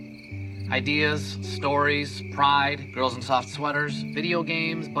others. Ideas, stories, pride, girls in soft sweaters, video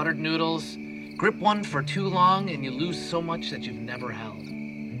games, buttered noodles. Grip one for too long and you lose so much that you've never held.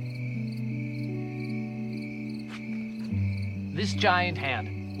 This giant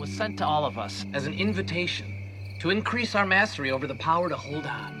hand was sent to all of us as an invitation to increase our mastery over the power to hold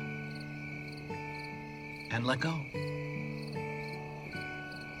on and let go.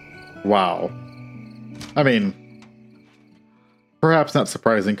 Wow. I mean, perhaps not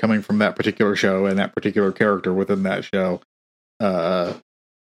surprising coming from that particular show and that particular character within that show.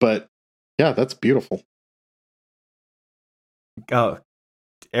 But yeah, that's beautiful. Oh,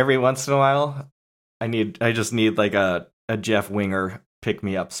 every once in a while, I just need like a Jeff Winger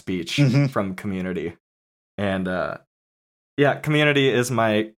pick-me-up speech from Community. And yeah, Community is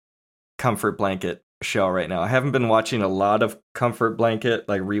my comfort blanket show right now. I haven't been watching a lot of comfort blanket,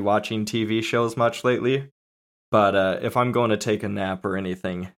 like rewatching TV shows much lately. But if I'm going to take a nap or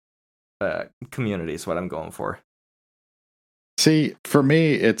anything, Community is what I'm going for. See, for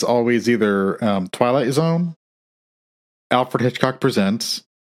me, it's always either Twilight Zone, Alfred Hitchcock Presents,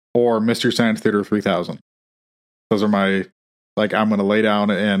 or Mystery Science Theater 3000. Those are my, like, I'm going to lay down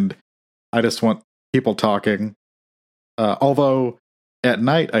and I just want people talking. Although, at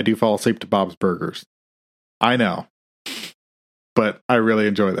night, I do fall asleep to Bob's Burgers. I know. But I really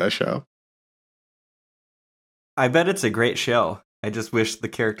enjoy that show. I bet it's a great show. I just wish the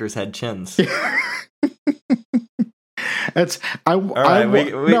characters had chins. I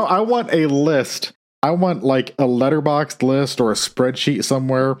want a list. I want like a letterboxed list or a spreadsheet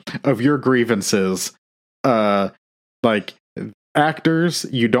somewhere of your grievances. Like actors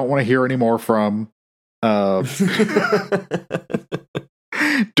you don't want to hear anymore from.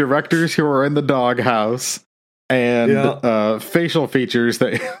 Directors who are in the doghouse. And facial features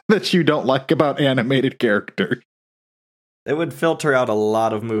that you don't like about animated characters. It would filter out a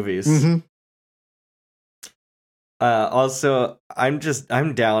lot of movies. Mm-hmm. Also, I'm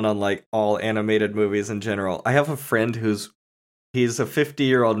down on like all animated movies in general. I have a friend he's a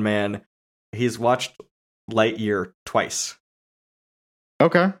 50-year-old man. He's watched Lightyear twice.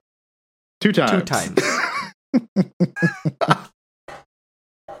 Okay. 2 times. 2 times.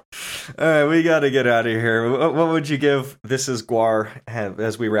 All right, we got to get out of here. What would you give This Is Gwar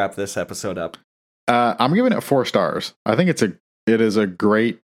as we wrap this episode up? I'm giving it 4 stars. I think it is a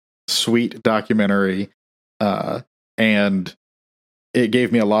great, sweet documentary, and it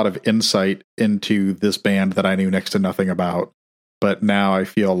gave me a lot of insight into this band that I knew next to nothing about. But now I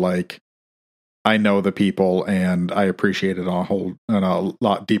feel like I know the people and I appreciate it on a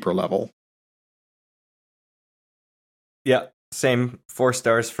lot deeper level. Yeah, same 4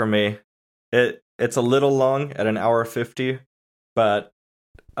 stars for me. It's a little long at 1:50, but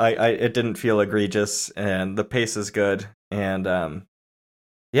it didn't feel egregious, and the pace is good. And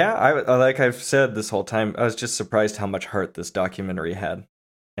yeah, I like I've said this whole time, I was just surprised how much heart this documentary had,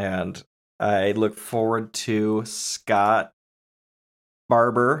 and I look forward to Scott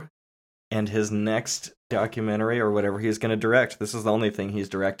Barber and his next documentary or whatever he's going to direct. This is the only thing he's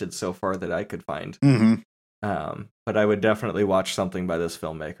directed so far that I could find. Mm-hmm. But I would definitely watch something by this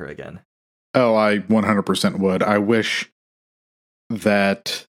filmmaker again. Oh, I 100% would. I wish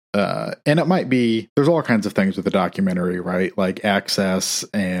that, and it might be, there's all kinds of things with the documentary, right? Like access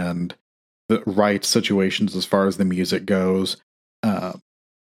and the right situations as far as the music goes.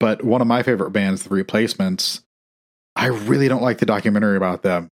 But one of my favorite bands, The Replacements, I really don't like the documentary about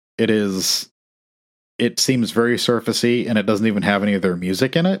them. It seems very surfacey, and it doesn't even have any of their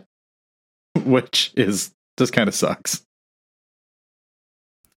music in it, which just kind of sucks.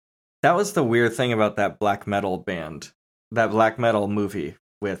 That was the weird thing about that black metal band, that black metal movie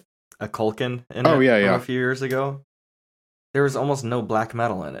with a Culkin in it yeah. a few years ago. There was almost no black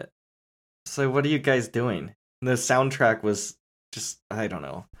metal in it. So what are you guys doing? The soundtrack was just, I don't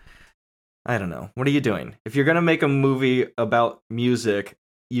know. What are you doing? If you're going to make a movie about music,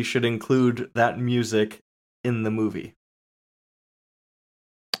 you should include that music in the movie.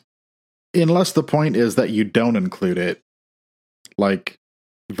 Unless the point is that you don't include it, like,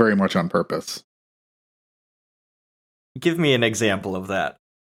 very much on purpose. Give me an example of that.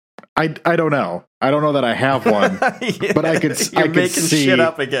 I don't know. I don't know that I have one, Yeah, but I could see shit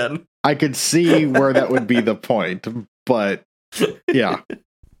up again. I could see where that would be the point, but yeah.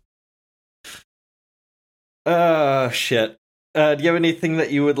 Shit. Do you have anything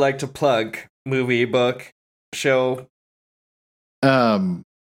that you would like to plug? Movie, book, show?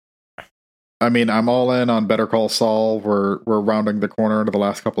 I mean, I'm all in on Better Call Saul. We're rounding the corner into the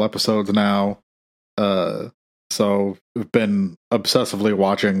last couple episodes now. So I've been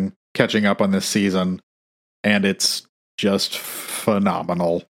obsessively catching up on this season, and it's just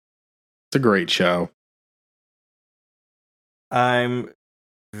phenomenal. It's a great show. I'm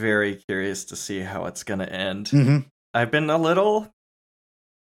very curious to see how it's going to end. Mm-hmm. I've been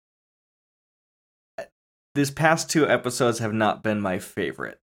these past 2 episodes have not been my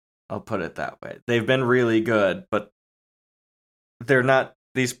favorite. I'll put it that way. They've been really good, but they're not.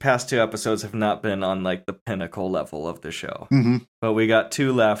 These past 2 episodes have not been on like the pinnacle level of the show. Mm-hmm. But we got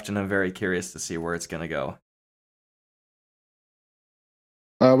 2 left, and I'm very curious to see where it's going to go.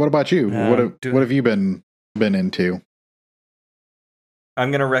 What about you? What have you been into?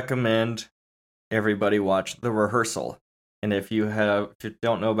 I'm going to recommend everybody watch The Rehearsal. And if you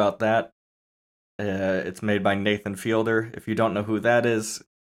don't know about that, it's made by Nathan Fielder. If you don't know who that is,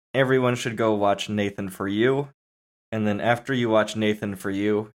 everyone should go watch Nathan For You. And then after you watch Nathan For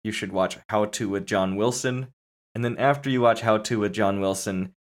You, you should watch How To with John Wilson. And then after you watch How To with John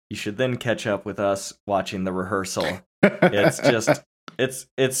Wilson, you should then catch up with us watching The Rehearsal. It's just,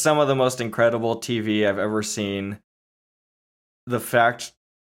 it's some of the most incredible TV I've ever seen. The fact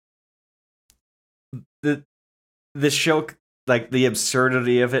that this show, like the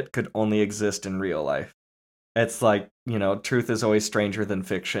absurdity of it, could only exist in real life. It's like, truth is always stranger than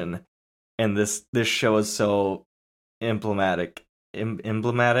fiction. And this show is so emblematic.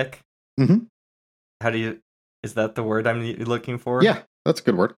 Emblematic? Mm-hmm. Is that the word I'm looking for? Yeah, that's a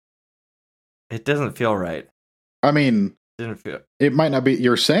good word. It doesn't feel right. I mean, it might not be,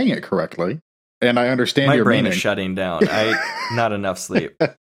 you're saying it correctly, and I understand your brain meaning. Is shutting down. Not enough sleep.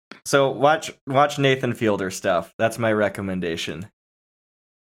 So watch Nathan Fielder stuff. That's my recommendation.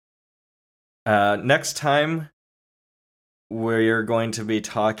 Next time, we're going to be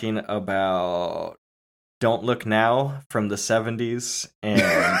talking about Don't Look Now from the 70s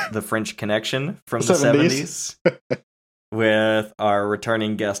and The French Connection from the 70s with our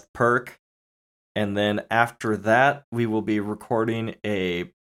returning guest Perk. And then after that, we will be recording a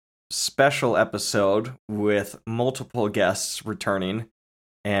special episode with multiple guests returning.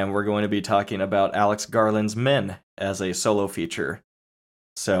 And we're going to be talking about Alex Garland's Men as a solo feature.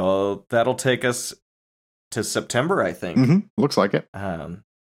 So that'll take us to September, I think. Mm-hmm. Looks like it.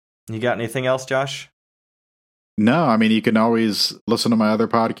 You got anything else, Josh? No, I mean, you can always listen to my other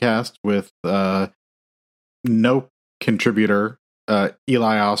podcast with no contributor,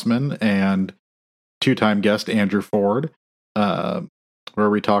 Eli Osman, and two-time guest Andrew Ford, where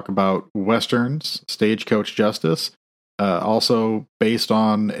we talk about Westerns, Stagecoach Justice, also based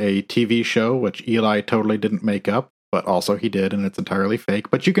on a TV show, which Eli totally didn't make up, but also he did, and it's entirely fake.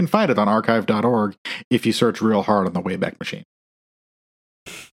 But you can find it on archive.org if you search real hard on the Wayback Machine.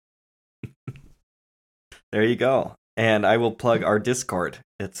 There you go. And I will plug our Discord.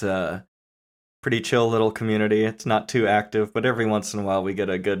 It's a pretty chill little community. It's not too active, but every once in a while we get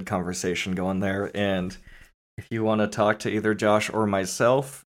a good conversation going there. And if you want to talk to either Josh or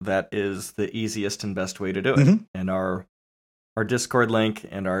myself, that is the easiest and best way to do it. Mm-hmm. And our Discord link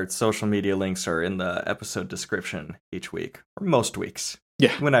and our social media links are in the episode description each week, or most weeks.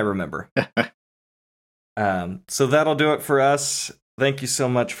 Yeah. When I remember. So that'll do it for us. Thank you so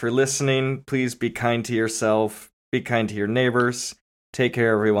much for listening. Please be kind to yourself. Be kind to your neighbors. Take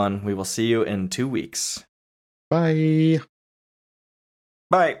care, everyone. We will see you in 2 weeks. Bye.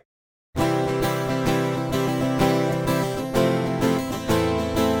 Bye.